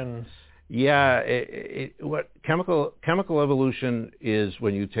mutations. Yeah, what chemical evolution is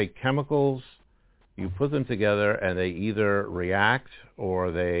when you take chemicals, you put them together, and they either react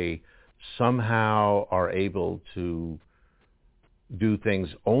or they somehow are able to do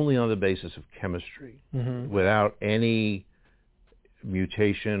things only on the basis of chemistry, without any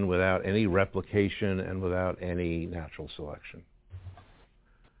mutation, without any replication, and without any natural selection.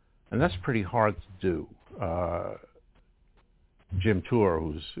 And that's pretty hard to do. Jim Tour,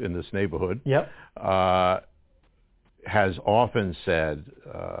 who's in this neighborhood, has often said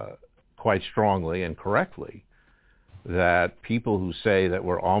quite strongly and correctly that people who say that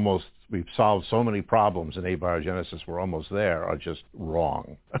we've solved so many problems in abiogenesis, we're almost there, are just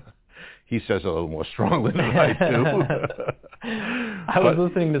wrong. He says it a little more strongly than I do. I was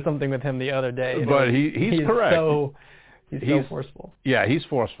listening to something with him the other day. But he's correct. He's so forceful. Yeah, he's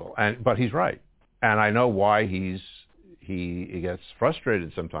forceful, but he's right. And I know why he gets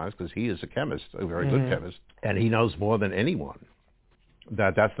frustrated sometimes, because he is a chemist, a very good chemist, and he knows more than anyone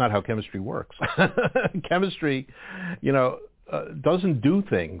that that's not how chemistry works. Chemistry, doesn't do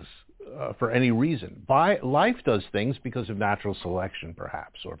things for any reason. Life does things because of natural selection,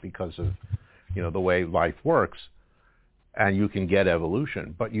 perhaps, or because of the way life works, and you can get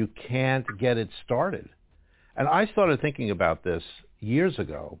evolution, but you can't get it started. And I started thinking about this years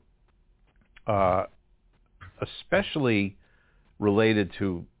ago, especially related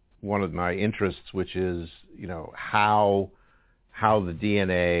to one of my interests, which is, how the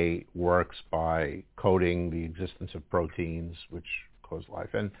DNA works by coding the existence of proteins which cause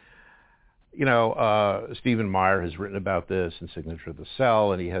life. And, Stephen Meyer has written about this in Signature of the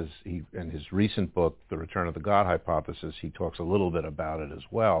Cell, and he in his recent book, The Return of the God Hypothesis, he talks a little bit about it as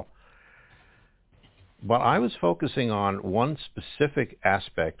well. But I was focusing on one specific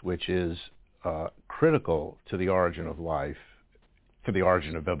aspect, which is critical to the origin of life, to the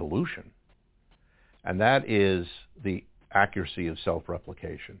origin of evolution, and that is the accuracy of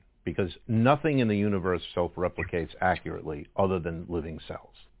self-replication, because nothing in the universe self-replicates accurately other than living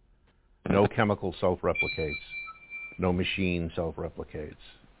cells. No chemical self-replicates. No machine self-replicates.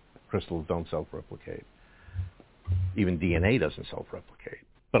 Crystals don't self-replicate. Even DNA doesn't self-replicate.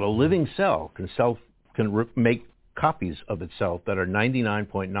 But a living cell can make copies of itself that are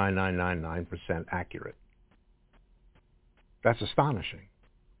 99.9999% accurate. That's astonishing.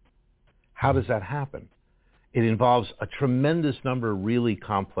 How does that happen? It involves a tremendous number of really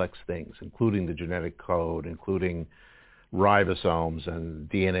complex things, including the genetic code, including ribosomes and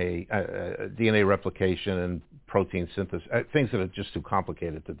DNA replication and protein synthesis, things that are just too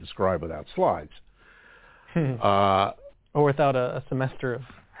complicated to describe without slides. Or without a semester of...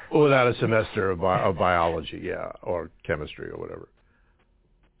 Without a semester of biology, or chemistry or whatever.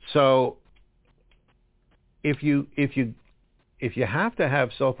 So if you have to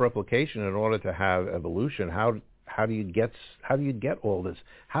have self-replication in order to have evolution, how do you get all this?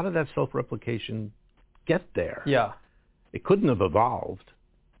 How did that self-replication get there? Yeah. It couldn't have evolved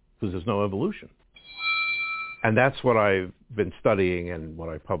because there's no evolution. And that's what I've been studying and what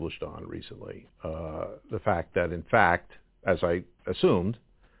I published on recently. The fact that, in fact, as I assumed,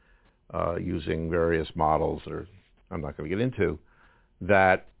 using various models that I'm not going to get into,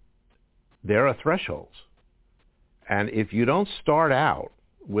 that there are thresholds. And if you don't start out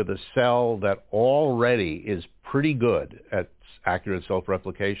with a cell that already is pretty good at accurate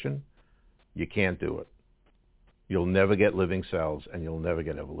self-replication, you can't do it. You'll never get living cells, and you'll never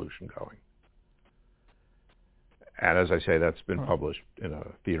get evolution going. And as I say, that's been published in a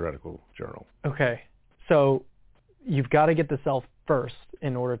theoretical journal. Okay. So you've got to get the cell first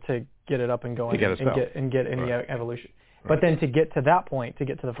in order to get it up and going and get any evolution. Right. But then to get to that point, to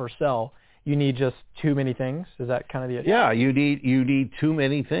get to the first cell, you need just too many things? Is that kind of the idea? Yeah, you need too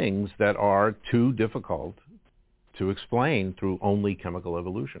many things that are too difficult to explain through only chemical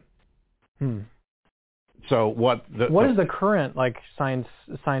evolution. So what is the current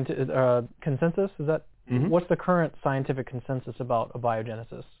consensus? Is that what's the current scientific consensus about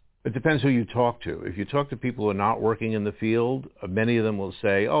abiogenesis? It depends who you talk to. If you talk to people who are not working in the field, many of them will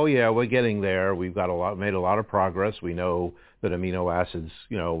say, "Oh yeah, we're getting there. We've got made a lot of progress. We know that amino acids,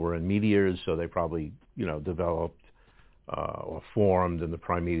 were in meteors, so they probably, developed or formed in the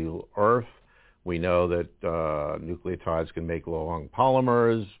primeval Earth. We know that nucleotides can make long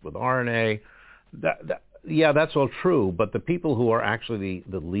polymers with RNA. Yeah, that's all true. But the people who are actually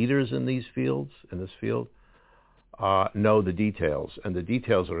the leaders in this field, know the details, and the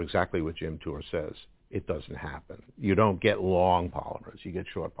details are exactly what Jim Tour says. It doesn't happen. You don't get long polymers. You get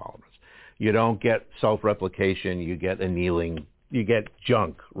short polymers. You don't get self-replication. You get annealing. You get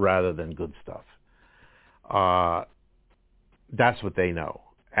junk rather than good stuff. That's what they know.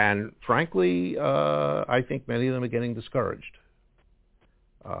 And frankly, I think many of them are getting discouraged.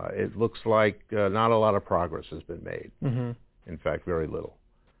 It looks like not a lot of progress has been made. In fact, very little.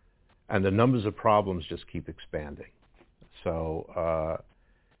 And the numbers of problems just keep expanding. So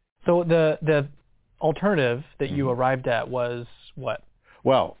the alternative that you arrived at was what?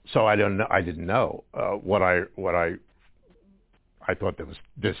 Well, so I didn't know what I thought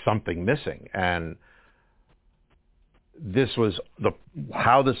there's something missing, and this was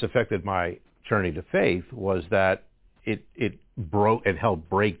how this affected my journey to faith was that it helped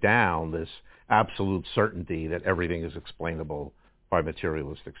break down this absolute certainty that everything is explainable by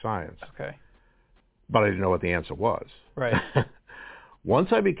materialistic science. Okay. But I didn't know what the answer was. Right. Once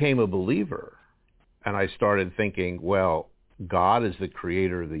I became a believer and I started thinking, well, God is the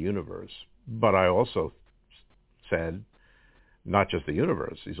creator of the universe, but I also said, not just the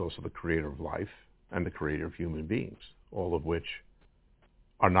universe, he's also the creator of life and the creator of human beings, all of which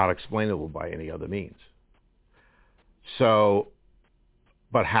are not explainable by any other means. So,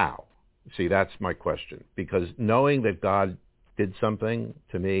 but how? See, that's my question, because knowing that God did something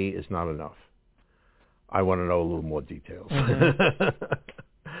to me is not enough. I want to know a little more details.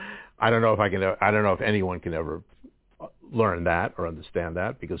 I don't know if anyone can ever learn that or understand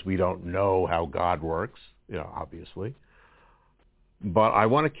that, because we don't know how God works, obviously. But I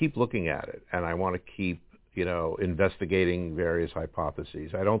want to keep looking at it, and I want to keep, investigating various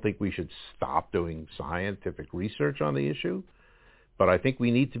hypotheses. I don't think we should stop doing scientific research on the issue, but I think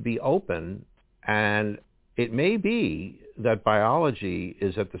we need to be open, and it may be that biology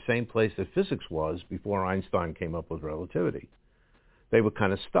is at the same place that physics was before Einstein came up with relativity. They were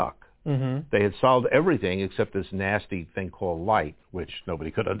kind of stuck. They had solved everything except this nasty thing called light, which nobody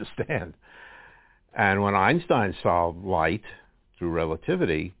could understand. And when Einstein solved light through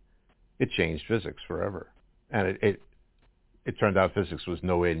relativity, it changed physics forever. And it turned out physics was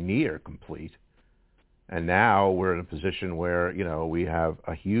nowhere near complete. And now we're in a position where, we have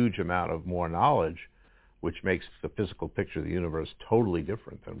a huge amount of more knowledge, which makes the physical picture of the universe totally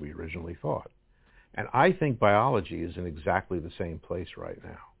different than we originally thought. And I think biology is in exactly the same place right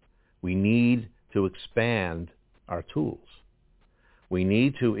now. We need to expand our tools. We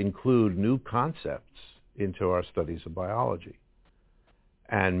need to include new concepts into our studies of biology.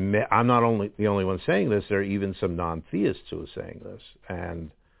 And I'm not the only one saying this. There are even some non-theists who are saying this.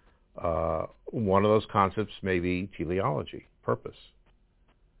 And one of those concepts may be teleology, purpose.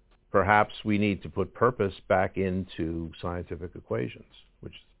 Perhaps we need to put purpose back into scientific equations,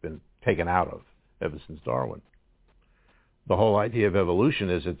 which has been taken out of ever since Darwin. The whole idea of evolution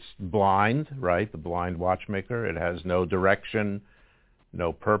is it's blind, right? The blind watchmaker. It has no direction,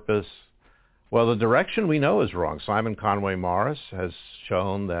 no purpose. Well, the direction we know is wrong. Simon Conway Morris has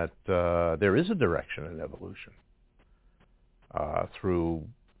shown that there is a direction in evolution through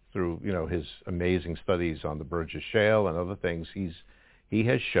his amazing studies on the Burgess Shale and other things. He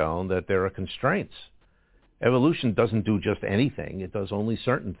has shown that there are constraints. Evolution doesn't do just anything. It does only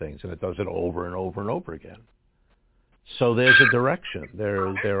certain things, and it does it over and over and over again. So there's a direction.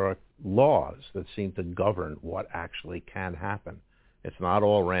 There are laws that seem to govern what actually can happen. It's not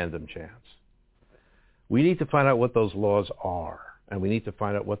all random chance. We need to find out what those laws are, and we need to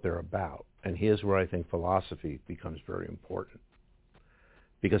find out what they're about. And here's where I think philosophy becomes very important.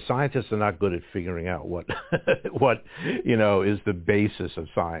 because scientists are not good at figuring out what is the basis of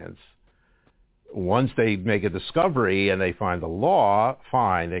science. Once they make a discovery and they find the law,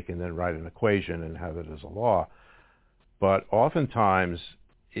 fine, they can then write an equation and have it as a law. But oftentimes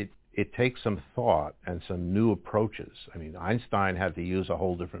it takes some thought and some new approaches. I mean, Einstein had to use a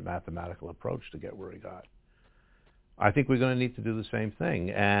whole different mathematical approach to get where he got. I think we're going to need to do the same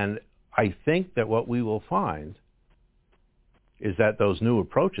thing. And I think that what we will find is that those new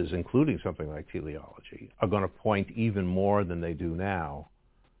approaches, including something like teleology, are going to point even more than they do now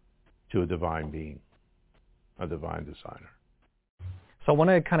to a divine being, a divine designer. So I want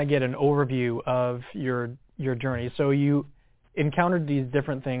to kind of get an overview of your journey. So you encountered these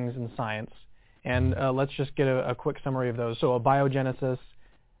different things in science, and let's just get a quick summary of those. So abiogenesis,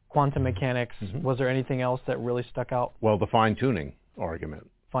 quantum mechanics, was there anything else that really stuck out? Well, the fine-tuning argument.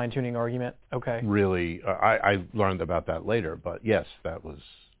 Fine-tuning argument, okay. Really, I learned about that later, but yes, that was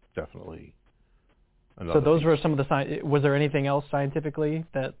definitely another So those piece. were some of the was there anything else scientifically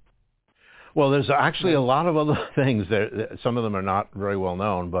that? Well, there's actually a lot of other things. Some of them are not very well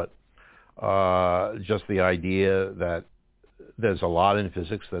known, but just the idea that there's a lot in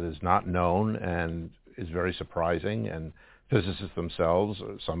physics that is not known and is very surprising, and physicists themselves,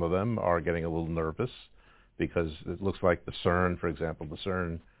 some of them, are getting a little nervous because it looks like the CERN, for example, the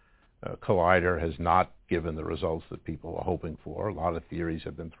CERN collider has not given the results that people are hoping for. A lot of theories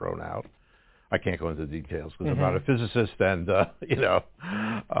have been thrown out. I can't go into details because I'm not a physicist, and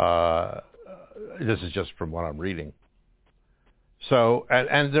this is just from what I'm reading. So,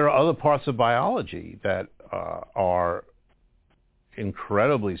 and there are other parts of biology that are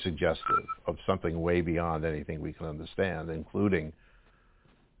incredibly suggestive of something way beyond anything we can understand, including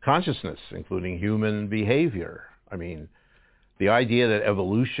consciousness, including human behavior. I mean, the idea that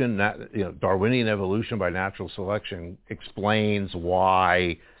evolution, Darwinian evolution by natural selection, explains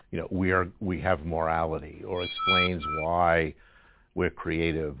why we have morality, or explains why we're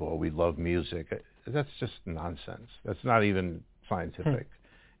creative, or we love music. That's just nonsense. That's not even scientific.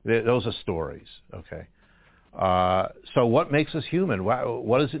 Those are stories, okay? So what makes us human?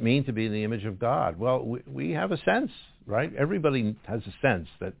 What does it mean to be in the image of God? Well, we have a sense, right? Everybody has a sense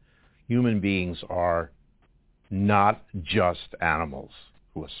that human beings are not just animals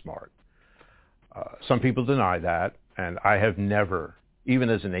who are smart. Some people deny that, and I have never, even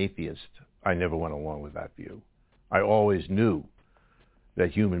as an atheist, I never went along with that view. I always knew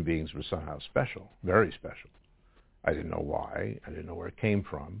that human beings were somehow special, very special. I didn't know why, I didn't know where it came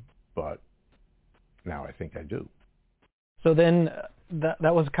from, but now I think I do. So then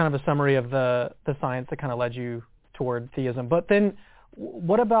that was kind of a summary of the science that kind of led you toward theism. But then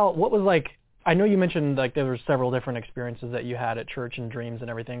what was like, I know you mentioned like there were several different experiences that you had at church and dreams and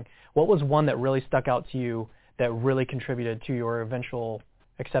everything. What was one that really stuck out to you that really contributed to your eventual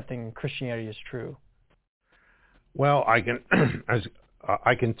accepting Christianity as true? Well, I can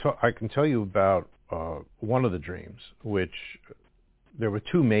tell you about one of the dreams, which there were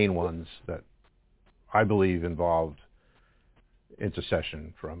two main ones that I believe involved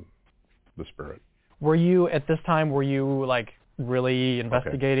intercession from the Spirit. Were you, at this time, like really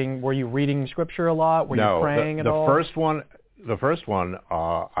investigating? Okay. Were you reading scripture a lot? Were you praying at all? The first one,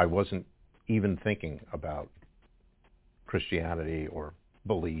 I wasn't even thinking about Christianity or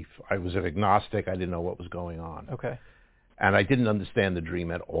belief. I was an agnostic. I didn't know what was going on. Okay. And I didn't understand the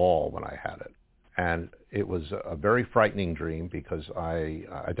dream at all when I had it. And it was a very frightening dream because I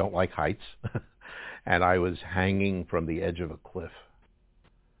don't like heights. And I was hanging from the edge of a cliff,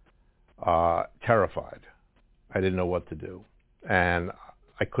 terrified. I didn't know what to do. And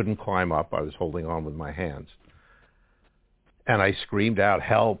I couldn't climb up. I was holding on with my hands. And I screamed out,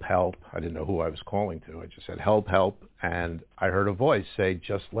 "Help, help." I didn't know who I was calling to. I just said, "Help, help." And I heard a voice say,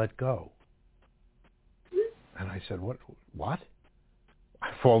 "Just let go." And I said, What?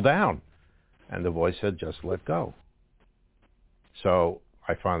 I fall down. And the voice said, "Just let go." So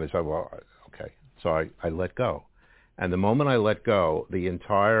I finally said, well, okay. So I let go. And the moment I let go, the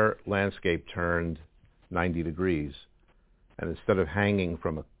entire landscape turned 90 degrees. And instead of hanging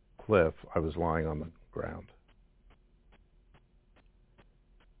from a cliff, I was lying on the ground.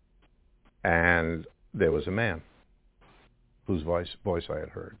 And there was a man whose voice I had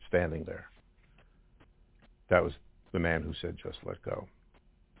heard standing there. That was the man who said, "Just let go."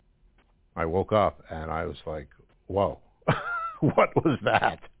 I woke up and I was like, whoa, what was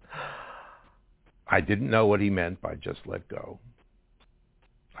that? I didn't know what he meant by "just let go."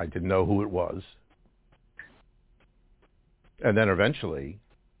 I didn't know who it was. And then eventually,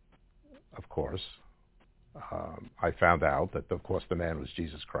 of course, I found out that, of course, the man was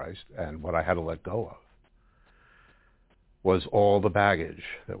Jesus Christ and what I had to let go of. was all the baggage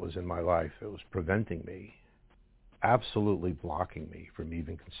that was in my life that was preventing me, absolutely blocking me from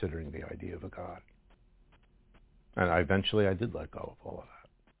even considering the idea of a God. And eventually I did let go of all of that.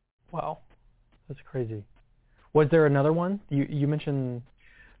 Wow. That's crazy. Was there another one? You mentioned...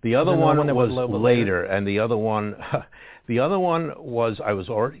 The other one was later, and the other one was I was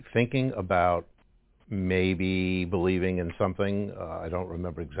already thinking about maybe believing in something. I don't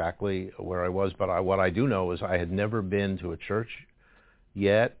remember exactly where I was, but what I do know is I had never been to a church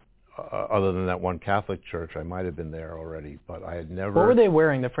yet, other than that one Catholic church. I might have been there already, but I had never... What were they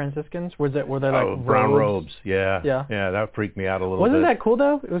wearing, the Franciscans? Were they like brown robes? Yeah, that freaked me out a little bit. Wasn't that cool,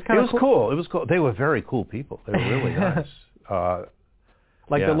 though? It was kind of cool. It was cool. They were very cool people. They were really nice.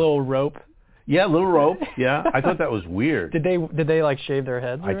 Like the little rope? Yeah, little rope. Yeah, I thought that was weird. Did they like shave their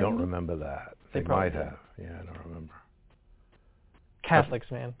heads? I don't remember that. They might have. Yeah, I don't remember. Catholics,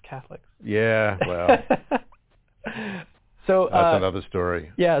 man, Catholics. Yeah, well. So that's another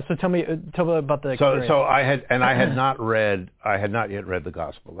story. Yeah. So tell me about the experience. So I had not yet read the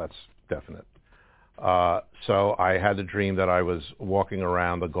gospel. That's definite. So I had the dream that I was walking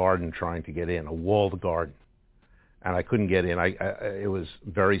around the garden trying to get in, a walled garden. And I couldn't get in. It was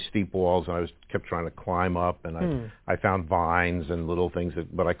very steep walls, and I kept trying to climb up, and I found vines and little things,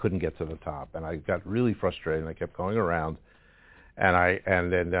 but I couldn't get to the top. And I got really frustrated, and I kept going around.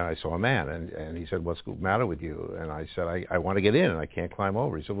 And then I saw a man, and he said, "What's the matter with you?" And I said, I want to get in, and I can't climb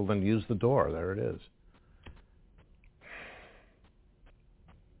over. He said, "Well, then use the door. There it is."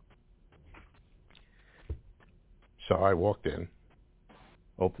 So I walked in,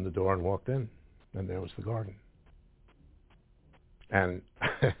 opened the door, and walked in, and there was the garden. And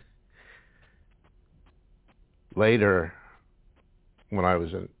later, when I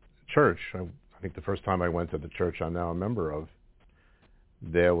was in church, I think the first time I went to the church I'm now a member of,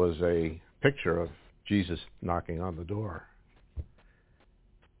 there was a picture of Jesus knocking on the door.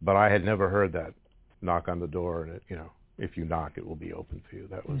 But I had never heard that knock on the door, and if you knock, it will be open for you.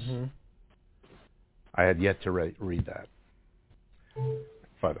 That was, I had yet to read that,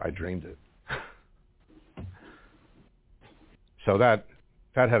 but I dreamed it. So that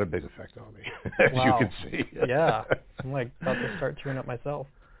had a big effect on me, as you can see. Yeah, I'm like about to start tearing up myself.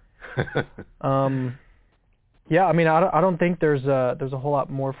 Yeah, I mean, I don't think there's a whole lot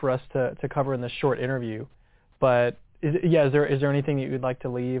more for us to cover in this short interview, but is there anything that you'd like to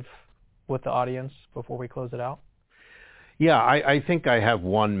leave with the audience before we close it out? Yeah, I think I have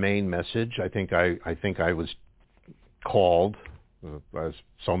one main message. I think I was called, as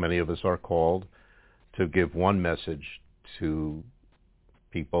so many of us are called, to give one message to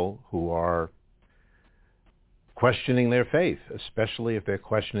people who are questioning their faith, especially if they're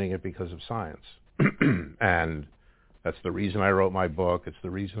questioning it because of science. And that's the reason I wrote my book. It's the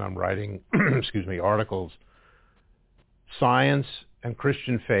reason I'm writing, articles. Science and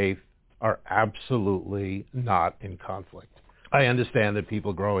Christian faith are absolutely not in conflict. I understand that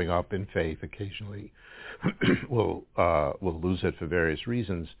people growing up in faith occasionally will lose it for various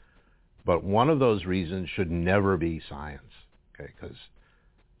reasons, but one of those reasons should never be science, okay? Because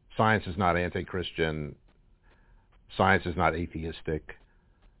science is not anti-Christian. Science is not atheistic.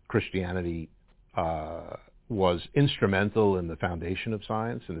 Christianity was instrumental in the foundation of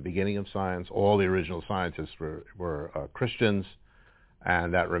science, in the beginning of science. All the original scientists were Christians,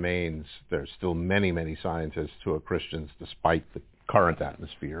 and that remains. There's still many, many scientists who are Christians, despite the current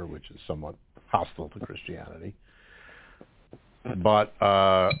atmosphere, which is somewhat hostile to Christianity. But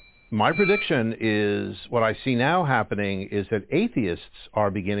my prediction is, what I see now happening is that atheists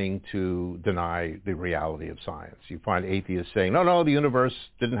are beginning to deny the reality of science. You find atheists saying, no, the universe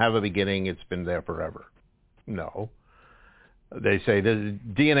didn't have a beginning, it's been there forever. No. They say the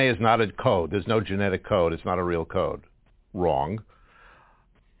DNA is not a code, there's no genetic code, it's not a real code. Wrong.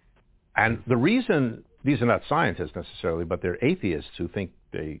 And the reason, these are not scientists necessarily, but they're atheists who think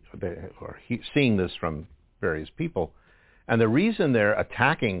they are seeing this from various people. And the reason they're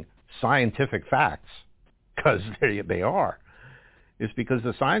attacking scientific facts, because they are, is because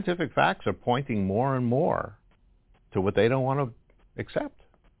the scientific facts are pointing more and more to what they don't want to accept,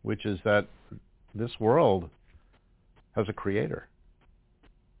 which is that this world has a creator.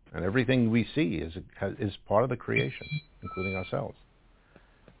 And everything we see is part of the creation, including ourselves.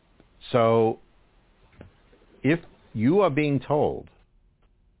 So if you are being told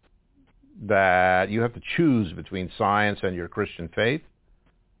that you have to choose between science and your Christian faith,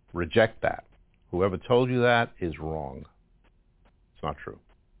 reject that. Whoever told you that is wrong. It's not true.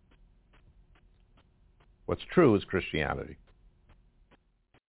 What's true is Christianity.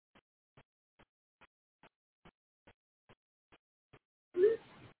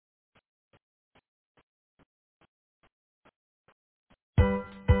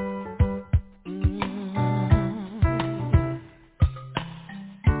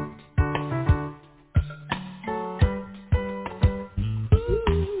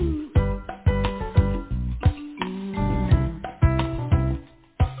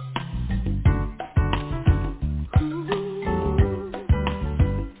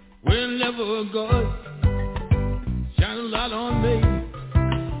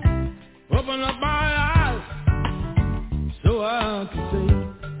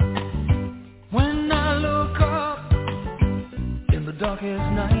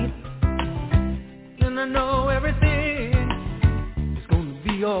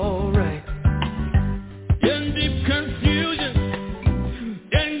 alright. In deep confusion,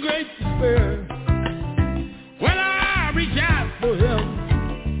 in great despair, when I reach out for help,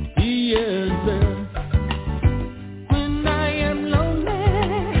 He is there. When I am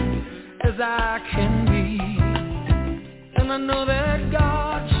lonely as I can be, and I know that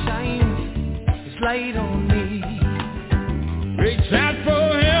God shines His light on me. Reach out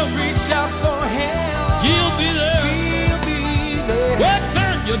for help, reach out for help. He'll be there, He'll be there.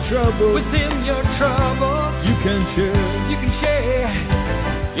 Within your trouble, within your trouble, you can share, you can share.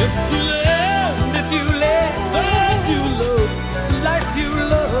 If you love, if you love, the life you love, the life you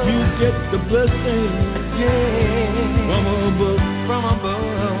love, you get the blessing, yeah, from above, from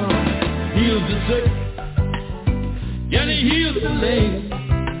above. Heals the sick, and He heals the lame.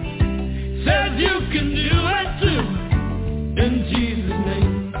 Says you can do it too, in Jesus'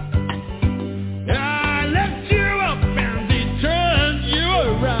 name. I lift you up and He turns you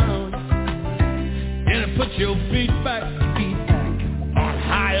around, and He puts your feet back on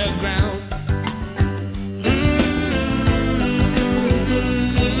higher ground.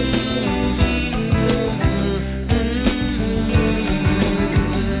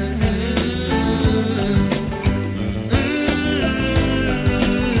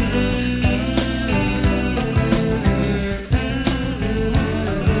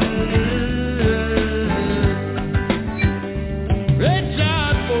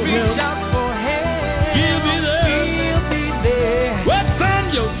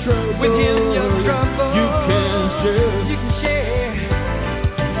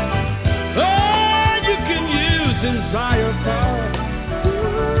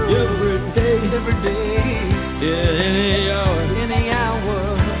 Every day, yeah, any hour,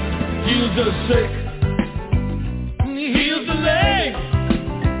 heals the sick, He heals the lame,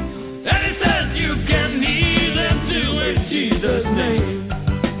 and He says you can heal them too in Jesus' name.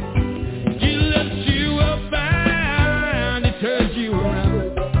 He lifts you up and He turns you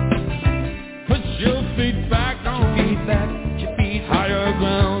around, puts your feet back on, your feet higher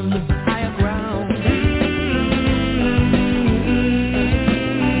ground, higher ground.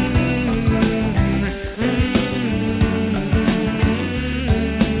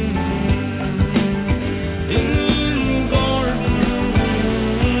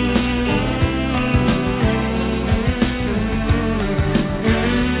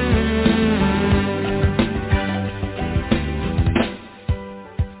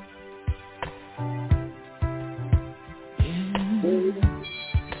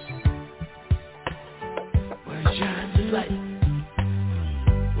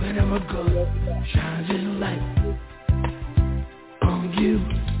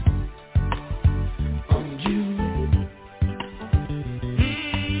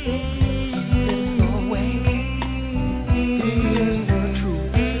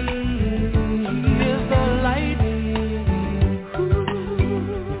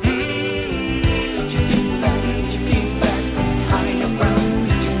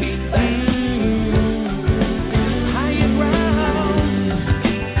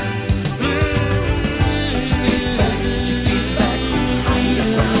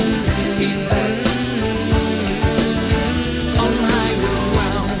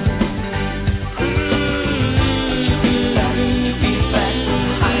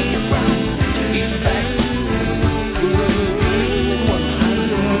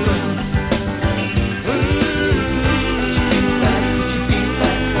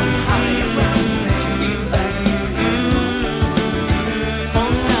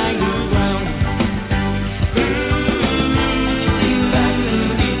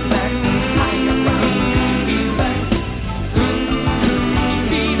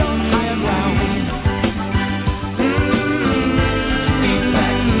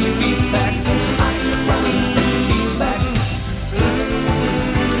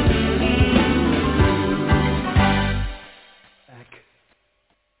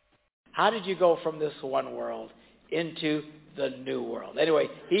 How did you go from this one world into the new world? Anyway,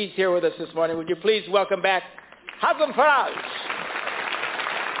 he's here with us this morning. Would you please welcome back Hazem Faraz?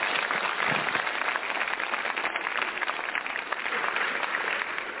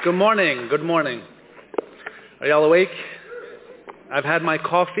 Good morning. Good morning. Are y'all awake? I've had my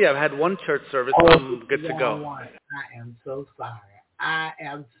coffee. I've had one church service. So I'm good to go. I am so sorry. I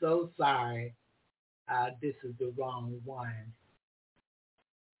am so sorry. This is the wrong one.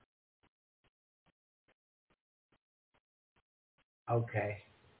 Okay.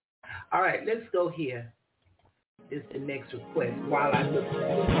 All right, let's go here. This is the next request while I look.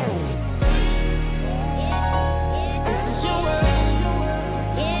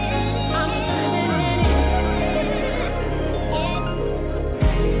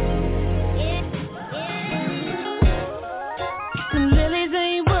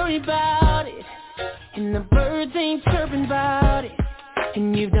 and the birds ain't chirping about it.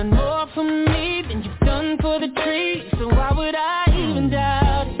 And you've done more for me than you've done for the trees, so why would I even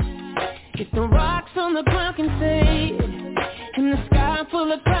doubt it? If the rocks on the ground can say it, and the sky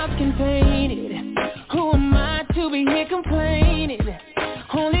full of clouds can paint it, who am I to be here complaining?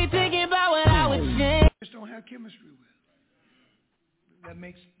 Only thinking about what I would change. Just don't have chemistry with.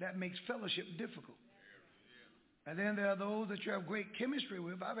 That makes fellowship difficult. And then there are those that you have great chemistry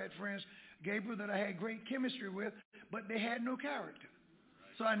with. I've had friends, Gabriel, that I had great chemistry with, but they had no character.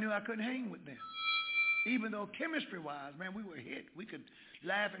 So I knew I couldn't hang with them. Even though chemistry-wise, man, we were hit. We could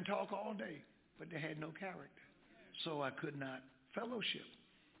laugh and talk all day, but they had no character. So I could not fellowship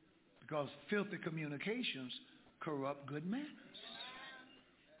because filthy communications corrupt good manners.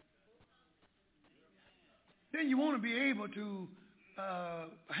 Then you want to be able to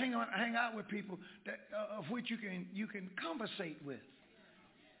hang out with people that of which you can conversate with.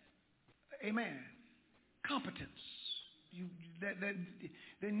 Amen. Competence.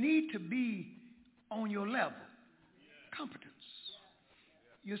 They need to be on your level. Competence.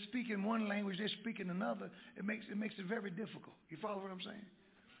 You're speaking one language, they're speaking another. It makes it very difficult. You follow what I'm saying?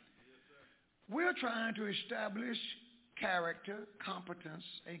 We're trying to establish character, competence,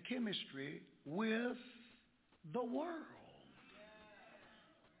 and chemistry with the world,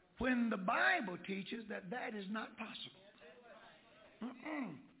 when the Bible teaches that is not possible.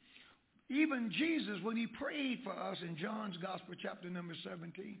 Even Jesus, when he prayed for us in John's Gospel, chapter number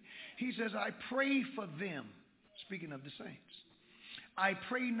 17, he says, I pray for them, speaking of the saints. I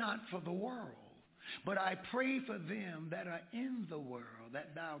pray not for the world, but I pray for them that are in the world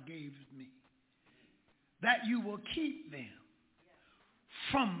that thou gavest me, that you will keep them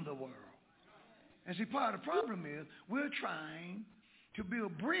from the world. And see, part of the problem is we're trying to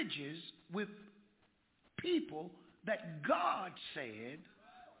build bridges with people that God said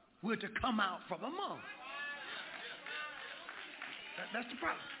were to come out from among. That's the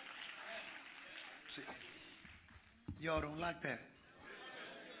problem. See, y'all don't like that.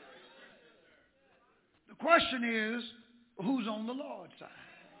 The question is, who's on the Lord's side?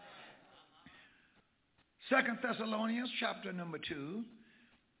 2 Thessalonians chapter number 2,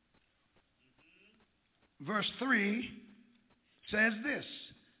 verse 3 says this,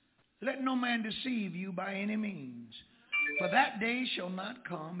 let no man deceive you by any means, for that day shall not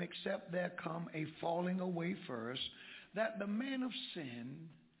come except there come a falling away first, that the man of sin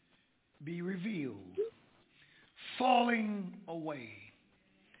be revealed. Falling away.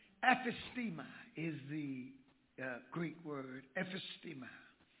 Aphistema is the Greek word. Aphistema.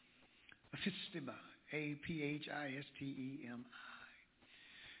 Aphistema. A-P-H-I-S-T-E-M-I.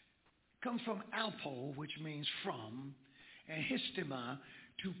 Comes from alpo, which means from, and histema,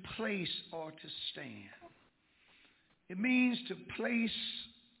 to place or to stand. It means to place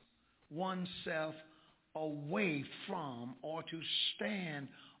oneself away from or to stand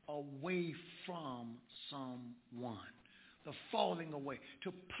away from someone. The falling away.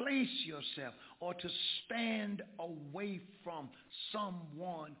 To place yourself or to stand away from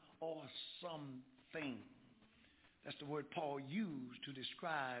someone or something. That's the word Paul used to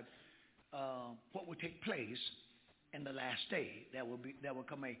describe what would take place in the last day. There will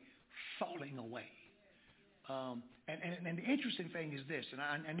come a falling away. And the interesting thing is this, and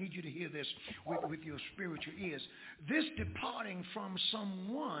I need you to hear this with your spiritual ears. This departing from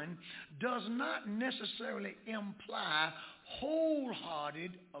someone does not necessarily imply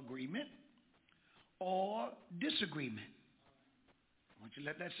wholehearted agreement or disagreement. I want you to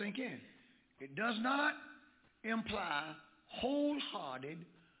let that sink in. It does not imply wholehearted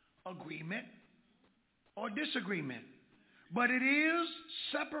agreement or disagreement, but it is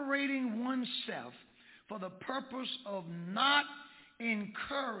separating oneself for the purpose of not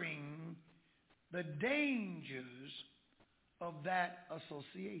incurring the dangers of that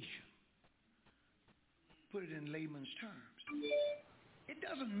association. Put it in layman's terms. It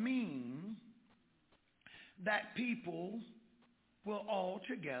doesn't mean that people will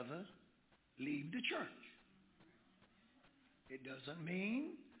altogether leave the church. It doesn't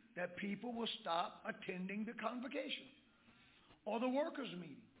mean that people will stop attending the convocation or the workers'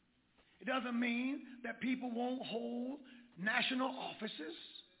 meeting. It doesn't mean that people won't hold national offices.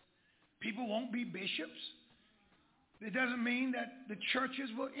 People won't be bishops. It doesn't mean that the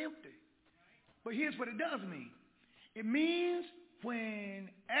churches will empty. But here's what it does mean. It means when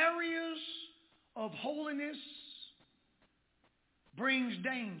areas of holiness brings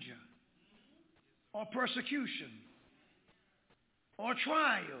danger or persecution or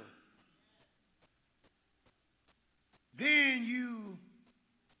trial, then you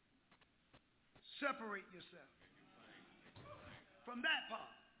separate yourself from that part.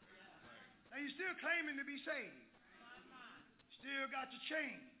 Now you're still claiming to be saved. Still got your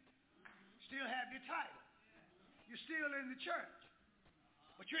chain. Still have your title. You're still in the church.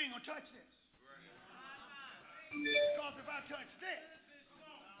 But you ain't going to touch this. Because if I touch this,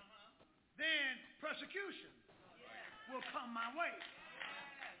 then persecution will come my way.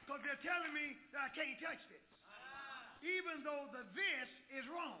 Because they're telling me that I can't touch this. Even though the this is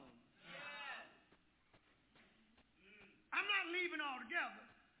wrong. I'm not leaving altogether.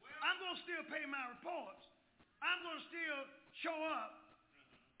 I'm going to still pay my reports. I'm going to still show up,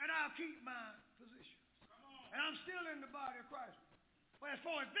 and I'll keep my position. And I'm still in the body of Christ. But as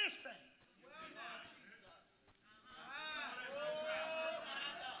far as this thing,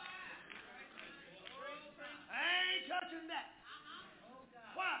 I ain't touching that.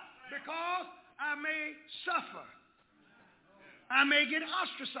 Why? Because I may suffer. I may get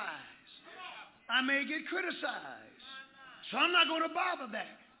ostracized. I may get criticized. So I'm not going to bother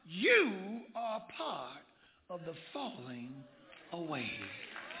that. You are part of the falling away.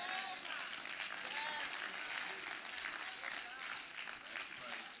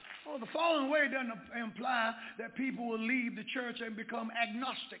 Oh, the falling away doesn't imply that people will leave the church and become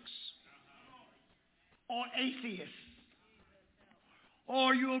agnostics or atheists.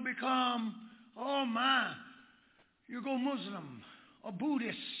 Or you'll become, you go Muslim or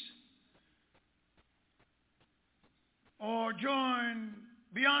Buddhist. Or join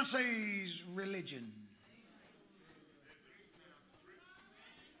Beyonce's religion.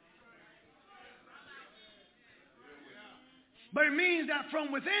 But it means that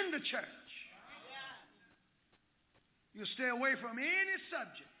from within the church, you stay away from any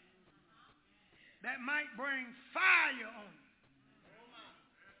subject that might bring fire on you.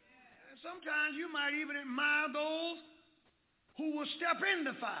 And sometimes you might even admire those who will step in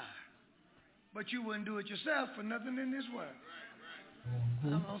the fire. But you wouldn't do it yourself for nothing in this world.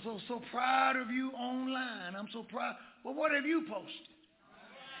 I'm so proud of you online. I'm so proud. Well, what have you posted?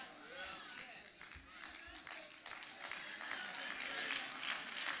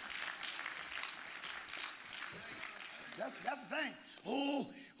 That's the thing.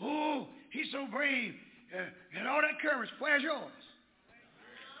 Oh, he's so brave. And all that courage. Where's yours?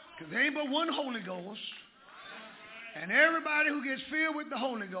 Because there ain't but one Holy Ghost. And everybody who gets filled with the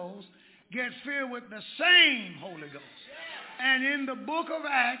Holy Ghost gets filled with the same Holy Ghost. And in the book of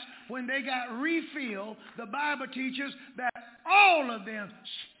Acts, when they got refilled, the Bible teaches that all of them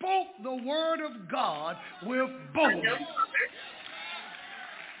spoke the word of God with boldness.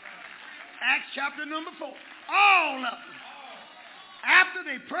 Acts chapter number 4. All of them. After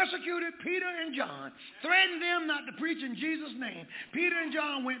they persecuted Peter and John, threatened them not to preach in Jesus' name, Peter and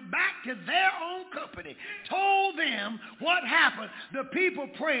John went back to their own company, told them what happened. The people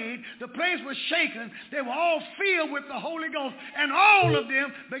prayed. The place was shaken. They were all filled with the Holy Ghost, and all of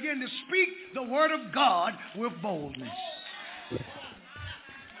them began to speak the word of God with boldness.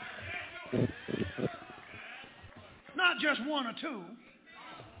 Not just one or two,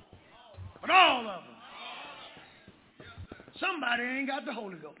 but all of them. Somebody ain't got the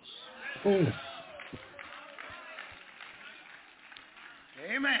Holy Ghost.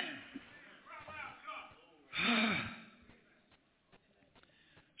 Amen.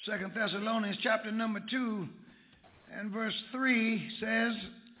 2 Thessalonians chapter number 2 and verse 3 says,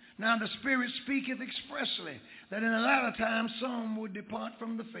 Now the Spirit speaketh expressly that in the latter time some would depart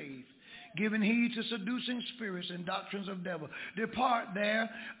from the faith, giving heed to seducing spirits and doctrines of devil. Depart there,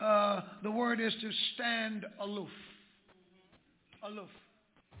 the word is to stand aloof. Aloof.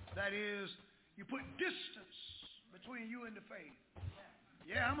 That is, you put distance between you and the faith.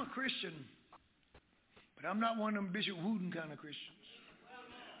 Yeah, I'm a Christian, but I'm not one of them Bishop Wooten kind of Christians.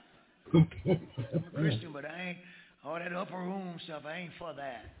 I'm a Christian, but I ain't all that upper room stuff. I ain't for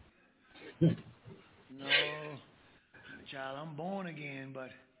that. No, child, I'm born again,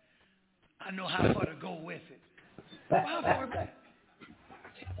 but I know how far to go with it. Well, how far back?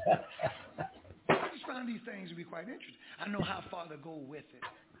 I just found these things to be quite interesting. I know how far to go with it.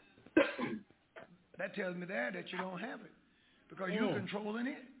 That tells me that you don't have it because you're controlling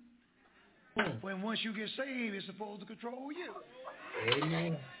it. When once you get saved, it's supposed to control you.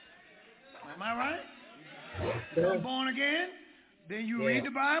 Amen. Am I right? You're born again, then you read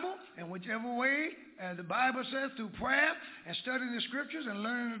the Bible, and whichever way, as the Bible says, through prayer and studying the scriptures and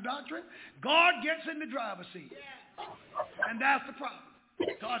learning the doctrine, God gets in the driver's seat. And that's the problem.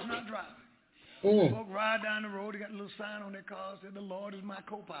 God's not driving. Folk ride down the road, they got a little sign on their car that said, the Lord is my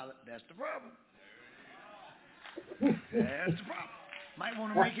co-pilot. That's the problem. That's the problem. Might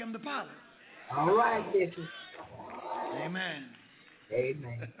want to make him the pilot. All right, Bishop. Amen.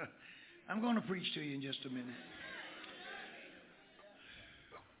 Amen. I'm going to preach to you in just a minute.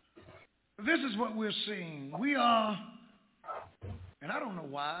 this is what we're seeing. We are, and I don't know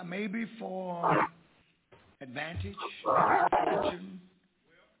why, maybe for advantage, fortune,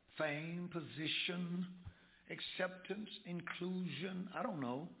 fame, position, acceptance, inclusion, I don't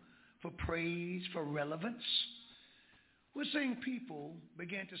know, for praise, for relevance. We're seeing people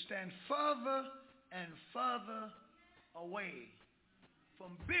begin to stand further and further away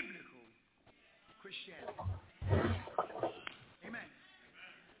from biblical Christianity. Amen.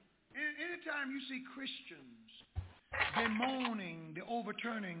 Anytime you see Christians bemoaning the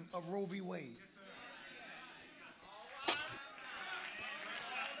overturning of Roe v. Wade,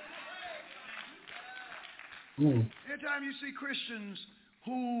 anytime you see Christians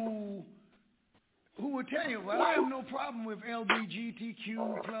who will tell you, well, I have no problem with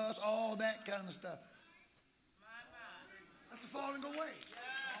LGBTQ plus, all that kind of stuff. That's falling away.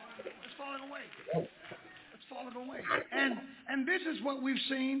 It's falling away. It's falling away. And this is what we've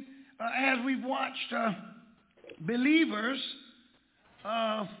seen as we've watched believers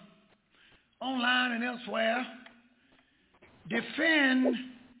online and elsewhere defend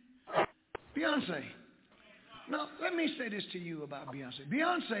Beyonce. Now, let me say this to you about Beyonce.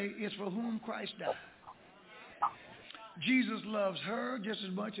 Beyonce is for whom Christ died. Jesus loves her just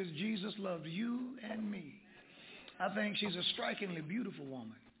as much as Jesus loves you and me. I think she's a strikingly beautiful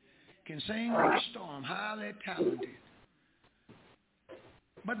woman. Can sing like a storm, highly talented.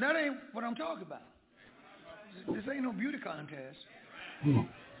 But that ain't what I'm talking about. This ain't no beauty contest.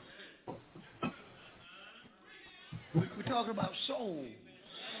 We're talking about soul.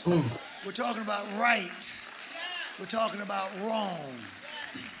 We're talking about right. We're talking about wrong.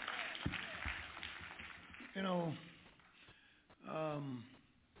 You know,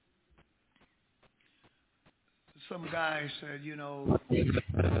 some guy said, well,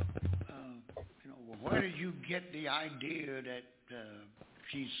 where did you get the idea that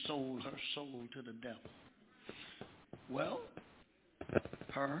she sold her soul to the devil? Well,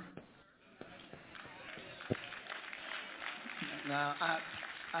 her. Now,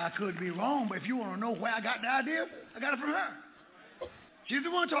 I could be wrong, but if you want to know where I got the idea, I got it from her. She's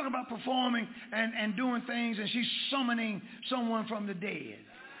the one talking about performing and doing things, and she's summoning someone from the dead.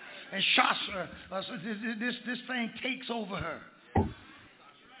 And Shasha, this thing takes over her.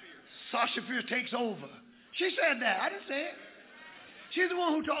 Sasha Fierce takes over. She said that. I didn't say it. She's the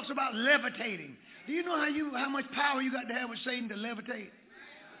one who talks about levitating. Do you know how much power you got to have with Satan to levitate?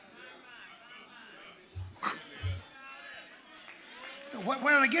 Where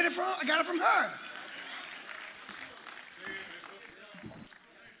did I get it from? I got it from her.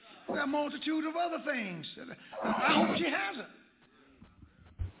 There are a multitude of other things. I hope she hasn't.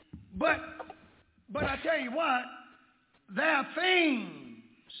 But I tell you what, there are things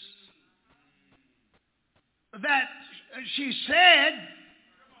that she said.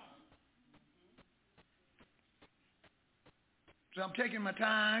 So I'm taking my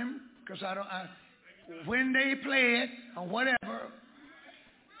time because when they play it or whatever,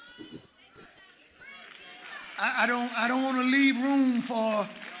 I don't want to leave room for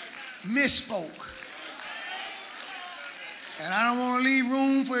misspoke. And I don't want to leave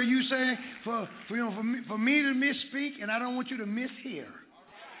room for you saying, for me to misspeak, and I don't want you to mishear.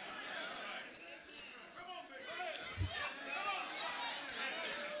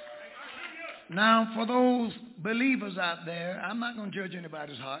 Now, for those believers out there, I'm not going to judge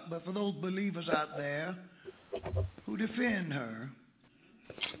anybody's heart, but for those believers out there who defend her,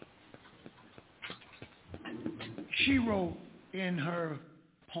 she wrote in her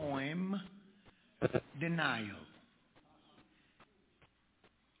poem, Denial.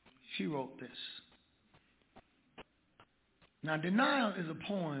 She wrote this. Now, Denial is a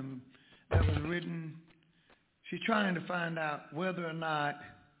poem that was written, she's trying to find out whether or not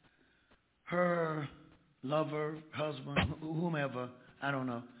her lover, husband, whomever, I don't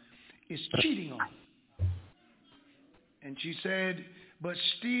know, is cheating on her. And she said, but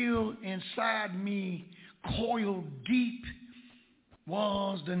still inside me, coiled deep,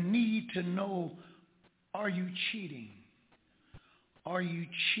 was the need to know, are you cheating? Are you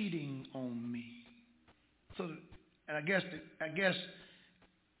cheating on me? So, and I guess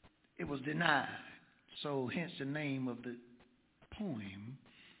it was denied. So hence the name of the poem,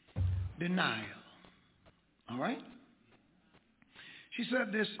 Denial. All right? She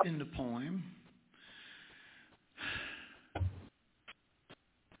said this in the poem.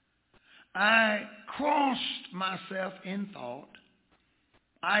 I crossed myself in thought.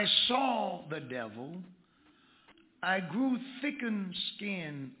 I saw the devil. I grew thickened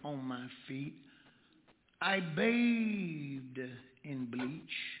skin on my feet. I bathed in bleach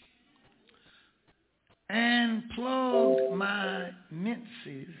and plugged my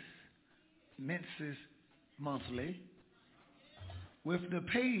menses Menses Monthly with the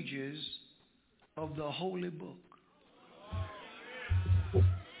pages of the Holy Book.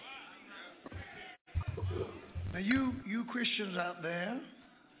 Now you Christians out there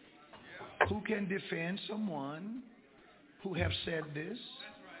who can defend someone who have said this,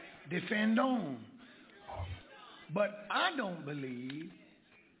 defend on. But I don't believe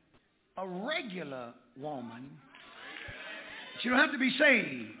a regular woman, she don't have to be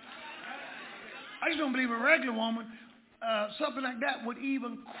saved. I just don't believe a regular woman, something like that would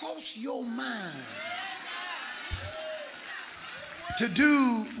even cross your mind to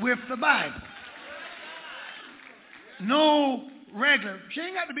do with the Bible. No regular. She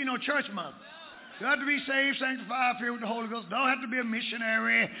ain't got to be no church mother. You have to be saved, sanctified, filled with the Holy Ghost. Don't have to be a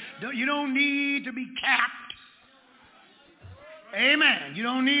missionary. You don't need to be capped. Amen. You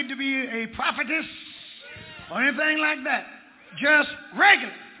don't need to be a prophetess or anything like that. Just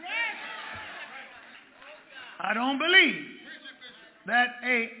regular. I don't believe that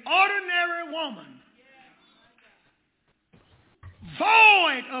a ordinary woman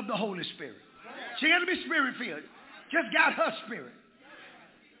void of the Holy Spirit, she got to be spirit-filled, just got her spirit.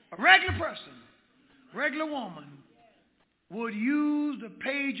 A regular person, regular woman, would use the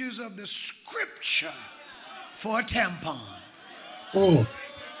pages of the Scripture for a tampon. Oh.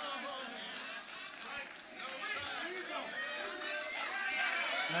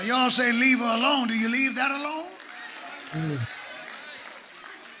 Now y'all say leave her alone. Do you leave that alone? Mm.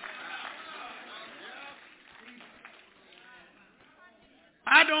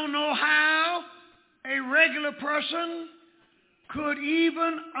 I don't know how a regular person could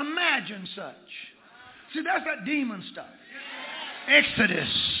even imagine such. See, that's that demon stuff. Exodus,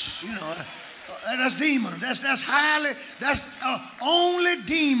 that's demons. That's only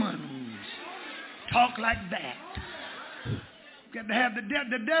demons talk like that. You got to have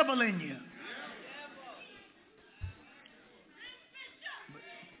the devil in you. But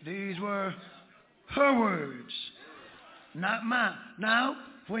these were her words, not mine. Now,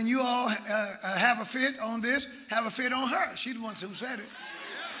 when you all have a fit on this, have a fit on her. She's the one who said it.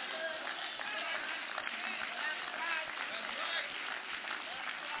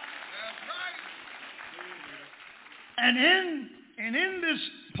 And in this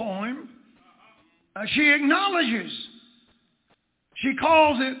poem, she acknowledges. She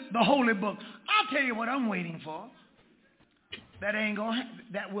calls it the Holy Book. I'll tell you what I'm waiting for. That ain't gonna.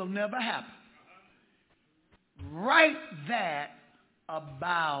 That will never happen. Write that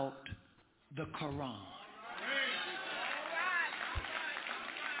about the Quran.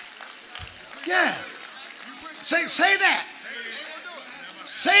 Yeah. Say that.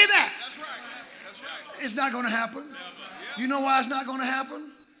 Say that. It's not going to happen. You know why it's not going to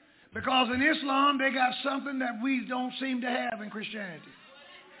happen? Because in Islam, they got something that we don't seem to have in Christianity.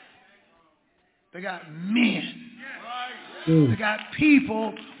 They got men. They got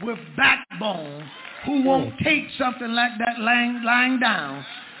people with backbone who won't take something like that lying down.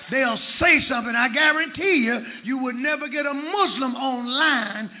 They'll say something. I guarantee you would never get a Muslim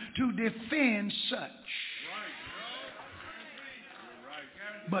online to defend such.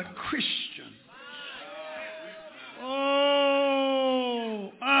 But Christians,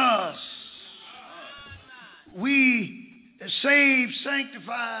 oh, us, we saved,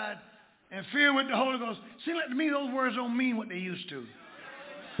 sanctified, and filled with the Holy Ghost. See, to me, those words don't mean what they used to.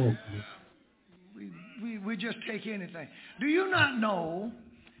 We just take anything. Do you not know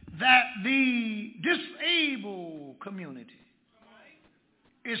that the disabled community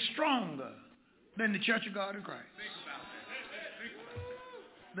is stronger than the Church of God in Christ?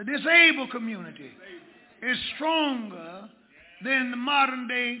 The disabled community is stronger than the modern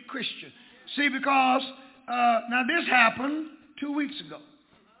day Christian. See, because now this happened 2 weeks ago.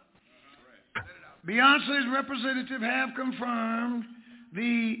 Beyonce's representative have confirmed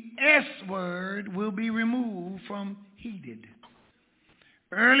the S word will be removed from heated.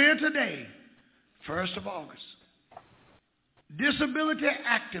 Earlier today, 1st of August, disability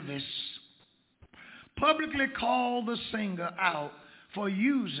activists publicly called the singer out for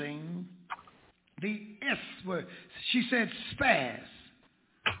using the S word. She said spaz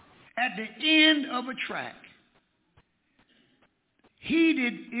at the end of a track.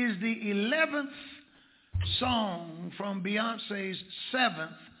 Heated is the 11th song from Beyonce's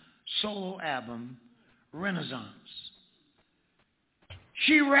 7th solo album, Renaissance.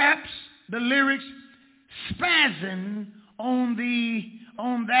 She raps the lyrics spazzing on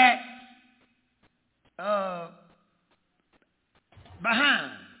that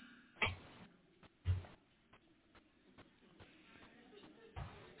behind.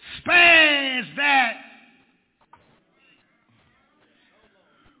 Spaz that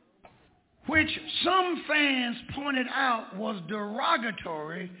when which some fans pointed out was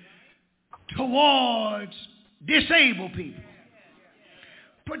derogatory towards disabled people,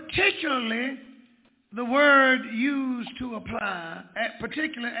 particularly the word used to apply,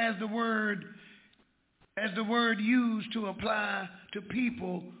 particularly as the word used to apply to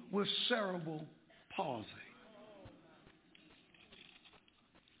people with cerebral palsy.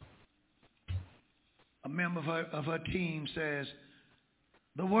 A member of her team says,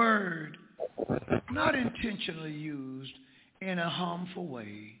 the word not intentionally used in a harmful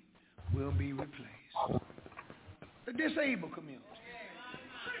way will be replaced. The disabled community.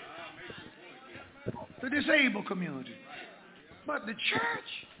 The disabled community. But the church,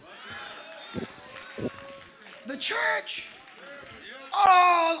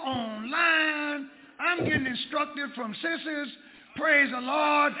 all online. I'm getting instructed from sisters. Praise the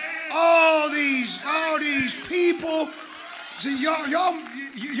Lord. All these people. See,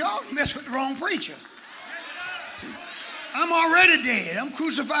 y'all mess with the wrong preacher. See, I'm already dead. I'm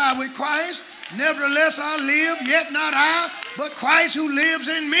crucified with Christ. Nevertheless I live, yet not I, but Christ who lives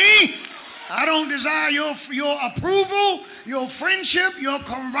in me. I don't desire your approval, your friendship, your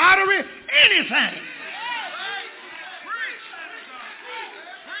camaraderie, anything.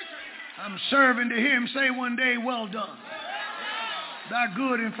 I'm serving to hear him say one day, well done, thy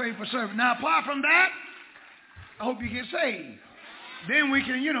good and faithful servant. Now, apart from that, I hope you get saved. Then we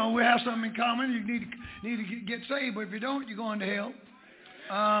can, we'll have something in common. You need to get saved, but if you don't, you're going to hell.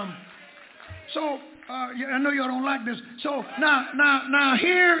 I know y'all don't like this. So now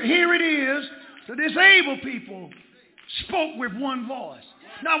here it is. The disabled people spoke with one voice.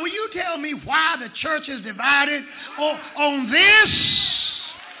 Now, will you tell me why the church is divided on this?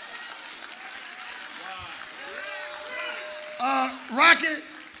 Rocky,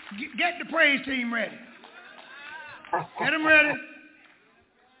 get the praise team ready. Get them ready.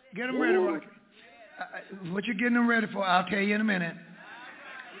 Get them ready, Rocky. What you're getting them ready for, I'll tell you in a minute.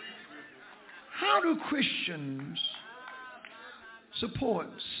 How do Christians support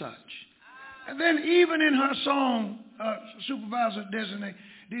such? And then even in her song, Supervisor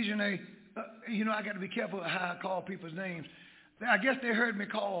Dejanay, I got to be careful how I call people's names. I guess they heard me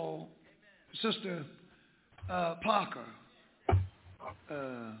call Sister Parker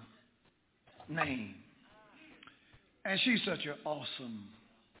name. And she's such an awesome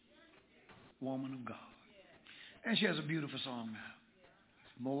woman of God. And she has a beautiful song now.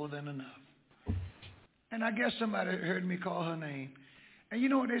 More than enough. And I guess somebody heard me call her name. And you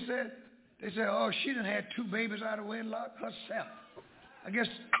know what they said? They said, oh, she done had 2 babies out of wedlock herself. I guess,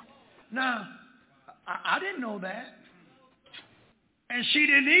 now, I didn't know that. And she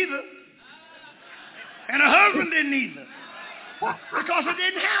didn't either. And her husband didn't either. Because it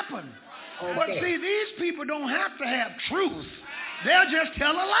didn't happen. Okay. But see, these people don't have to have truth. They'll just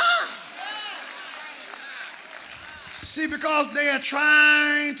tell a lie. See, because they are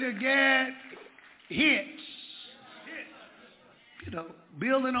trying to get hits.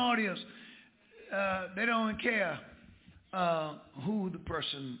 Build an audience. They don't care who the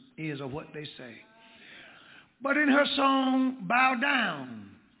person is or what they say. But in her song, Bow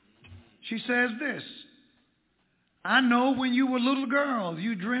Down, she says this. I know when you were a little girl,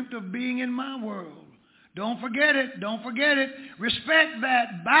 you dreamt of being in my world. Don't forget it. Don't forget it. Respect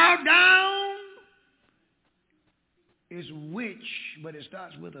that. Bow down is which, but it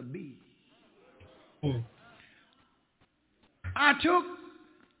starts with a B. I took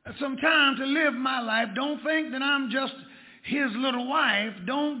some time to live my life. Don't think that I'm just his little wife.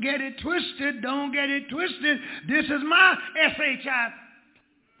 Don't get it twisted. Don't get it twisted. This is my S-H-I.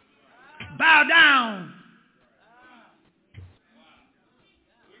 Bow down.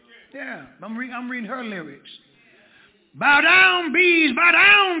 Yeah, I'm reading her lyrics. Bow down, bees, bow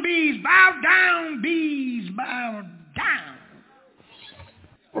down, bees, bow down, bees, bow down.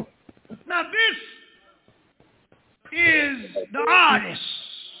 Now this is the artist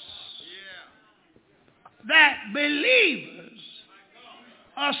that believers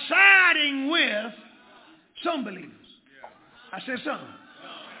are siding with some believers. I said some.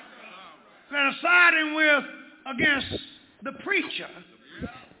 That are siding with against the preacher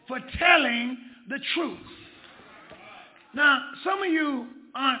for telling the truth. Now, some of you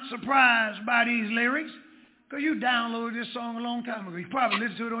aren't surprised by these lyrics because you downloaded this song a long time ago. You probably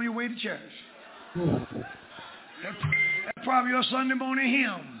listened to it on your way to church. That's probably your Sunday morning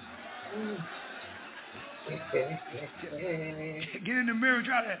hymn. Get in the mirror,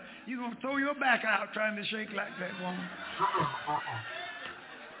 try that. You're going to throw your back out trying to shake like that woman.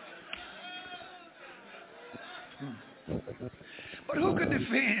 But who could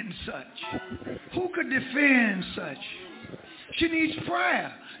defend such? Who could defend such? She needs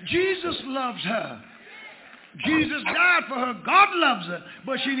prayer. Jesus loves her. Jesus died for her. God loves her.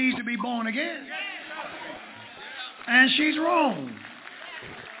 But she needs to be born again. And she's wrong.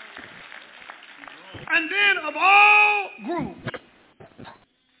 And then of all groups,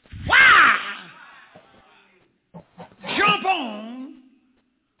 why jump on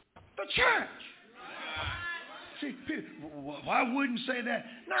the church? See, why wouldn't say that?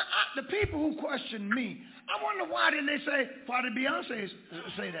 Now, the people who question me, I wonder why did Beyonce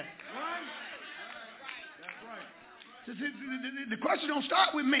say that? The question don't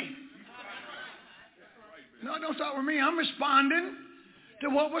start with me. No, it don't start with me. I'm responding to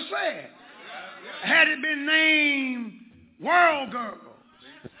what was said. Had it been named World Girl,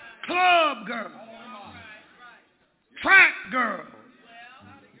 Club Girl, Track Girl,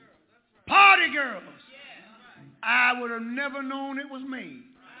 Party Girls, I would have never known it was me.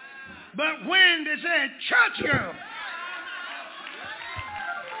 But when they said Church Girl,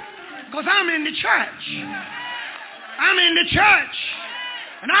 because I'm in the church. I'm in the church.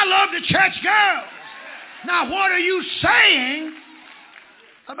 And I love the church girls. Now, what are you saying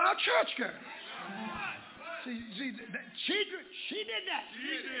about church girls? See, she did that.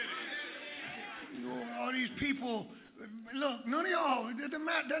 All these people, look, none of y'all, it doesn't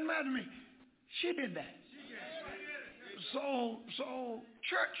matter to me. She did that. So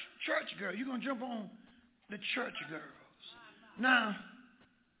church girl, you're going to jump on the church girls. Now,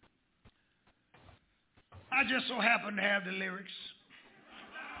 I just so happen to have the lyrics.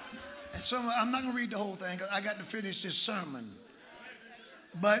 And so I'm not going to read the whole thing because I got to finish this sermon.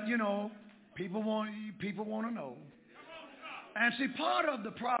 But, you know, people want to know. And see, part of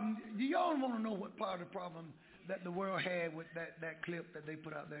the problem, do y'all want to know what part of the problem that the world had with that clip that they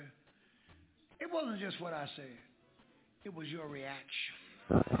put out there? It wasn't just what I said. It was your reaction.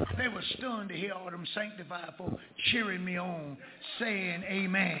 They were stunned to hear all them sanctified folk cheering me on, saying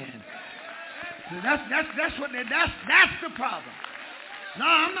amen. That's the problem. No,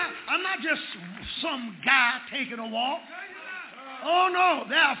 I'm not just some guy taking a walk. Oh no,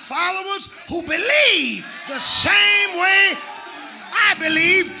 there are followers who believe the same way I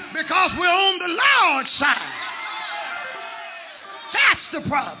believe because we're on the Lord's side. That's the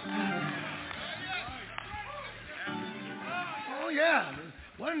problem. Oh yeah,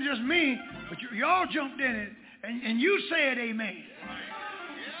 it wasn't just me, but y'all jumped in it and you said amen.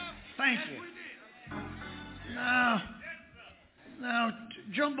 Thank you. Now,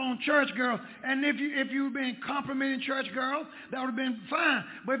 jump on church girl, and if you've been complimenting church girls, that would have been fine.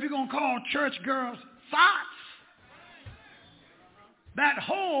 But if you're gonna call church girls thoughts, that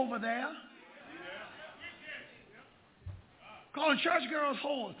hole over there, calling church girls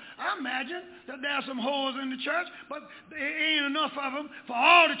holes. I imagine that there are some holes in the church, but there ain't enough of them for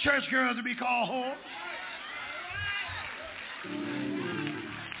all the church girls to be called holes.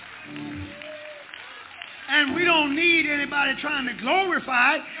 And we don't need anybody trying to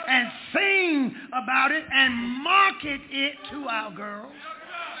glorify it and sing about it and market it to our girls.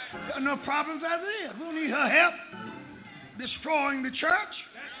 Got enough problems as it is. We don't need her help destroying the church.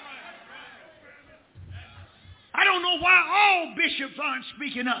 I don't know why all bishops aren't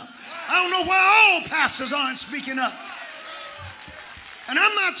speaking up. I don't know why all pastors aren't speaking up. And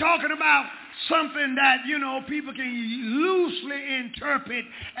I'm not talking about something that, you know, people can loosely interpret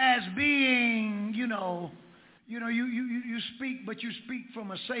as being, you speak, but you speak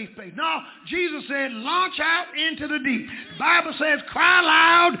from a safe place. No, Jesus said, launch out into the deep. The Bible says, cry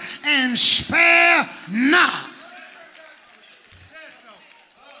loud and spare not.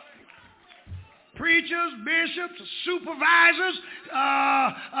 Preachers, bishops, supervisors,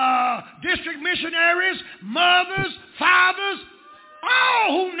 district missionaries, mothers, fathers,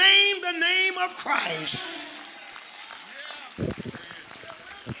 all who name the name of Christ.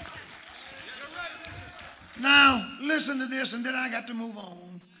 Now, listen to this, and then I got to move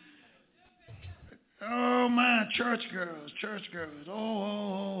on. Oh, my church girls.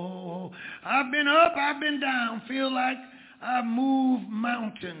 Oh. I've been up, I've been down. Feel like I've moved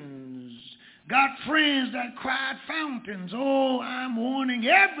mountains. Got friends that cried fountains. Oh, I'm warning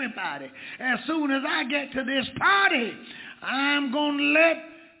everybody. As soon as I get to this party, I'm going to let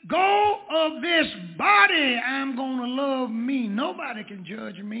go of this body. I'm going to love me. Nobody can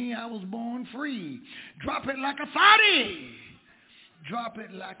judge me. I was born free. Drop it like a thotty. Drop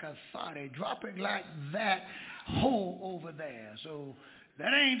it like a thotty. Drop it like that hole over there. So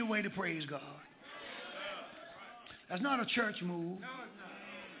that ain't the way to praise God. That's not a church move.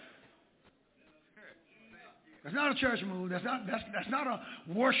 That's not a church move. That's not a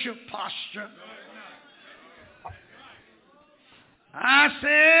worship posture. I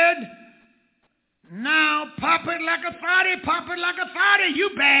said, now pop it like a 30, pop it like a 30, you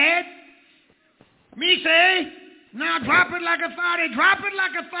bad. Me say, now drop it like a 30, drop it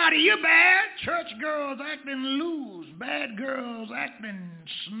like a 30, you bad. Church girls acting loose, bad girls acting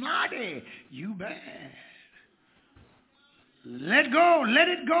snotty, you bad. Let it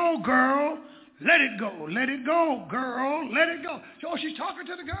go, girl. Let it go, girl, let it go. So she's talking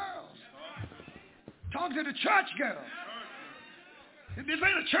to the girls. Talking to the church girls. This ain't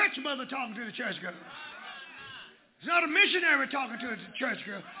a church mother talking to the church girls. It's not a missionary talking to the church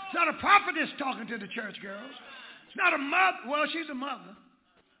girl. It's not a prophetess talking to the church girls. It's not a mother. Well, she's a mother.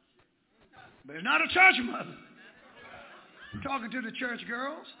 But it's not a church mother talking to the church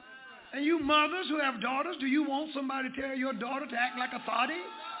girls. And you mothers who have daughters, do you want somebody to tell your daughter to act like a thotty?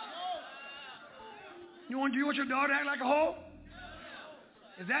 Do you want your daughter to act like a hoe?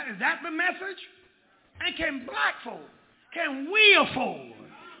 Is that the message? And can black folk, can we afford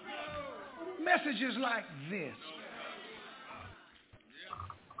messages like this?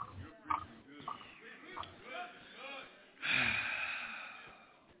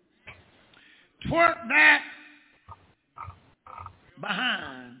 Twerk that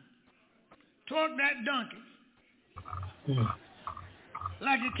behind. Twerk that donkey.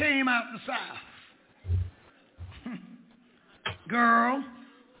 Like it came out the south. Girl,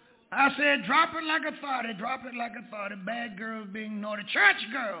 I said drop it like a 30, drop it like a 30. Bad girls being naughty. Church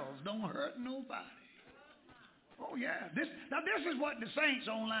girls don't hurt nobody. Oh yeah, this is what the saints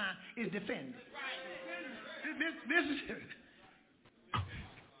online is defending. This is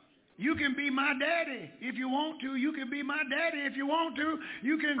you can be my daddy if you want to. You can be my daddy if you want to.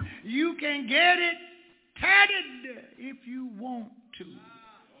 You can get it tatted if you want to.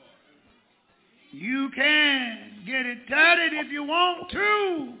 You can get it tatted if you want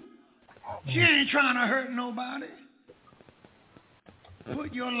to. She ain't trying to hurt nobody.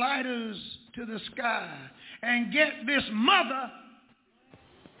 Put your lighters to the sky and get this mother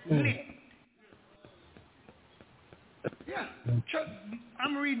lit. Yeah.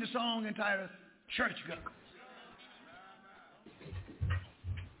 I'm reading a song entitled Church Girl.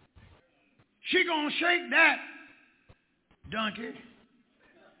 She gonna shake that donkey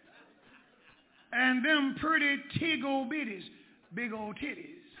and them pretty tig-old bitties, big old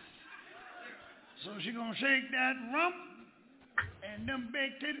titties. So she gonna shake that rump and them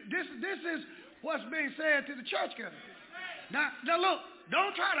big titties. This is what's being said to the church girl. Now look,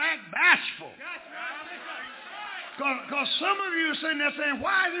 don't try to act bashful. Because some of you are sitting there saying,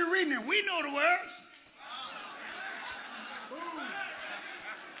 why is he reading it? We know the words.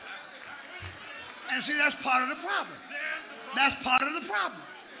 And see, that's part of the problem. That's part of the problem.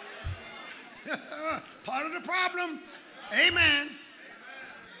 Part of the problem. Amen.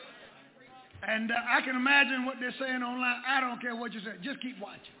 And I can imagine what they're saying online. I don't care what you say. Just keep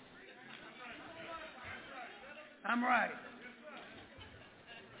watching. I'm right.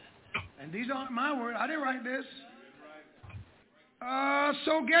 And these aren't my words. I didn't write this.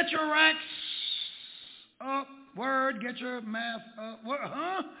 So get your racks up. Word, get your math up.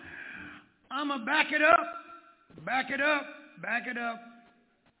 Huh? I'm going to back it up. Back it up. Back it up.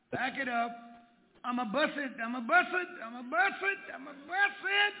 Back it up. I'm going to bust it. I'm going to bust it. I'm going to bust it. I'm going to bust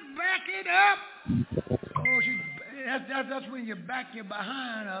it. Back it up. Oh, that's when you back your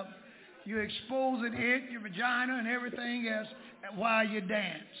behind up. You're exposing it, your vagina, and everything else while you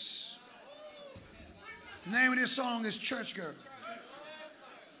dance. The name of this song is Church Girl.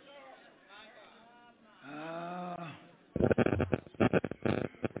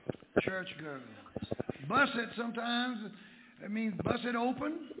 Church girl. Bust it sometimes. It means bust it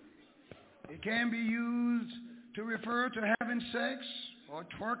open. It can be used to refer to having sex or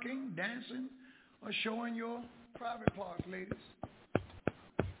twerking, dancing, or showing your private parts, ladies.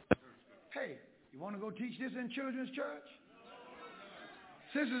 Hey, you want to go teach this in children's church?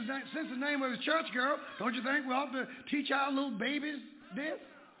 Since the name of the church girl, don't you think we ought to teach our little babies this?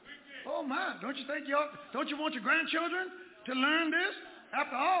 Oh my, don't you want your grandchildren to learn this?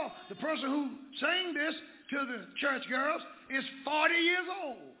 After all, the person who sang this to the church girls is 40 years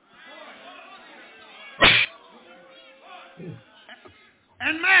old.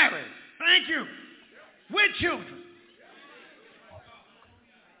 And married. Thank you. With children.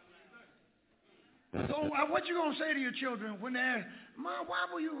 So what you going to say to your children when they ask, Mom, why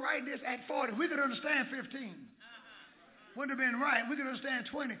will you write this at 40? We could understand 15. Wouldn't have been right. We could understand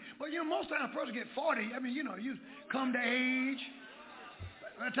 20. But, most times a person get 40. You come to age.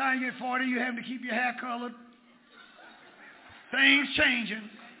 By the time you get 40, you have to keep your hair colored. Things changing.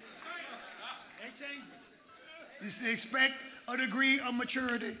 You expect a degree of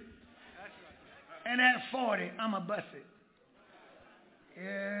maturity. And at 40, I'm a bust it.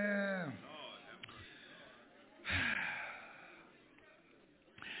 Yeah.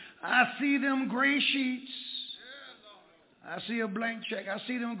 I see them gray sheets. I see a blank check. I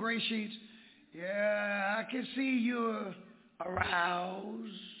see them gray sheets. Yeah, I can see you're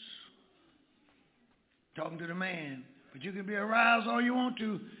aroused. Talking to the man. But you can be aroused all you want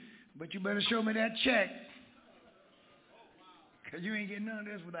to, but you better show me that check. Because you ain't getting none of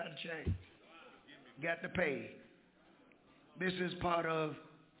this without a check. Got to pay. This is part of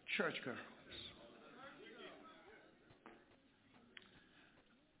church girls.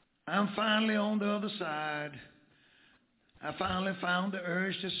 I'm finally on the other side. I finally found the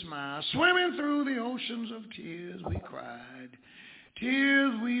urge to smile. Swimming through the oceans of tears we cried.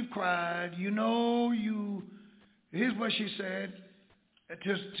 Tears we've cried. You know you. Here's what she said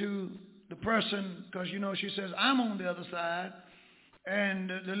to the person, because you know she says, I'm on the other side. And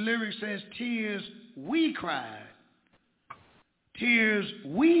the lyric says, tears we cried. Tears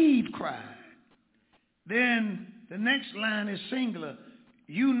we've cried. Then the next line is singular.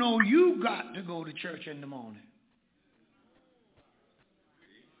 You know you got to go to church in the morning.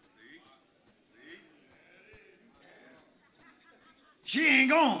 She ain't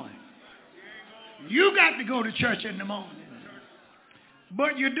going. You got to go to church in the morning.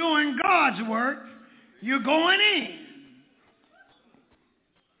 But you're doing God's work. You're going in.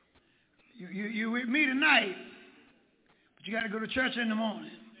 You with me tonight, but you got to go to church in the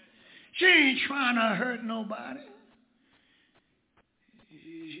morning. She ain't trying to hurt nobody.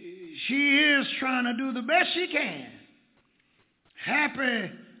 She is trying to do the best she can.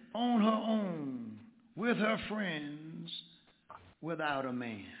 Happy on her own, with her friends, without a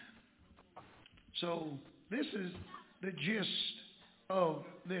man. So this is the gist of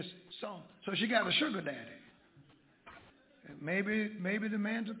this song. So she got a sugar daddy. Maybe the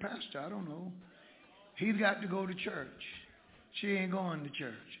man's a pastor. I don't know. He's got to go to church. She ain't going to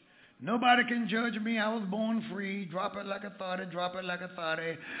church. Nobody can judge me. I was born free. Drop it like a 30. Drop it like a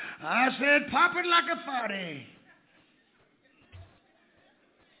 30. I said, pop it like a 30.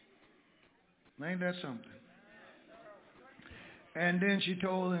 Ain't that something? And then she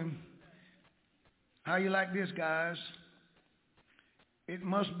told him, how you like this, guys? It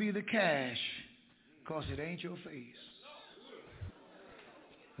must be the cash, because it ain't your face.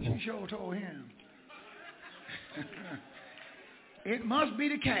 She sure told him. It must be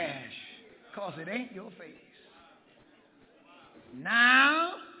the cash, because it ain't your face.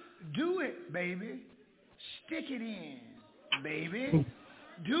 Now, do it, baby. Stick it in, baby.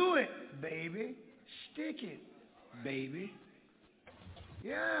 Do it, baby. Stick it, baby.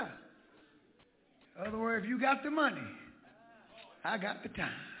 Yeah. In other words, if you got the money, I got the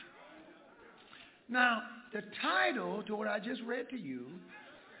time. Now, the title to what I just read to you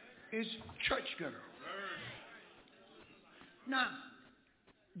is Church Girl. Now,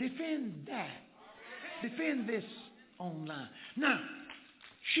 defend that. Defend this online. Now,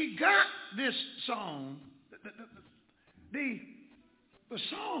 she got this song, the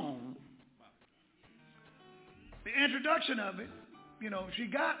song, the introduction of it, you know, she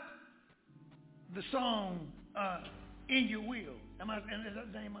got the song In Your Will. Is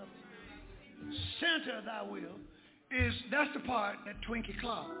that the name of it? Center Thy Will. That's the part that Twinkie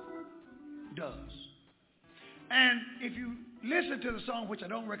Clark does. And if you listen to the song, which I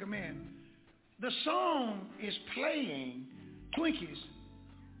don't recommend, the song is playing Twinkie's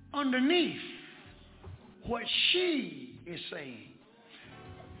underneath what she is saying.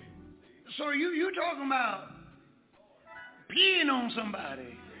 So you talking about peeing on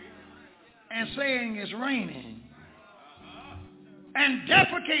somebody and saying it's raining and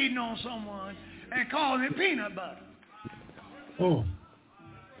defecating on someone and calling it peanut butter. Oh.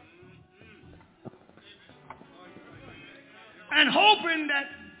 And hoping that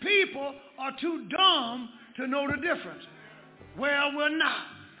people are too dumb to know the difference. Well, we're not.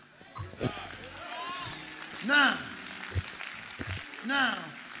 Now,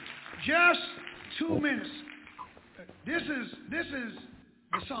 just 2 minutes. This is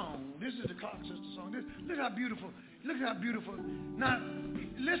the song. This is the Clark Sister song. Look how beautiful. Look how beautiful. Now,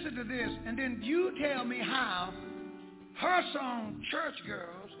 listen to this, and then you tell me how her song, Church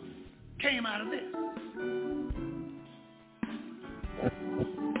Girls, came out of this.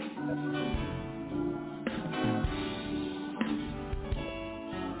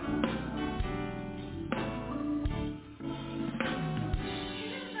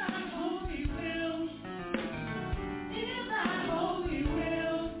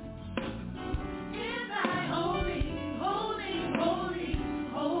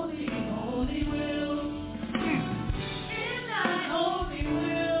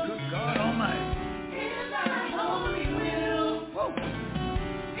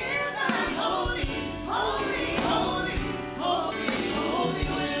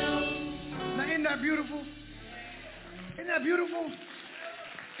 beautiful? Isn't that beautiful?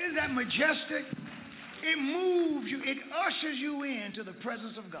 Isn't that majestic? It moves you. It ushers you into the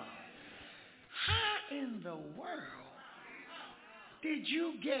presence of God. How in the world did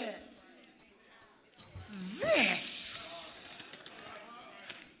you get this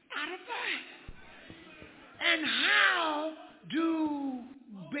out of that? And how do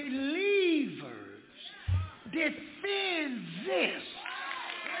believers defend this?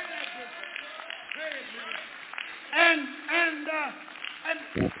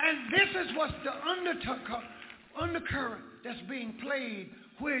 And this is what's the undercurrent that's being played,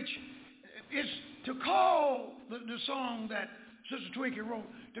 which is to call the song that Sister Twinkie wrote,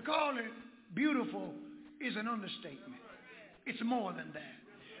 to call it beautiful is an understatement. It's more than that.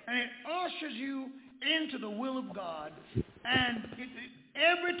 And it ushers you into the will of God, and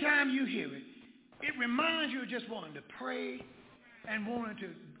every time you hear it, it reminds you of just wanting to pray and wanting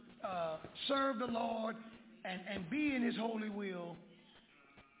to serve the Lord and be in His holy will.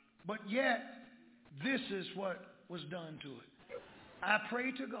 But yet, this is what was done to it. I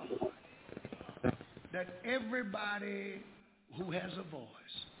pray to God that everybody who has a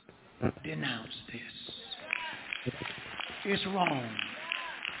voice denounce this. It's wrong.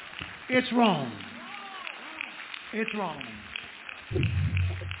 It's wrong. It's wrong.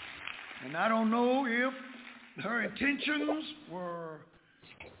 And I don't know if her intentions were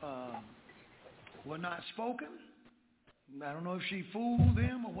not spoken. I don't know if she fooled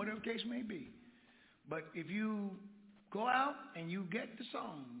them or whatever the case may be. But if you go out and you get the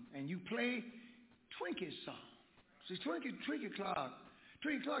song and you play Twinkie's song. See, Twinkie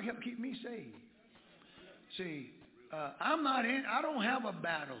Clark helped keep me saved. See, I don't have a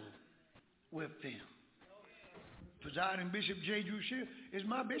battle with them. Presiding Bishop J. Drew Shield is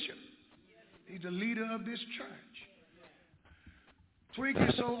my bishop. He's the leader of this church. Twinkie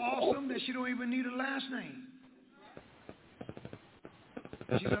is so awesome that she don't even need a last name.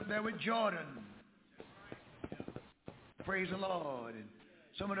 She's up there with Jordan. Praise the Lord. And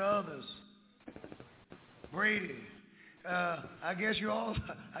some of the others. Brady. I guess you all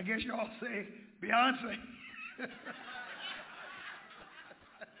say Beyonce.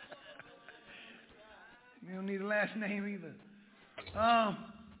 You don't need a last name either.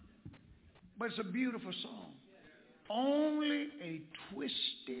 But it's a beautiful song. Only a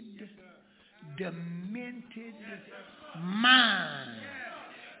twisted, demented mind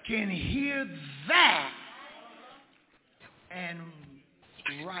can hear that and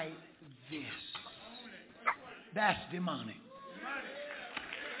write this. That's demonic.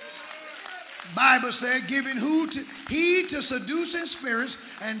 Bible said, giving heed to seducing spirits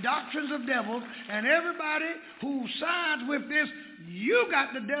and doctrines of devils, and everybody who sides with this, you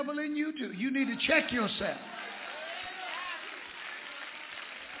got the devil in you too. You need to check yourself.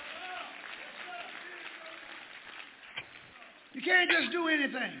 You can't just do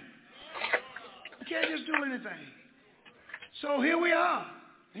anything. You can't just do anything. So here we are.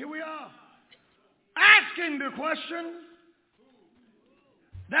 Asking the question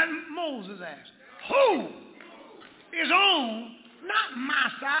that Moses asked. Who is on not my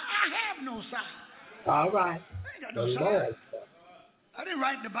side? I have no side. All right. I ain't got no side. I didn't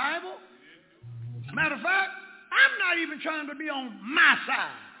write the Bible. Matter of fact, I'm not even trying to be on my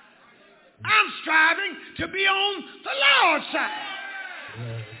side. I'm striving to be on the Lord's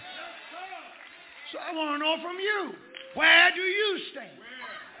side. So I want to know from you, where do you stand?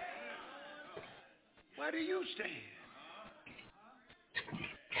 Where do you stand?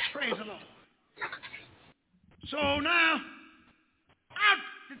 Praise the Lord. So now,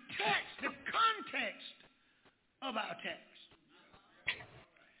 the context of our text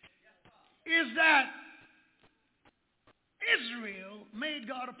is that Israel made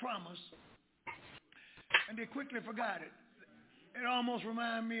God a promise, and they quickly forgot it. It almost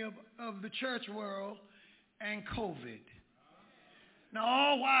reminded me of the church world and COVID. Now,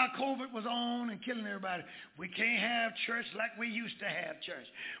 all while COVID was on and killing everybody, we can't have church like we used to have church.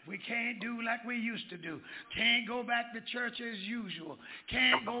 We can't do like we used to do. Can't go back to church as usual.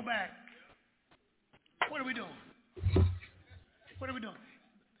 Can't go back. What are we doing? What are we doing?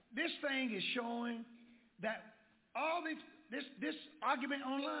 This thing is showing that all this argument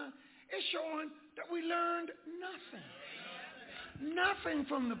online is showing that we learned nothing. Nothing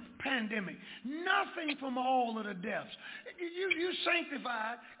from the pandemic. Nothing from all of the deaths. You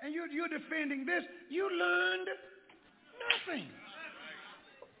sanctified and you're defending this. You learned nothing.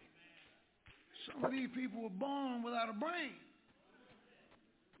 Some of these people were born without a brain.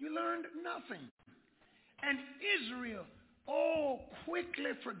 You learned nothing. And Israel all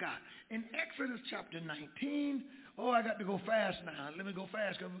quickly forgot. In Exodus chapter 19, Oh, I got to go fast now. Let me go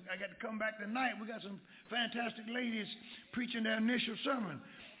fast because I got to come back tonight. We got some fantastic ladies preaching their initial sermon.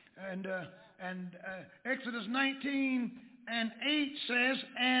 And Exodus 19:8 says,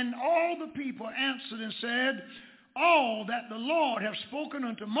 and all the people answered and said, all that the Lord hath spoken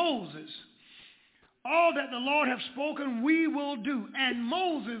unto Moses, all that the Lord hath spoken we will do. And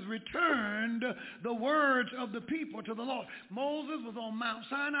Moses returned the words of the people to the Lord. Moses was on Mount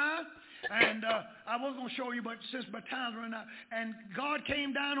Sinai. And I was going to show you, but since my time's running out, and God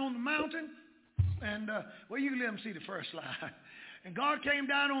came down on the mountain, and, well, you can let them see the first slide. And God came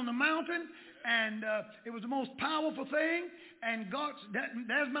down on the mountain, and it was the most powerful thing, and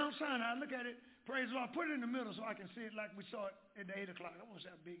there's Mount Sinai. Look at it. Praise the Lord. Put it in the middle so I can see it like we saw it at the 8 o'clock. I want to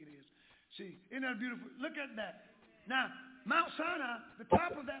see how big it is. See, isn't that beautiful? Look at that. Now, Mount Sinai, the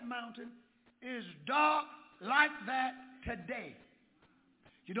top of that mountain is dark like that today.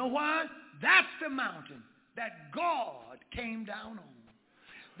 You know why? That's the mountain that God came down on.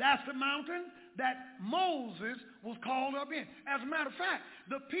 That's the mountain that Moses was called up in. As a matter of fact,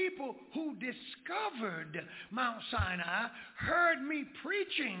 the people who discovered Mount Sinai heard me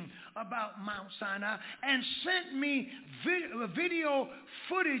preaching about Mount Sinai and sent me video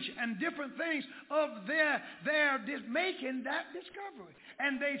footage and different things of their making that discovery.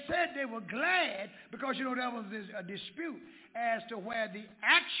 And they said they were glad because, you know, there was a dispute as to where the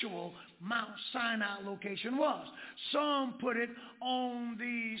actual Mount Sinai location was. Some put it on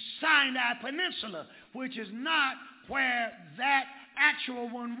the Sinai Peninsula, which is not where that actual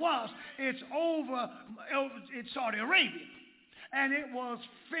one was. It's Saudi Arabia. And it was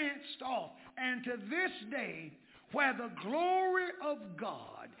fenced off. And to this day, where the glory of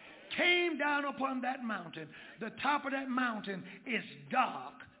God came down upon that mountain, the top of that mountain is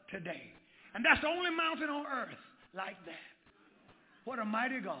dark today. And that's the only mountain on earth like that. What a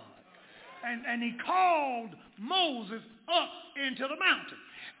mighty God. And he called Moses up into the mountain.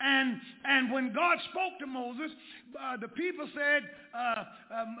 And when God spoke to Moses, the people said,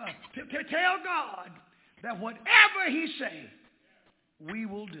 tell God that whatever he say, we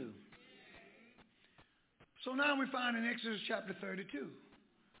will do. So now we find in Exodus chapter 32,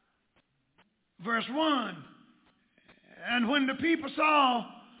 verse 1, and when the people saw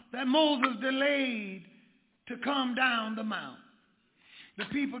that Moses delayed to come down the mount, the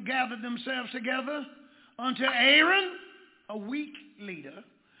people gathered themselves together unto Aaron, a weak leader,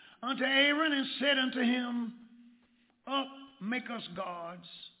 unto Aaron, and said unto him, up, make us gods,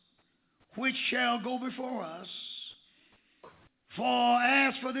 which shall go before us. For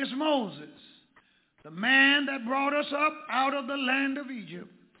as for this Moses, the man that brought us up out of the land of Egypt,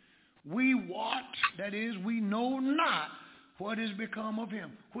 we wot, that is, we know not what is become of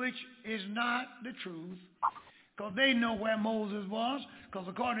him, which is not the truth. Because they know where Moses was. Because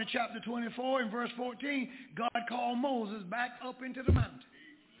according to chapter 24 and verse 14, God called Moses back up into the mountain.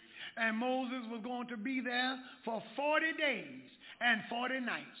 And Moses was going to be there for 40 days and 40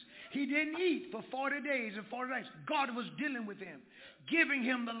 nights. He didn't eat for 40 days and 40 nights. God was dealing with him, giving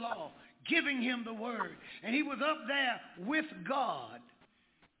him the law, giving him the word. And he was up there with God.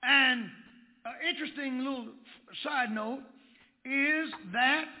 And an interesting little side note is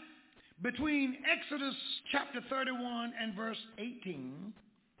that between Exodus chapter 31 and verse 18,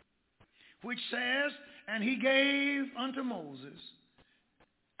 which says, and he gave unto Moses,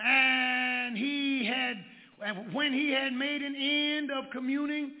 and when he had made an end of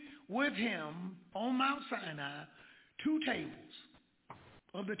communing with him on Mount Sinai, 2 tables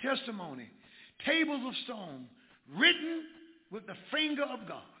of the testimony, tables of stone, written with the finger of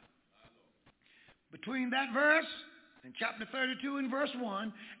God. Between that verse in chapter 32 and verse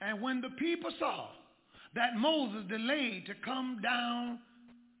 1, and when the people saw that Moses delayed to come down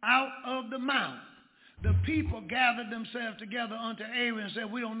out of the mount, the people gathered themselves together unto Aaron and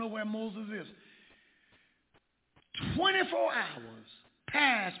said, we don't know where Moses is. 24 hours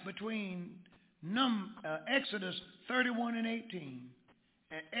passed between Exodus 31 and 18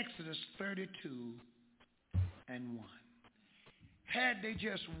 and Exodus 32 and 1. Had they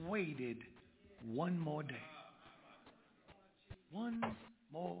just waited one more day. One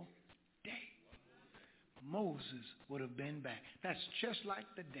more day, Moses would have been back. That's just like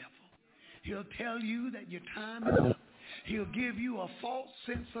the devil. He'll tell you that your time is up. He'll give you a false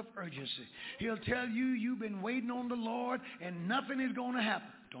sense of urgency. He'll tell you you've been waiting on the Lord and nothing is going to happen.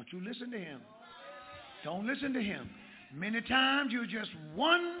 Don't you listen to him. Don't listen to him. Many times you're just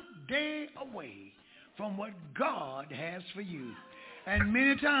one day away from what God has for you. And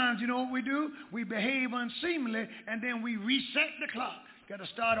many times, you know what we do? We behave unseemly, and then we reset the clock. Got to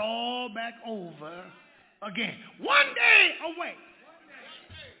start all back over again. One day away.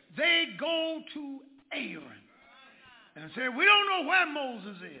 They go to Aaron. and said, we don't know where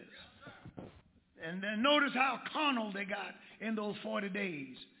Moses is. And then notice how carnal they got in those 40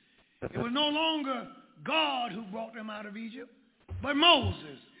 days. It was no longer God who brought them out of Egypt, but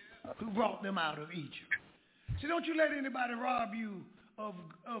Moses who brought them out of Egypt. See, don't you let anybody rob you of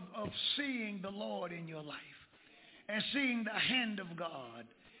seeing the Lord in your life and seeing the hand of God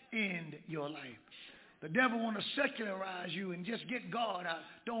in your life. The devil want to secularize you and just get God out.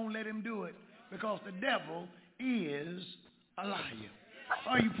 Don't let him do it, because the devil is a liar.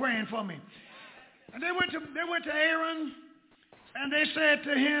 Are you praying for me? And they went to Aaron, and they said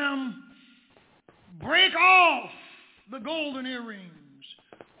to him, break off the golden earrings,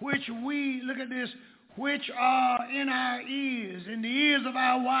 which look at this, which are in our ears, in the ears of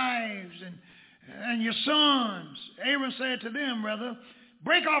our wives and your sons. Aaron said to them, rather,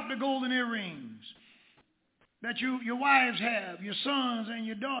 break off the golden earrings that your wives have, your sons and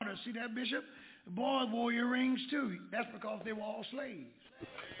your daughters. See that, Bishop? The boys wore earrings too. That's because they were all slaves.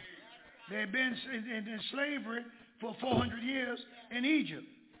 They had been in slavery for 400 years in Egypt.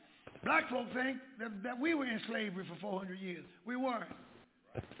 Black folk think that we were in slavery for 400 years. We weren't.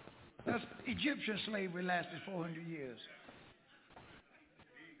 That's Egyptian slavery lasted 400 years.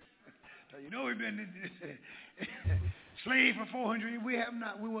 So you know we've been slave for 400 years. We have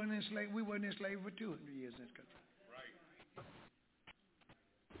not. We weren't in slavery. We weren't in slavery for 200 years in this country.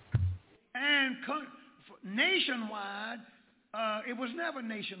 And nationwide, it was never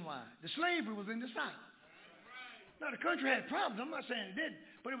nationwide. The slavery was in the South. Now, the country had problems. I'm not saying it didn't,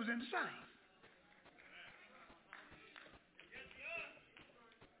 but it was in the South.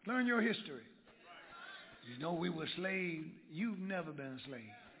 Learn your history. You know we were slaves. You've never been a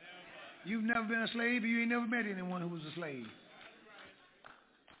slave. You've never been a slave, you ain't never met anyone who was a slave.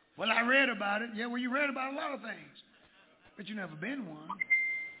 Well, I read about it. Yeah, well, you read about a lot of things, but you never been one.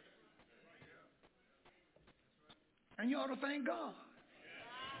 And you ought to thank God.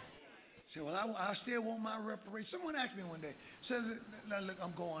 Say, well, I still want my reparation. Someone asked me one day, says, look,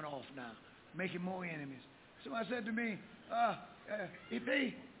 I'm going off now, making more enemies. Somebody said to me, if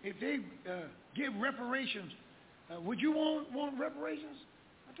they give reparations, would you want reparations?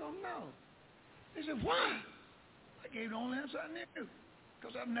 I told them no. They said, why? I gave the only answer I knew,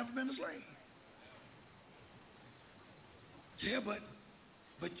 because I've never been a slave. Yeah, but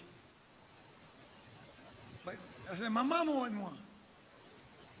I said, my mama wasn't one.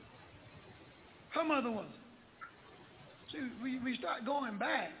 Her mother wasn't. See, we start going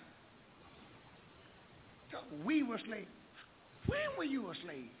back. We were slaves. When were you a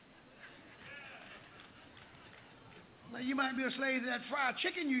slave? Now, you might be a slave to that fried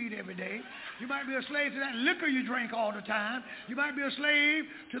chicken you eat every day. You might be a slave to that liquor you drink all the time. You might be a slave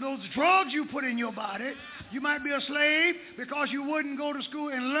to those drugs you put in your body. You might be a slave because you wouldn't go to school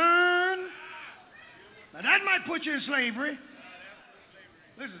and learn. Now, that might put you in slavery.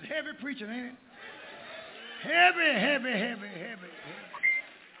 This is heavy preaching, ain't it?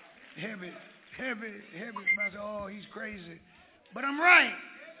 Heavy. Somebody say, oh, he's crazy. But I'm right.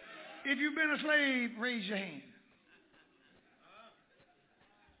 If you've been a slave, raise your hand.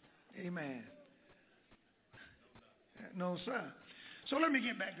 Amen. No, sir. So let me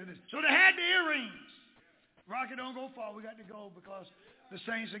get back to this. So they had the earrings. Rocky, don't go far. We got to go because the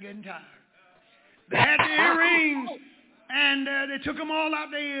saints are getting tired. They had the earrings, and they took them all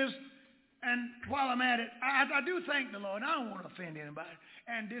out their ears. And while I'm at it, I do thank the Lord. I don't want to offend anybody.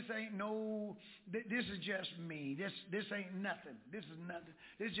 And this ain't this is just me. This ain't nothing. This is nothing.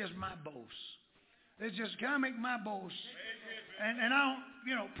 This is just my boast. Can I make my boast? And I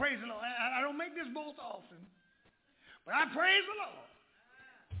don't, praise the Lord. I don't make this boast often. But I praise the Lord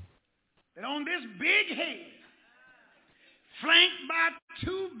that on this big head, flanked by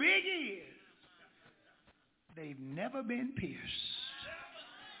two big ears, they've never been pierced.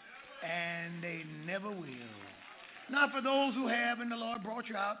 And they never will. Not for those who have and the Lord brought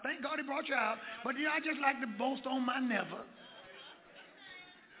you out. Thank God he brought you out. But I just like to boast on my never.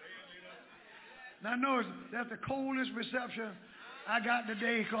 Now notice that's the coldest reception I got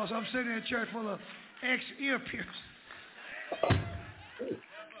today because I'm sitting in a church full of ex-ear piercers.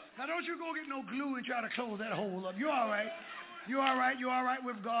 Now don't you go get no glue and try to close that hole up. You're all right. You're all right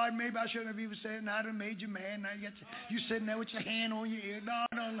with God. Maybe I shouldn't have even said it. Now I done made you mad. Now you sitting there with your hand on your ear.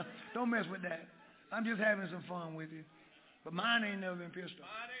 No. Don't mess with that. I'm just having some fun with you. But mine ain't never been pierced off.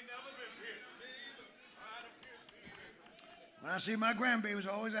 When I see my grandbabies,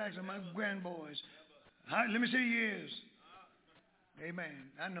 I always ask them, my grandboys, let me see your ears. Amen.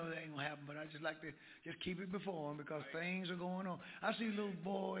 I know that ain't going to happen, but I just like to just keep it before them because things are going on. I see little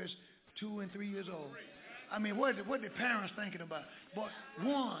boys 2 and 3 years old. I mean, what the parents thinking about? But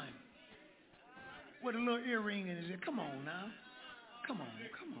one, with a little earring in his ear. Come on now. Come on.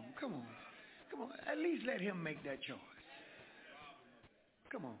 At least let him make that choice.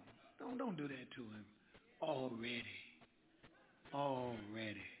 Come on. Don't do that to him. Already.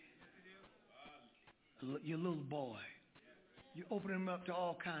 Your little boy. You open him up to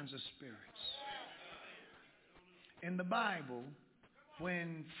all kinds of spirits. In the Bible,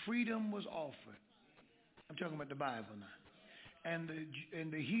 when freedom was offered, I'm talking about the Bible now, and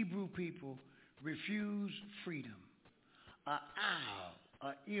the Hebrew people refused freedom, an owl,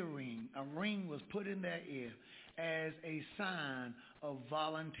 an earring, a ring was put in their ear as a sign of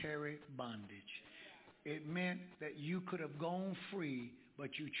voluntary bondage. It meant that you could have gone free,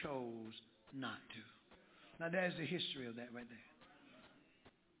 but you chose not to. Now there's the history of that right there.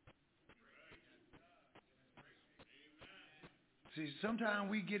 See,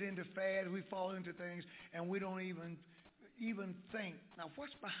 sometimes we get into fads, we fall into things, and we don't even think, now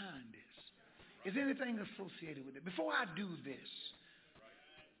what's behind this? Is anything associated with it? Before I do this,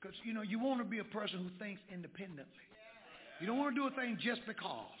 because, you want to be a person who thinks independently. You don't want to do a thing just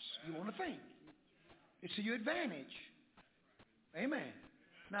because. You want to think. It's to your advantage. Amen.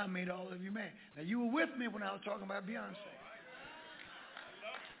 Now I made all of you mad. Now you were with me when I was talking about Beyonce.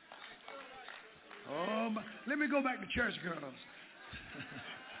 Let me go back to church, girls.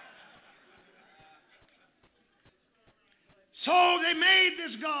 So they made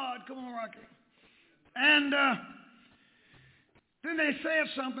this God. Come on, Rocky. And then they said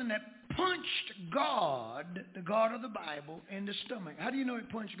something that punched God, the God of the Bible, in the stomach. How do you know it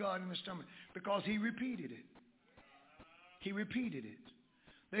punched God in the stomach? Because he repeated it.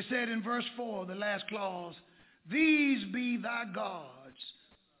 They said in verse 4, the last clause, "These be thy gods,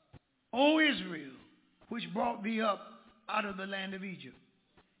 O Israel, which brought thee up out of the land of Egypt."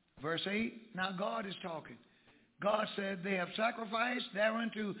 Verse 8, now God is talking. God said, "They have sacrificed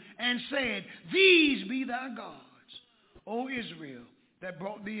thereunto and said, These be thy gods, O Israel, that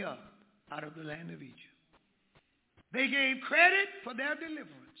brought thee up out of the land of Egypt." They gave credit for their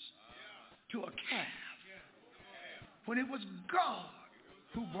deliverance to a calf when it was God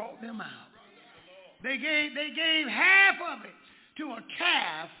who brought them out. They gave half of it to a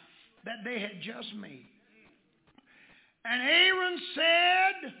calf that they had just made. And Aaron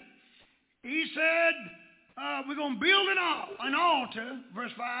said, we're going to build an altar,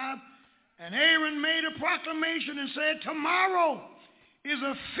 verse 5. And Aaron made a proclamation and said, "Tomorrow is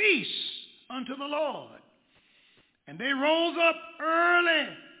a feast unto the Lord." And they rose up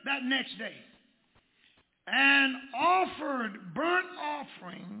early that next day and offered burnt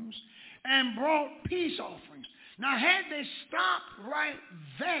offerings and brought peace offerings. Now, had they stopped right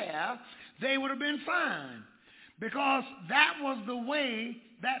there, they would have been fine, because that was the way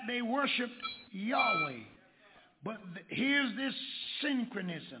that they worshiped Yahweh. But here's this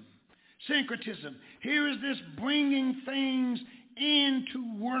syncretism. Here is this bringing things into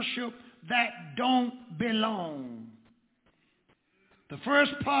worship that don't belong. The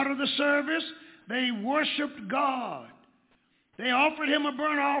first part of the service, they worshiped God. They offered him a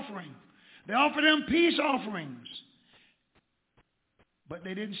burnt offering. They offered him peace offerings. But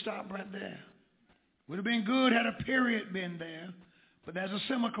they didn't stop right there. Would have been good had a period been there, but there's a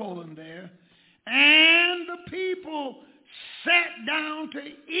semicolon there. And the people sat down to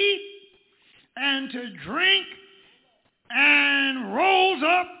eat and to drink and rose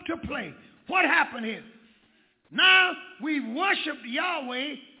up to play. What happened here? Now we've worshipped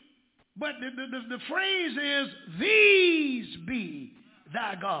Yahweh, but the phrase is, "These be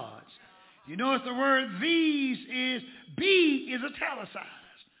thy gods." You notice the word "these" is, "be" is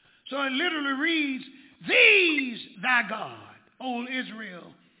italicized. So it literally reads, "These thy God, O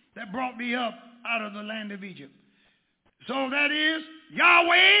Israel, that brought thee up out of the land of Egypt." So that is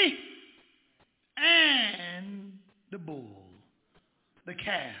Yahweh and the bull, the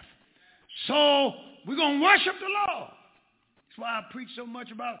calf. So we're going to worship the Lord. That's why I preach so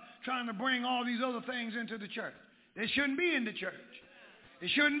much about trying to bring all these other things into the church. They shouldn't be in the church. It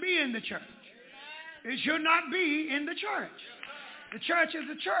shouldn't be in the church. It should not be in the church. The church is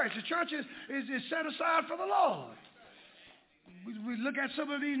the church. The church is set aside for the Lord. We look at some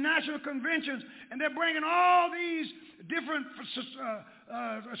of these national conventions, and they're bringing all these different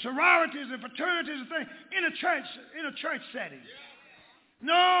sororities and fraternities and things in a church setting.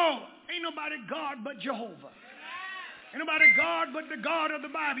 No, ain't nobody God but Jehovah. Ain't nobody God but the God of the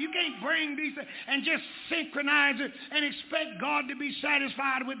Bible. You can't bring these things and just synchronize it and expect God to be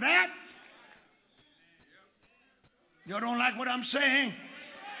satisfied with that. Y'all don't like what I'm saying,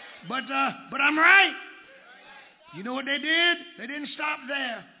 but I'm right. You know what they did? They didn't stop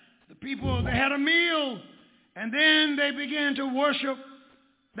there. The people, they had a meal, and then they began to worship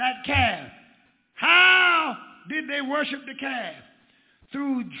that calf. How did they worship the calf?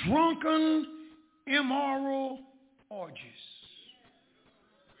 Through drunken, immoral orgies.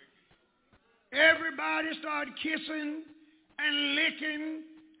 Everybody started kissing and licking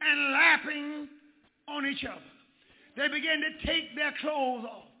and lapping on each other. They began to take their clothes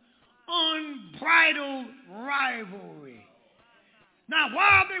off. Unbridled rivalry. Now,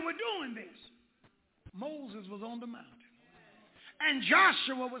 while they were doing this, Moses was on the mountain. And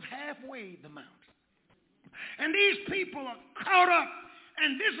Joshua was halfway the mountain. And these people are caught up.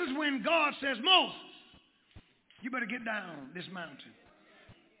 And this is when God says, Moses, you better get down this mountain.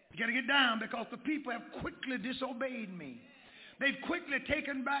 You got to get down because the people have quickly disobeyed me. They've quickly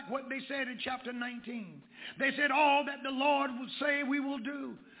taken back what they said in chapter 19. They said all that the Lord would say we will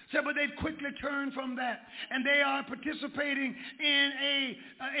do. But they've quickly turned from that. And they are participating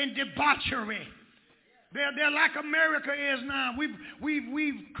in debauchery. They're like America is now.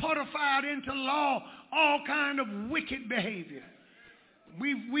 We've codified into law all kind of wicked behavior.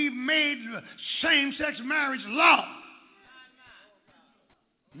 We've made same-sex marriage law.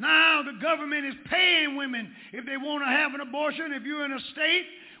 Now the government is paying women if they want to have an abortion. If you're in a state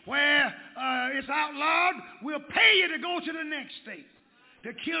where it's outlawed, we'll pay you to go to the next state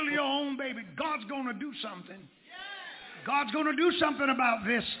to kill your own baby. God's going to do something. God's going to do something about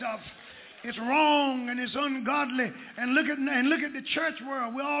this stuff. It's wrong and it's ungodly. And look at the church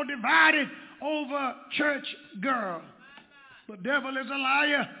world. We're all divided over church girl. The devil is a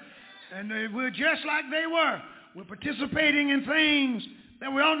liar. And we're just like they were. We're participating in things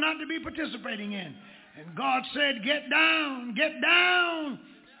that we ought not to be participating in. And God said, get down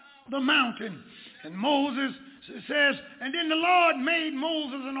the mountain. And Moses says, and then the Lord made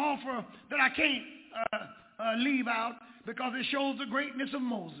Moses an offer that I can't leave out because it shows the greatness of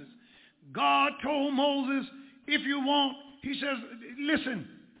Moses. God told Moses, if you want, he says, listen,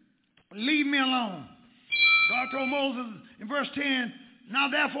 leave me alone. God told Moses in verse 10, now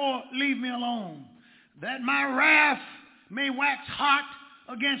therefore leave me alone, that my wrath may wax hot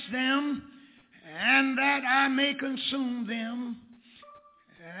against them, and that I may consume them,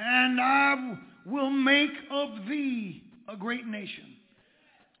 and I will make of thee a great nation.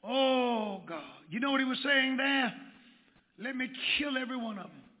 Oh, God. You know what he was saying there? Let me kill every one of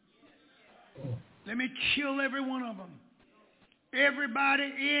them. Let me kill every one of them. Everybody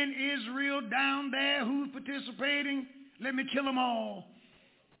in Israel down there who's participating, let me kill them all.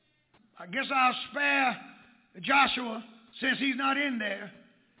 I guess I'll spare Joshua since he's not in there.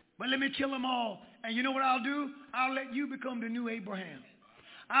 But let me kill them all. And you know what I'll do? I'll let you become the new Abraham.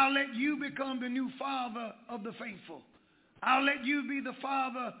 I'll let you become the new father of the faithful. I'll let you be the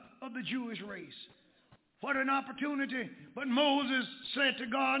father of the Jewish race. What an opportunity. But Moses said to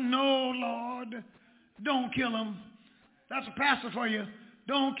God, no, Lord, don't kill them. That's a pastor for you.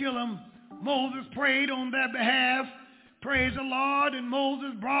 Don't kill them. Moses prayed on their behalf. Praise the Lord. And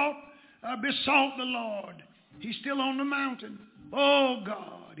Moses besought the Lord. He's still on the mountain. Oh,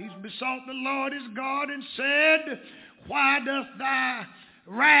 God. He's besought the Lord his God and said, why doth thy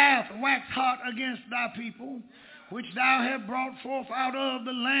wrath wax hot against thy people, which thou hast brought forth out of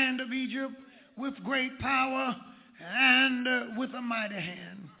the land of Egypt with great power and with a mighty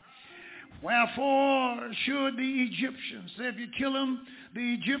hand? Wherefore should the Egyptians, say if you kill them,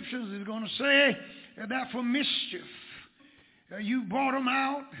 the Egyptians is going to say that for mischief you brought them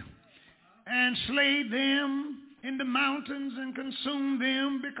out and slayed them in the mountains and consumed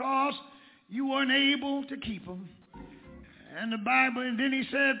them because you weren't able to keep them. And the Bible, and then he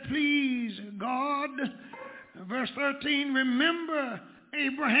said, please, God, verse 13, remember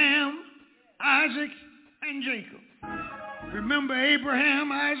Abraham, Isaac, and Jacob. Remember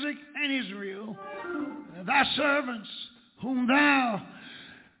Abraham, Isaac, and Israel, thy servants, whom thou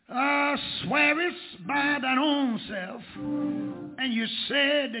swearest by thine own self, and you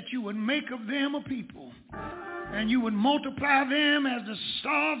said that you would make of them a people, and you would multiply them as the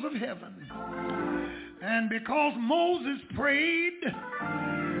stars of heaven. And because Moses prayed,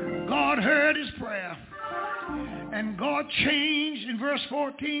 God heard his prayer. And God changed, in verse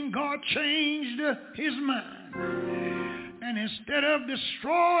 14, God changed his mind. And instead of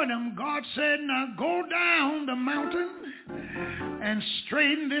destroying them, God said, now go down the mountain and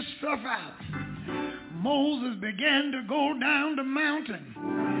straighten this stuff out. Moses began to go down the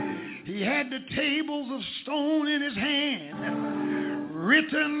mountain. He had the tables of stone in his hand,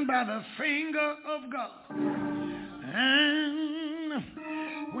 written by the finger of God. And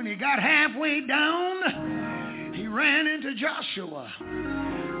when he got halfway down, he ran into Joshua.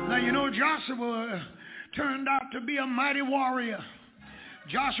 Now, you know, Joshua turned out to be a mighty warrior.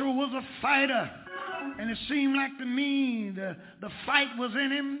 Joshua was a fighter. And it seemed like to me the fight was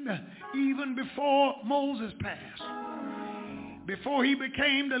in him even before Moses passed. Before he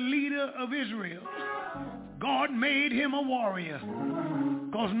became the leader of Israel, God made him a warrior.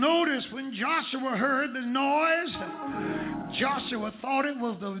 Because notice when Joshua heard the noise, Joshua thought it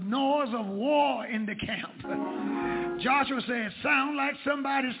was the noise of war in the camp. Joshua said, it sounds like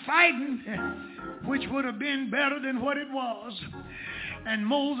somebody's fighting, which would have been better than what it was. And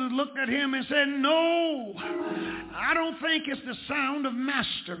Moses looked at him and said, no, I don't think it's the sound of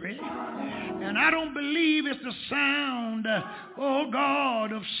mastery. And I don't believe it's the sound, oh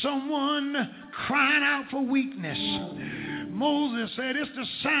God, of someone crying out for weakness. Moses said, it's the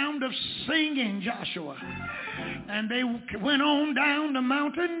sound of singing, Joshua. And they went on down the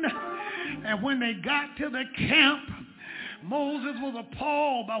mountain. And when they got to the camp, Moses was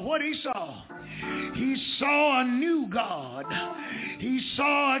appalled by what he saw. He saw a new God. He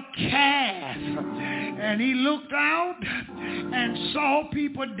saw a calf. And he looked out and saw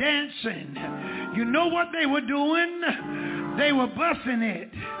people dancing. You know what they were doing? They were busting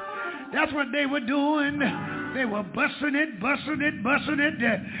it. That's what they were doing. They were busting it.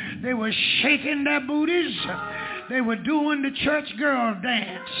 They were shaking their booties. They were doing the church girl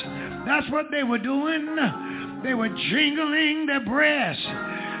dance. That's what they were doing. They were jingling their breasts.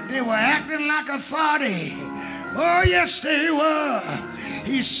 They were acting like a 40. Oh, yes, they were.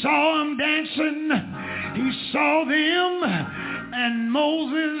 He saw them dancing. He saw them. And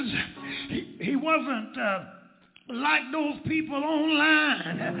Moses, he wasn't like those people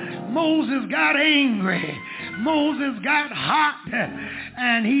online. Moses got angry. Moses got hot.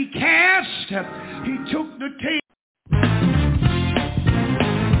 And he took the table.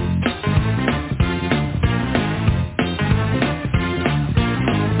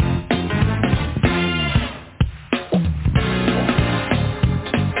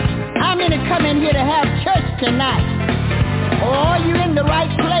 Come in here to have church tonight. Oh, you in the right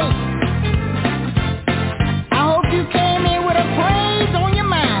place. I hope you came in with a praise on your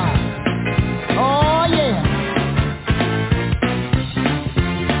mind. Oh, yeah.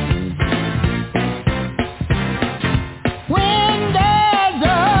 When there's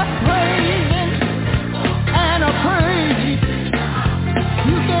a praising and a praise,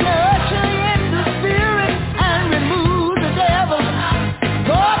 you can usher in the spirit and remove the devil.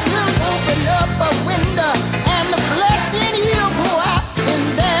 God will open up a window and the blessing he'll pour out.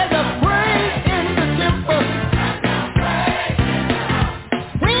 And there's a praise in the temple.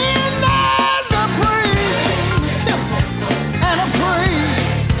 When there's a praise and a praise,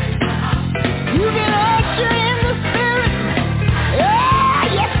 you can usher in the spirit.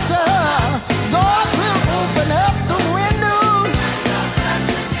 Yeah, yes, sir. God will open up the windows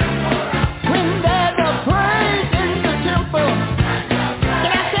when there's a praise in the temple.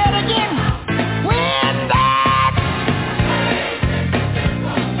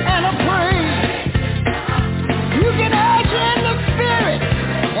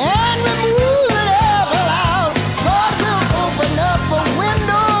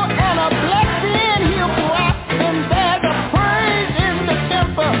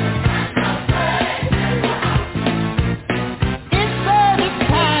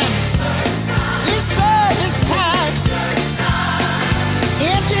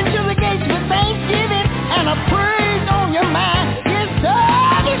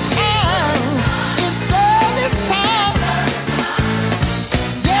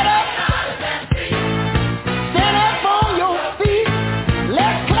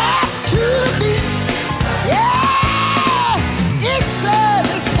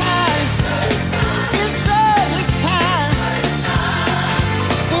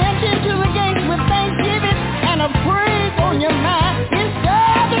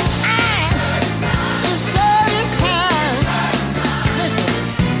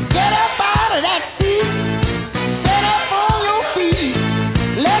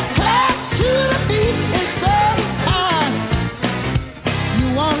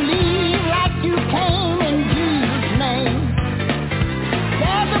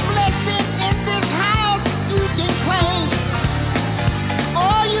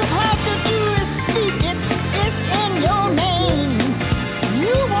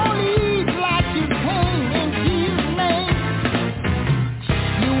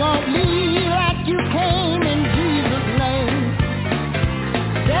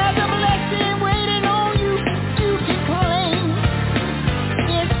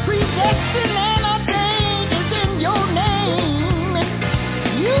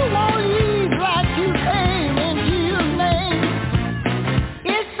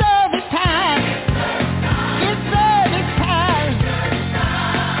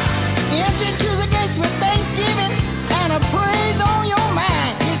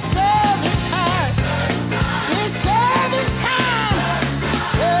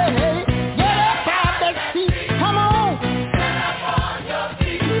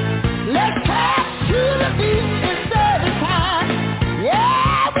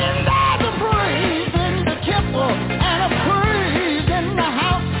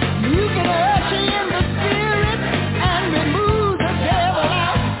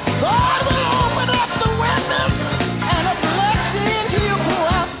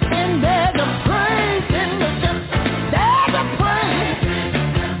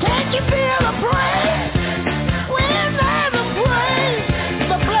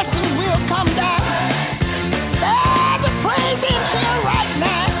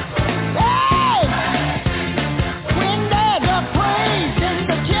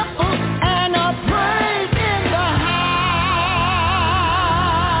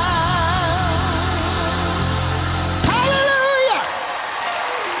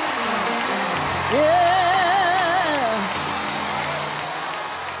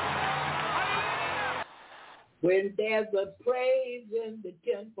 When there's a praise in the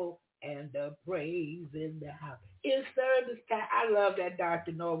temple and a praise in the house. It's service time. I love that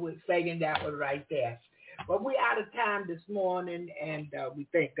Dr. Norwood singing that one right there. But we're out of time this morning, and we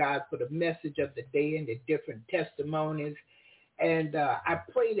thank God for the message of the day and the different testimonies. And I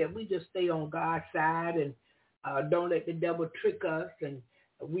pray that we just stay on God's side and don't let the devil trick us. And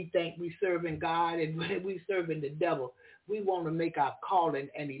we think we're serving God, and when we're serving the devil, we want to make our calling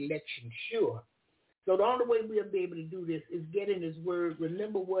and election sure. So the only way we'll be able to do this is get in his word,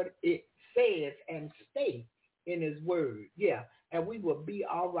 remember what it says, and stay in his word. Yeah, and we will be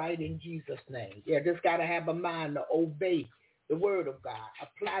all right in Jesus' name. Yeah, just got to have a mind to obey the word of God,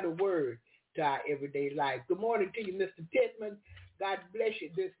 apply the word to our everyday life. Good morning to you, Mr. Pittman. God bless you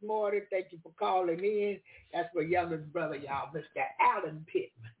this morning. Thank you for calling in. That's my youngest brother, y'all, Mr. Alan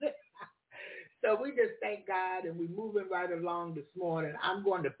Pittman. So we just thank God, and we're moving right along this morning. I'm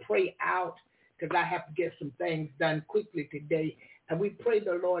going to pray out because I have to get some things done quickly today. And we pray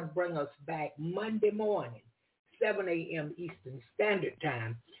the Lord bring us back Monday morning, 7 a.m. Eastern Standard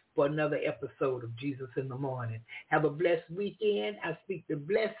Time, for another episode of Jesus in the Morning. Have a blessed weekend. I speak the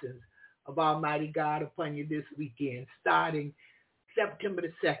blessings of Almighty God upon you this weekend, starting September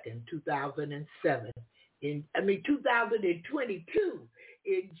the 2nd, 2007. 2022,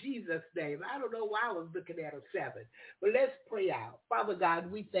 in Jesus' name. I don't know why I was looking at a 7, but let's pray out. Father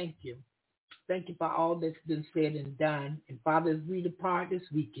God, we thank you. Thank you for all that's been said and done. And Father, as we depart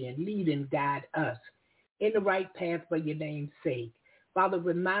this weekend, lead and guide us in the right path for your name's sake. Father,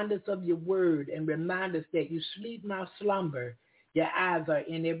 remind us of your word and remind us that you sleep nor slumber. Your eyes are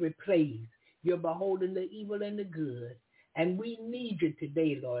in every place. You're beholding the evil and the good. And we need you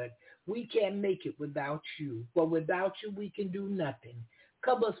today, Lord. We can't make it without you. For without you, we can do nothing.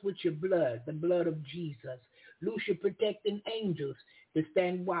 Cover us with your blood, the blood of Jesus. Loose your protecting angels to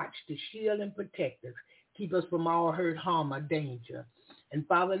stand watch, to shield and protect us. Keep us from all hurt, harm, or danger. And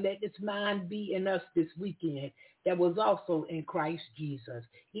Father, let this mind be in us this weekend that was also in Christ Jesus.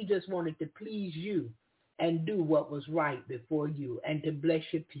 He just wanted to please you and do what was right before you and to bless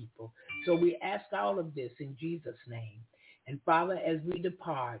your people. So we ask all of this in Jesus' name. And Father, as we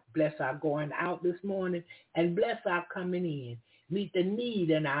depart, bless our going out this morning and bless our coming in. Meet the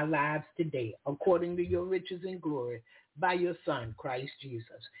need in our lives today, according to your riches and glory, by your Son, Christ Jesus.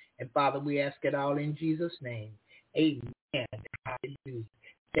 And Father, we ask it all in Jesus' name. Amen. Hallelujah.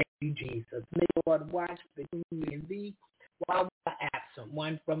 Thank you, Jesus. May the Lord watch between me and thee while we are absent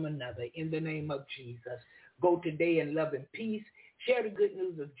one from another. In the name of Jesus. Go today in love and peace. Share the good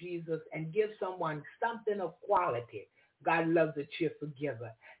news of Jesus and give someone something of quality. God loves a cheerful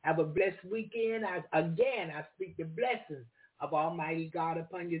giver. Have a blessed weekend. I speak the blessings of Almighty God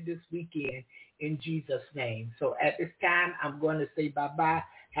upon you this weekend in Jesus' name. So at this time, I'm going to say bye-bye.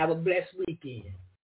 Have a blessed weekend.